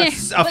 I'm with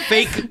because you. a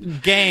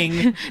fake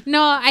gang.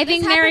 No, I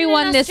think Mary happened in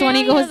won this one.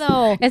 He goes,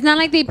 Australia, though. it's not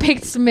like they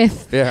picked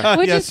Smith. Yeah.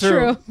 Which Yeah, is true.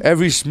 true.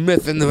 Every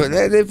Smith in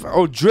the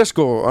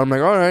O'Driscoll. I'm like,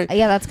 all right.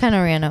 Yeah, that's kind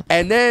of random.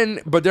 And then,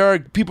 but there are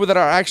people that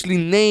are actually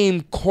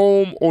named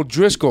Colm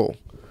O'Driscoll,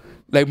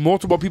 like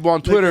multiple people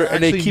on Twitter, they're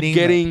and they actually keep named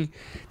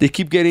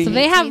getting, So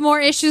they have more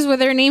issues with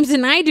their names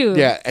than I do.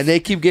 yeah, and they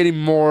keep getting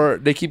more.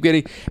 They keep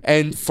getting,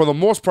 and for the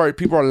most part,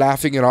 people are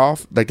laughing it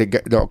off. Like the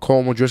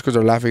Colm O'Driscolls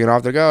are laughing it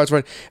off. They're like, oh, it's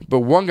fine.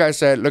 But one guy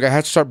said, look, I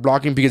had to start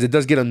blocking because it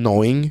does get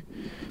annoying.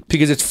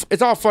 Because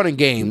it's all fun and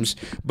games,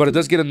 but it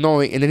does get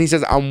annoying. And then he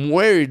says, I'm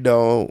worried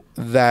though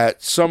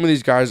that some of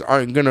these guys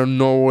aren't gonna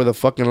know where the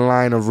fucking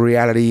line of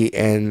reality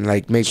and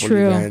like make True.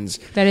 believe ends.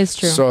 That is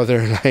true. So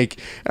they're like,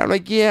 I'm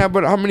like, yeah,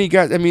 but how many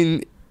guys? I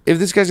mean, if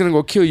this guy's gonna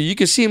go kill you, you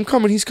can see him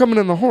coming. He's coming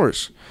on the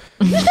horse.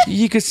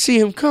 You can see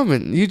him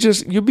coming.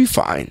 You'll be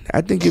fine. I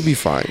think you'll be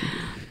fine.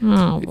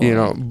 Oh, boy. You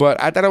know,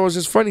 but I thought it was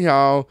just funny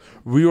how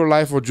real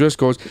life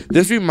O'Driscolls.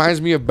 This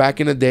reminds me of back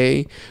in the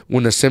day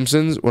when The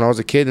Simpsons, when I was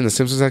a kid and The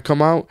Simpsons had come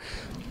out.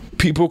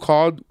 People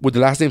called with the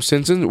last name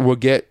Simpson would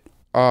get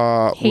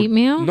hate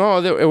mail?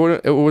 No,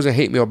 it wasn't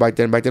hate mail back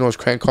then. Back then it was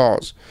crank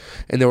calls,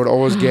 and they would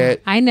always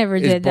get. I never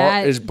did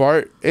that. Is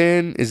Bart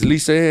in? Is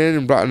Lisa in?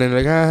 And Bart, and then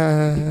like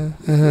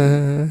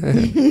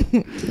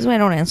This is why I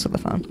don't answer the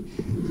phone.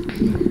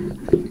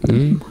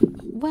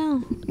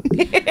 Well,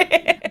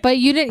 but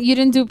you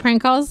didn't do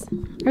prank calls.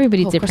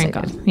 Everybody Of did course prank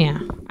I calls. Yeah,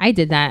 I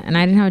did that, and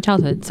I didn't have a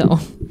childhood, so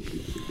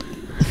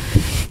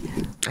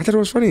I thought it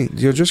was funny,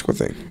 the O'Driscoll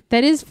thing.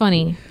 that is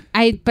funny.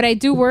 But I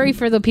do worry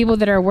for the people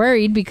that are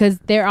worried because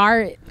there's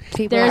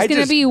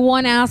gonna be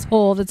one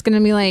asshole that's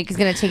gonna be like, He's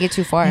gonna take it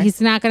too far.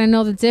 he's not gonna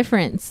know the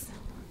difference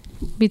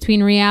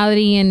between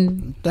reality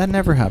and That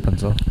never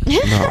happens though.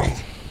 No.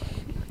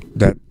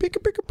 That pick a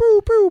boo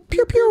boo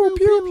pew pew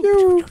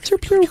pew pew pew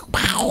pew.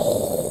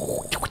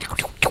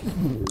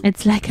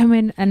 it's like I'm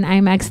in an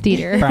IMAX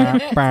theater.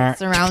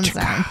 Surround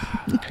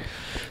sound.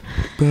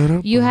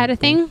 You had a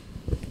thing?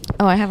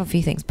 Oh, I have a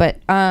few things, but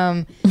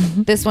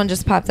this one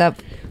just popped up.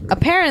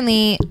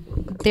 Apparently,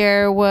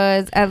 there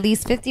was at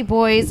least 50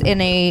 boys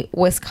in a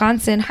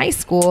Wisconsin high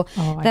school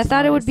that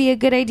thought it would be a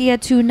good idea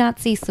to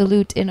Nazi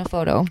salute in a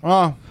photo.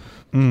 Oh.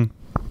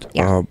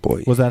 Yeah. Oh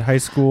boy. Was that high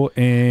school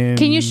in?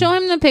 Can you show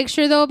him the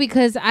picture though?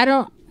 Because I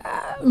don't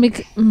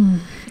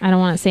want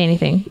to say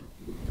anything.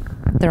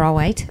 They're all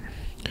white.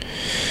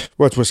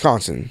 Well, it's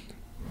Wisconsin,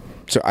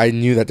 so I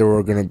knew that they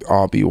were gonna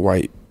all be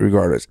white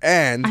regardless.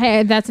 And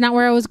That's not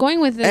where I was going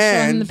with this.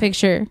 Showing him the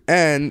picture.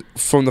 And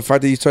from the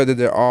fact that you said that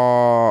they're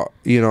all,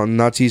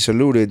 Nazi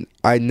saluted,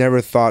 I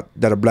never thought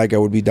that a black guy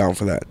would be down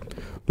for that.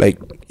 Like,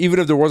 even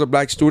if there was a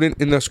black student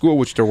in the school,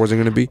 which there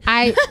wasn't going to be,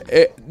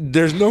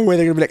 there's no way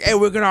they're going to be like, hey,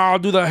 we're going to all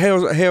do the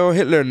Hail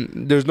Hitler.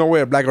 And there's no way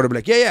a black guy would be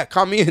like, yeah,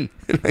 count me in.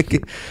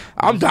 Like,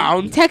 I'm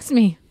down. Text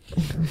me.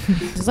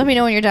 Just let me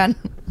know when you're done.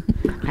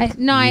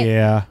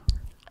 Yeah.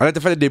 I like the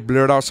fact that they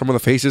blurred out some of the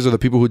faces of the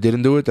people who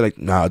didn't do it. They're like,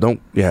 nah,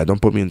 don't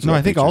put me in. No,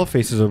 I think all the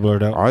faces are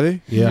blurred out. Are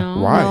they? Yeah.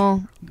 No. Why?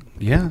 No.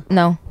 Yeah.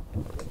 No.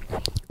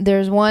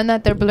 There's one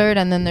that they're blurred,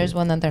 and then there's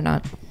one that they're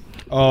not.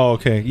 Oh,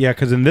 okay. Yeah,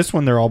 because in this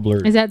one they're all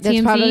blurred. Is that That's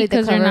TMZ probably the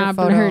because they're cover not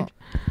photo. blurred?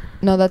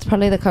 No, that's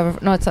probably the cover.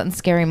 No, it's something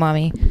Scary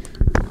Mommy.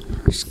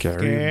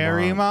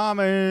 Scary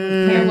mommy.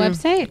 Your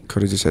website?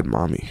 Could have just said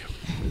mommy.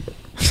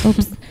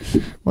 Oops.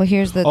 Well,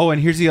 here's the. Oh,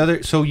 and here's the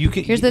other. So you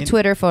can. Here's the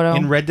Twitter photo.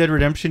 In Red Dead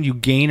Redemption, you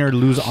gain or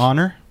lose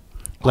honor,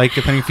 like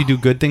depending if you do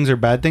good things or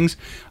bad things.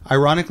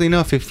 Ironically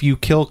enough, if you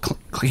kill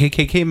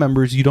KKK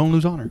members, you don't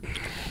lose honor.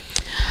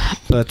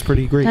 So that's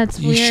pretty great. That's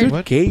You weird.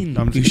 should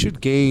gain. You should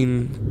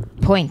gain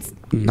Points.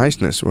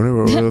 niceness,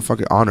 whatever the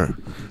fucking honor.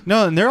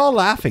 No, and they're all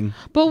laughing.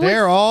 But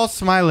they're all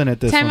smiling at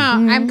this Time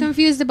one. out. I'm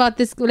confused about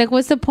this. Like,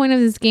 what's the point of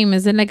this game?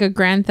 Is it like a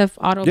Grand Theft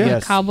Auto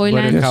Yes, Cowboy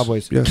but in Land?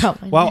 Cowboys. Yes.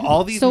 Well,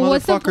 all these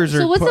motherfuckers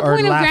are what's the are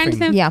point of laughing. Grand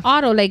Theft Yeah.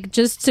 Auto? Like,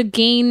 just to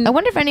gain. I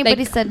wonder if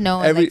anybody like, said no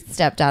and every- like,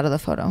 stepped out of the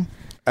photo.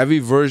 every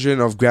version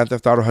of Grand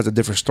Theft Auto has a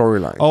different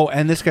storyline. Oh,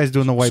 and this guy's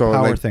doing the white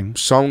power like, thing.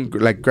 Some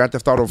like Grand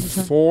Theft Auto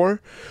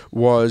 4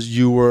 was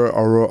you were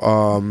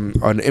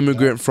an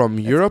immigrant from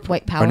Europe,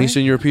 white power? an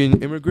Eastern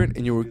European immigrant,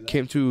 and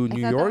came to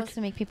New That York. was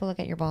to make people look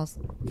at your balls.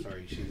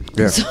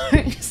 Yeah.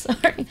 Sorry.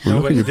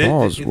 Look at your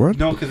balls. What?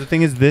 No, because the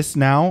thing is, this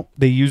now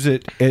they use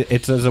it.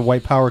 It's as a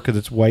white power because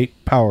it's white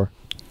power.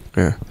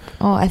 Yeah.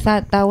 Oh, I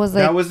thought that was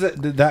like That was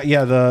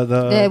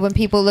the when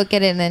people look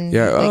at it and then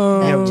Yeah.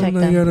 like, check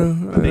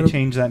them. they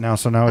changed that now,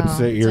 so now it's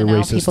Oh, you're so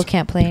now racist. people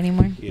can't play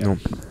anymore. Yeah. No.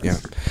 Yeah.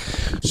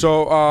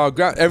 So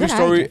every Good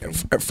story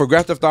for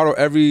Grand Theft Auto,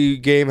 every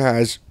game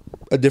has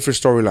a different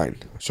storyline.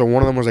 So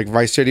one of them was like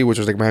Vice City, which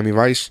was like Miami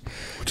Vice,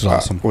 Which is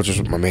awesome. which was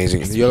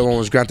amazing. The other one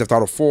was Grand Theft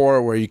Auto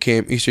 4, where you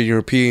came Eastern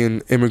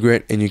European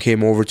immigrant and you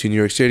came over to New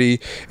York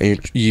City and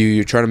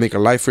you're trying to make a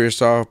life for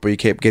yourself, but you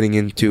kept getting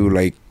into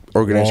like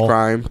organized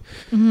crime.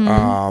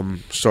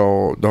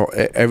 So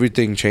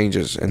everything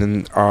changes. And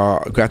then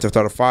Grand Theft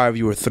Auto 5,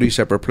 you were 3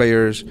 separate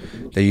players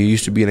that you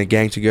used to be in a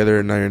gang together,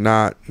 and now you're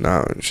not.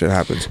 Now shit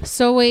happens.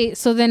 So wait,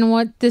 so then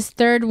what? This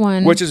third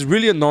one, Which is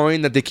really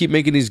annoying that they keep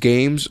making these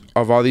games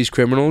of all these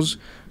criminals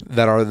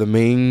that are the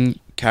main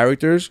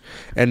characters,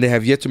 and they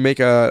have yet to make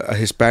a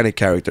Hispanic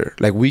character.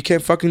 Like, we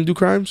can't fucking do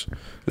crimes.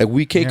 Like,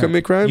 we can't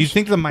commit crimes. You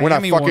think the we're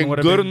not Miami one fucking would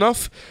have good been-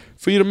 enough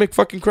for you to make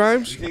fucking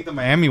crimes? You think the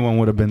Miami one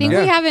would have been? I think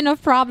that? we have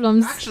enough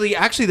problems.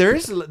 Actually,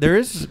 there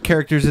is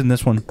characters in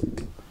this one.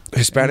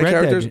 Hispanic Red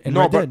Dead, characters? in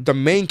No, Red but Dead. the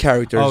main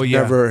character is Oh,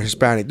 yeah. never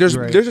Hispanic. There's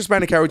Right.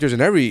 Hispanic characters in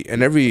every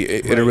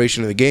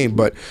iteration of the game,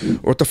 but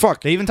what the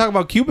fuck? They even talk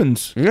about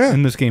Cubans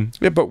in this game.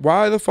 Yeah, but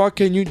why the fuck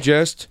can you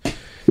just...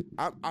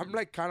 I'm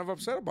like kind of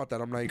upset about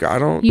that. I'm like, I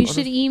don't... You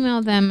should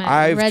email them at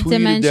I've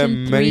tweeted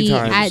them many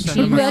times.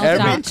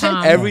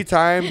 reddimension3@gmail.com. Every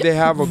time they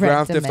have a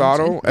Grand Theft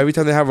Auto, every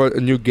time they have a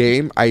new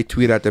game, I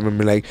tweet at them and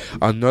be like,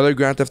 another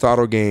Grand Theft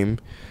Auto game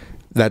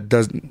that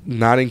does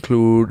not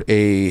include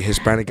a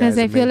Hispanic guy. Because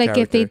I feel like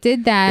if they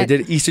did that, They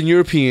did Eastern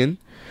European.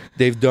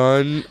 They've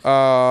done...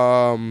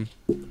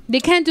 they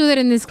can't do that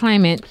in this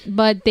climate,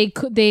 but they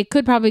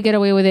could probably get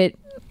away with it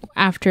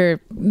after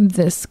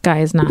this guy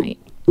is not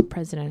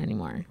president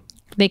anymore.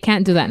 They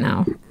can't do that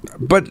now.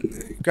 But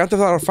Grand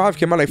Theft Auto 5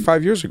 came out like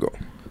 5 years ago.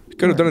 You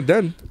could have done it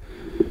then.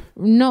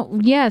 No,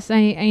 yes,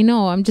 I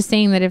know. I'm just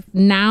saying that if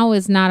now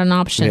is not an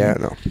option. Yeah,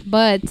 no.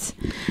 But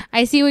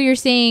I see what you're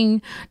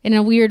saying in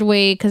a weird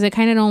way because I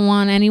kind of don't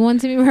want anyone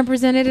to be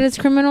represented as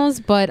criminals,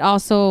 but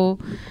also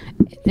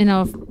in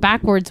a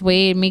backwards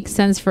way, it makes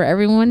sense for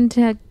everyone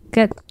to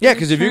get. Yeah,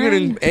 because if you're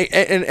gonna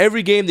in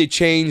every game they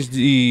change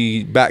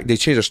the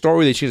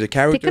story, they change the They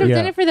character. could have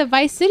done it for the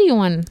Vice City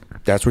one.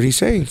 That's what he's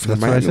saying for That's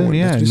the what I Miami said. one.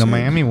 Yeah, That's in what the he's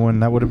saying. Miami one,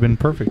 that would have been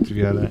perfect if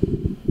you had that.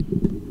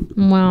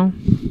 Well,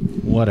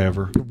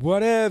 Whatever.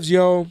 Whatevs,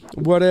 yo.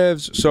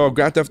 Whatevs. So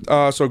Grand Theft.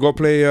 So go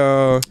play.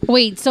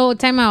 wait. So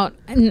time out.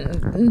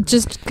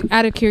 Just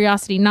out of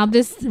curiosity, now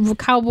this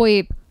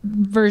cowboy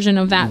version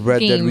of that Red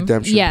game, Dead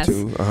Redemption yes.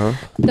 2.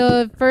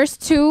 The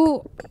first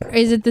two,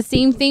 is it the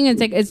same thing? It's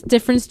like it's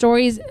different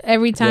stories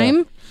every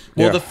time.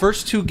 Well, Yeah. the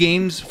first two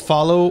games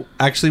follow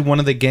actually one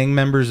of the gang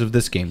members of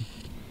this game.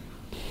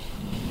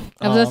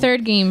 Of the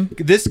third game.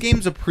 This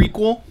game's a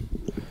prequel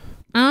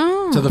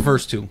Oh. to the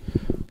first two.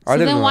 I So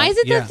didn't then know why that. is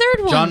it the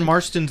third one? John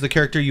Marston's the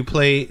character you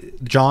play.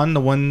 John, the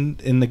one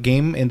in the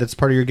game, and that's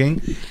part of your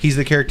gang. He's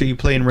the character you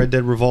play in Red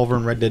Dead Revolver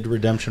and Red Dead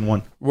Redemption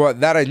 1. Well,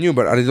 that I knew,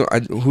 but I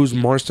didn't. Who's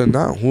Marston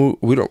now?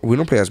 We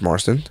don't play as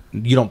Marston.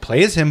 You don't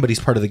play as him, but he's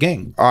part of the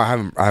gang. Oh,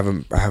 I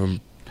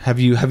haven't. Have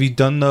you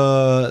done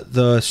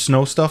the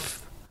snow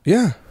stuff?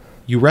 Yeah.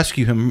 You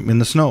rescue him in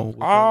the snow.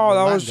 Oh,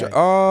 that was.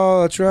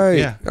 Oh, that's right.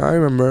 Yeah. I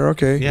remember.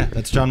 Okay. Yeah,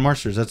 that's John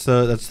Marsters. That's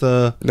the.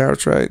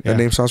 That's right. Yeah. That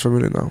name sounds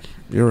familiar now.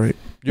 You're right.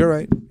 You're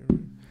right.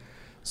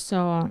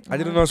 So I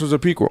didn't know this was a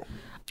prequel.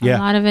 a Yeah.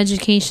 lot of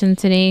education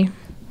today.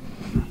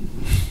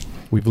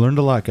 We've learned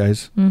a lot,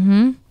 guys.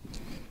 Mm-hmm.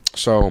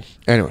 So,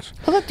 anyways,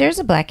 Oh, look, there's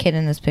a black kid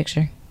in this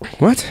picture.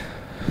 what?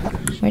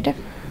 Right there.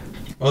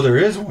 Oh, there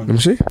is Let one. me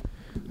see.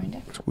 Right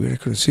there. It's weird. I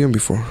couldn't see him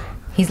before.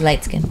 He's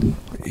light skinned.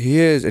 He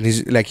is, and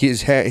he's like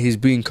his head. He's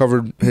being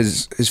covered.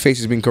 His face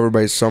is being covered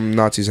by some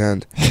Nazi's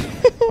hand.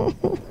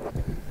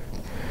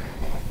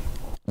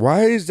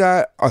 Why is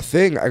that a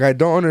thing? Like, I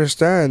don't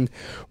understand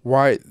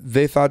why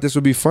they thought this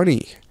would be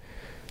funny.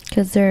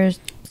 Because there's.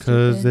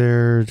 Because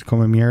they're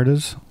como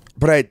mierdas.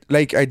 But I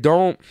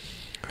don't.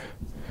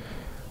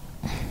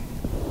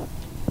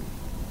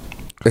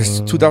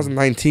 It's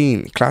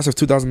 2019, class of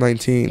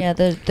 2019. Yeah,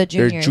 the Their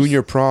juniors.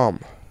 junior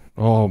prom.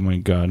 Oh my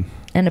god.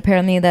 And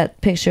apparently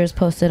that picture is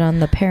posted on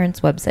the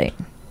parents' website.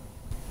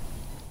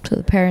 So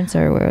the parents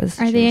are aware of this.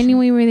 Are they situation. any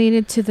way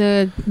related to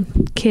the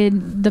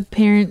kid, the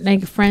parent,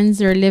 like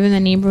friends or live in the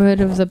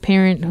neighborhood of the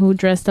parent who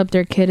dressed up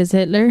their kid as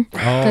Hitler?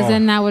 Because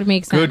then that would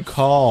make sense. Good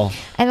call.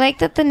 I like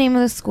that the name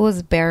of the school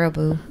is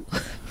Baraboo.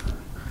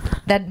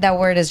 that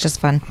word is just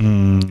fun.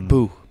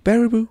 Boo.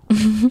 Barry Boo.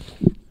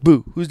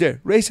 Boo. Who's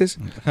there? Racist.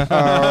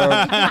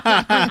 I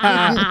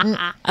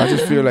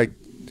just feel like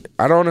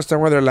I don't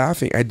understand why they're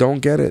laughing. I don't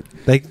get it.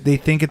 Like they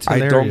think it's I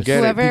hilarious. don't get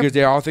Whoever- it because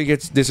they all think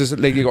this is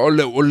like they go,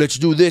 well, let's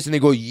do this, and they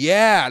go,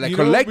 yeah, like You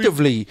know,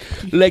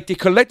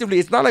 collectively,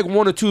 it's not like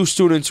 1 or 2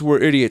 students who were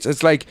idiots.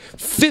 It's like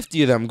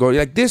 50 of them go,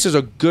 like, this is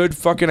a good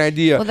fucking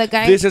idea. Well, the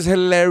guy- this is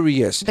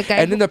hilarious. The guy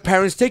And then the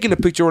parents taking the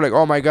picture were like,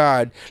 oh my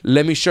god,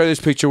 let me share this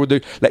picture with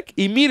the like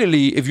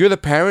immediately. If you're the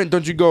parent,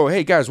 don't you go,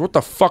 hey guys, what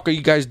the fuck are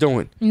you guys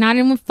doing? Not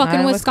in fucking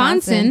Not in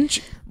Wisconsin.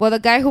 Well, the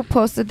guy who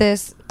posted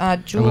this, I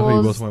love how you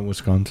both Jules went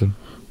Wisconsin.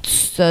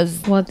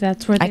 says, Well,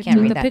 that's where I they can't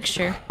took read the that.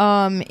 picture.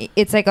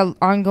 it's like an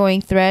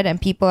ongoing thread, and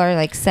people are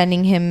like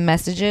sending him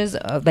messages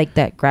of, like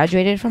that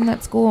graduated from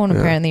that school, and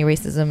apparently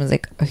racism is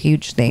like a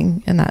huge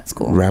thing in that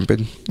school.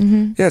 Rampant.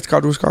 Yeah, it's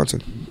called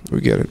Wisconsin.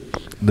 We get it.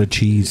 The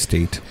cheese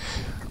state.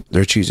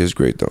 Their cheese is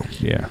great though.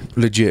 Yeah.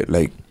 Legit.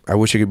 Like, I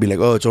wish I could be like,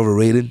 oh, it's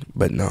overrated,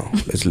 but no,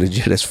 it's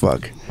legit as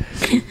fuck.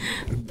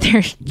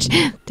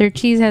 Their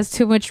cheese has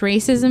too much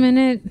racism in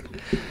it.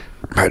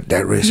 But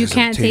that racism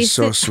can't tastes taste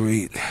so it?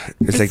 sweet.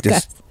 It's like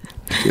this.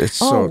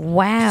 It's Oh so.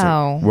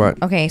 wow!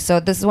 What? Okay, so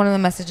this is one of the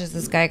messages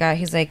this guy got.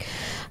 He's like,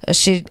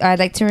 I'd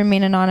like to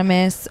remain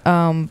anonymous,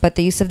 but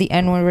the use of the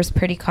N-word was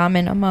pretty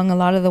common among a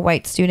lot of the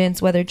white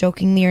students, whether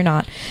jokingly or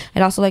not.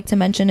 I'd also like to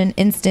mention an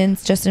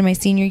instance just in my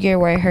senior year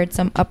where I heard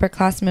some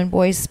upperclassmen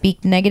boys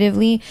speak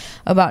negatively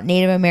about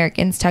Native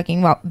Americans, talking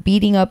about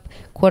beating up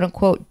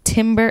quote-unquote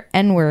timber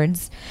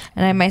N-words,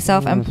 and I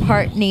myself am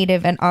part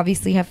Native and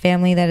obviously have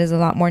family that is a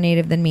lot more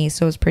Native than me,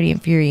 so it's pretty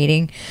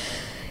infuriating.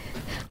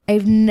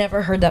 I've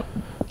never heard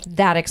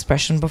that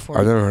expression before.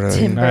 I've never heard that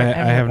Timber. either.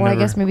 I have well, I never.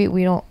 guess maybe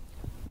we don't.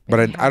 But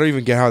I don't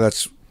even get how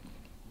that's.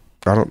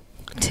 I don't.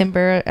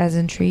 Timber as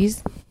in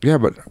trees. Yeah,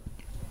 but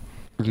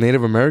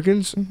Native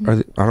Americans,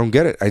 I don't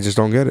get it. I just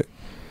don't get it.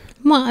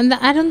 Well,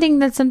 I don't think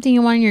that's something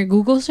you want in your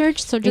Google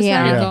search. So just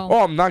let it Yeah. go.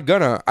 Oh, I'm not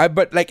gonna.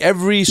 But like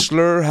every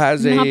slur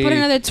has I'll put a.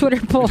 another Twitter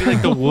poll.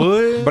 Like the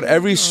wood. But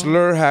every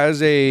slur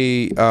has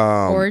a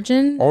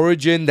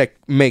origin that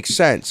makes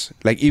sense.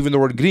 Like even the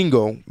word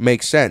gringo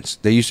makes sense.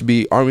 There used to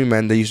be army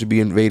men that used to be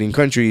invading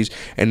countries,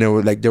 and they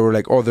were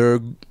like, oh, they're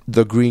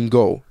the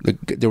gringo.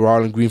 They were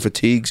all in green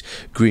fatigues,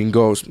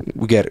 gringos.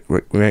 We get it,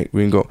 right?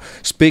 Gringo.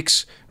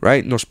 Speaks,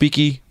 right? No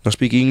speaky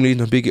English,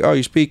 no speaky. Oh,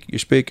 you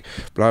speak,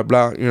 blah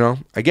blah. You know,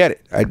 I get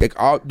it. I like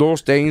all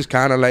those things.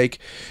 Kind of like,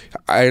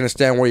 I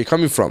understand where you're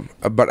coming from,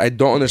 but I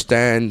don't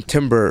understand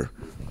timber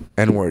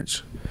N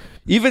words.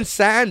 Even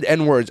sand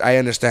N words, I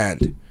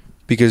understand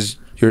because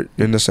you're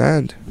in the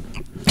sand.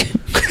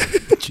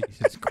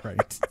 Jesus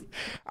Christ.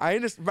 I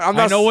understand. But I'm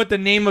not I know what the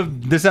name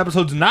of this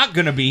episode's not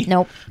gonna be.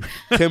 Nope.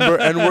 timber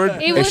N word.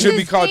 It It was should be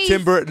his called face.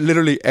 timber,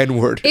 literally N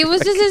word. It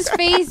was just his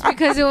face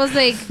because it was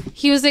like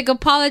he was like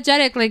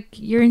apologetic, like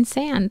you're in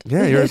sand.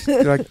 Yeah, you're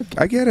like,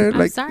 I get it. I'm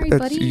Like, sorry,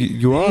 that's- buddy.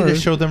 You We are. need to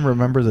show them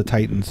Remember the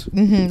Titans.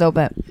 Little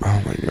bit.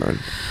 Oh my god.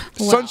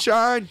 Wow.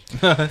 Sunshine.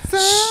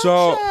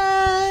 So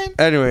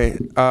anyway,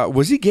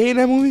 was he gay in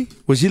that movie?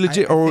 Was he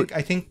legit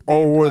I think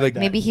or were the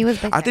Maybe he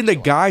was. I think the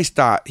guys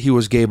thought he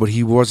was gay, but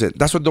he wasn't.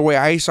 That's what the way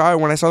I saw it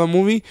when I saw the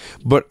movie.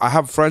 But I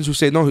have friends who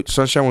say no,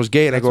 Sunshine was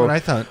gay, and That's I go. what I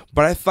thought.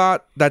 But I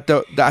thought that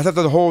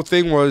the whole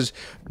thing was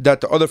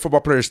that the other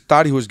football players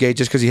thought he was gay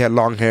just because he had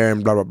long hair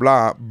and blah blah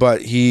blah.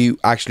 But he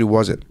actually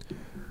wasn't.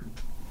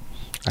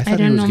 I I thought he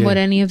don't was know gay. what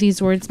any of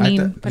these words I mean.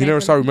 thought- but You I never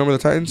could- saw Remember the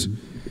Titans?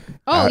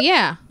 Oh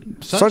yeah,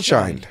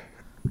 Sunshine,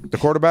 the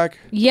quarterback,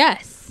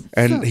 yes.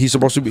 and he's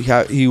supposed to be.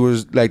 He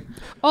was like,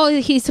 Oh,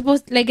 he's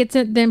supposed like it's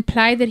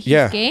implied that he's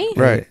yeah, gay.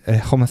 right. A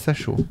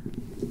homosexual.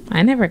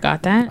 I never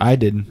got that. I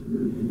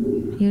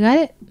didn't. You got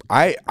it?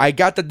 I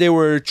got that they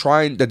were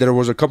trying that there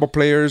was a couple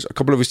players, a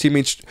couple of his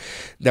teammates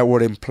that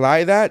would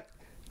imply that,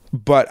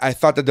 but I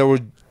thought that there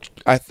was.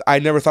 I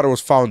never thought it was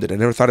founded. I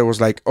never thought it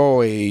was like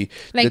Like,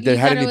 that they you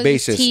had thought it any was just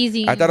basis.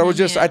 teasing I thought it was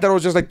him, just yeah. I thought it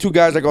was just like two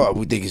guys that go, oh,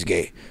 we think he's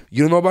gay.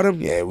 You don't know about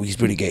him? Yeah, well, he's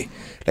pretty gay.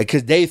 Like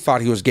because they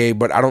thought he was gay,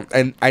 but I don't.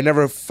 And I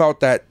never felt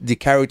that the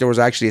character was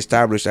actually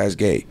established as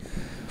gay.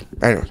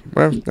 Anyway,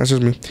 well, that's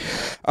just me.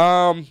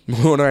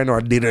 What do I know?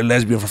 I dated a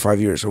lesbian for 5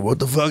 years, so what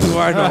the fuck do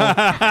I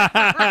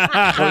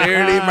know?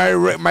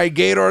 Clearly, my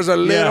gator's a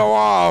little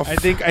off. I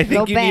think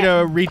Go you back. need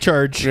a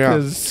recharge. Yeah.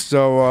 'Cause-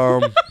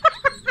 So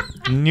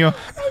Nyo.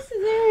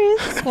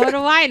 What do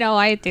I know?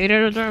 I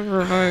dated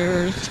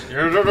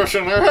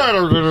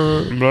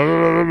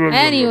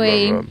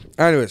Anyway.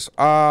 Anyways,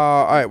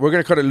 all right, we're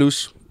gonna cut it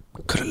loose.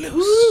 Cut it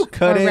loose.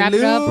 Cut Or wrap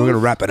it up. We're gonna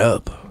wrap it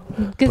up.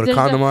 Put a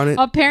condom on it.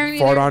 Apparently,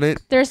 Fart on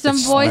it. There's some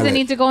and boys smell that it.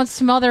 need to go and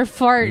smell their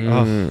fart.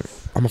 I'm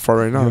a fart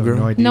right now, I have girl.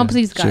 no idea. No,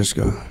 please, God. Just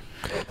go.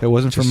 If it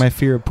wasn't for my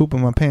fear of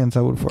pooping my pants,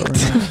 I would fart right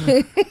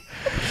now.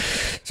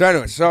 So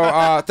anyway,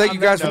 thank you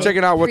guys for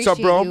checking out What's Up,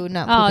 Bro.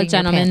 Oh,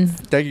 gentlemen.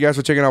 Thank you guys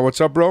for checking out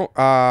What's Up, Bro. You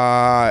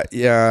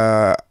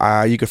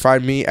can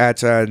find me at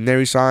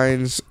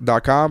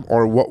narysigns.com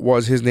or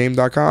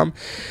whatwashisname.com.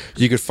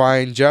 You can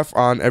find Jeff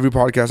on every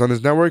podcast on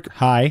this network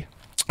Hi.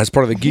 as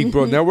part of the Geek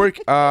Bro Network.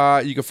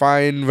 You can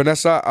find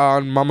Vanessa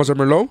on Mamas and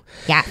Merlot.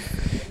 Yeah.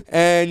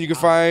 And you can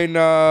find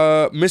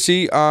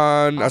Missy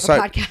on All the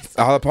podcasts.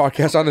 all the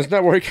podcasts on this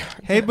network.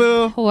 Hey,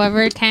 boo.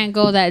 Whoever can't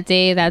go that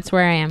day, that's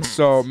where I am.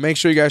 So make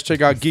sure you guys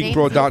check out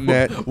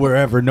geekbro.net.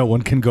 Wherever no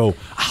one can go,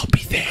 I'll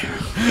be there.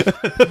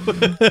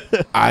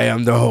 I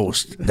am the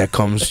host that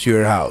comes to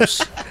your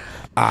house.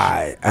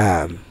 I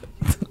am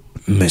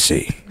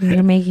Missy.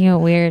 You're making it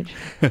weird.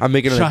 I'm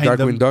making it like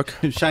Darkwing Duck.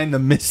 Shine the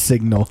miss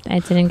signal. I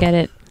didn't get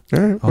it. All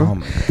right, well. Oh,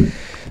 man.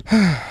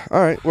 All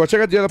right. Well,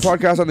 check out the other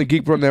podcasts on the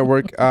Geek Bro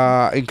Network,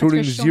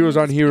 including That's for Zeros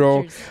showing on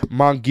Hero, pictures.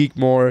 Mount Geek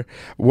More,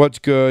 What's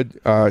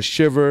Good,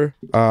 Shiver,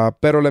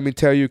 Better Let Me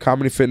Tell You,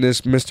 Comedy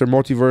Fitness, Mr.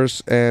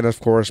 Multiverse, and of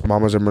course,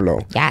 Mamas and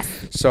Merlot. Yes.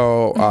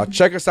 So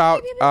check us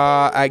out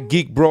at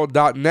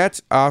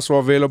geekbro.net. Also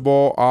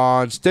available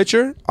on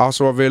Stitcher.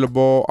 Also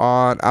available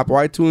on Apple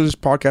iTunes,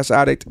 Podcast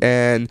Addict,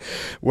 and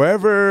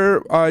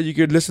wherever you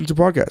could listen to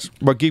podcasts.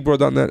 But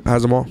geekbro.net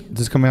has them all. Is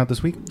this coming out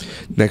this week?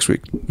 Next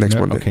week. Next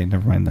Monday. Okay,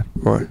 never mind that.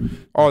 What?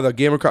 Oh, the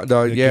game event.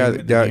 The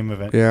game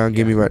event. Yeah,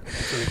 game event.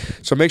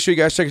 So make sure you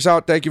guys check us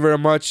out. Thank you very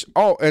much.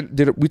 Oh, and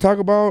did we talk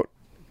about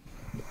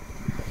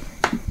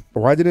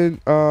why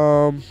didn't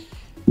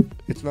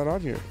it's not on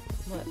here?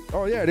 What?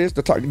 Oh yeah, it is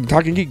the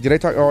Talking Geek. Did I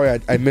talk? Oh yeah,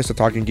 I missed the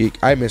Talking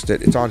Geek. I missed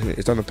it. It's on here.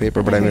 It's on the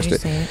paper, but I missed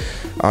it.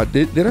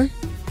 Did I?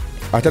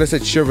 I thought I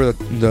said Shiver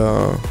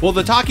Well,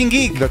 the Talking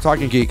Geek. the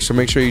Talking Geek. So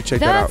make sure you check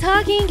The that out.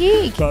 Talking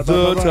Geek.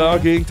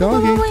 The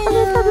Talking.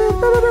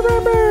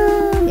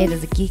 It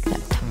is a geek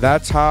that talks.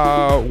 That's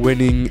how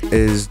winning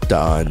is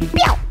done.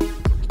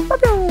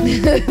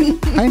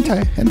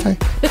 Hentai.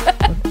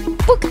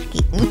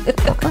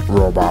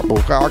 Robot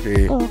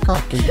Bukaki.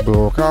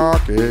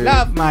 Bukaki.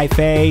 Love my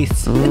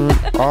face.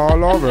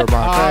 All over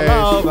my face.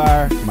 All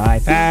over my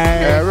face.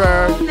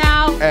 Error.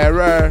 Now.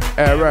 Error.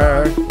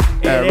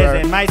 It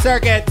is in my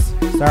circuits.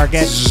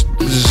 Circuits.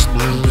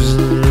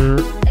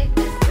 Error.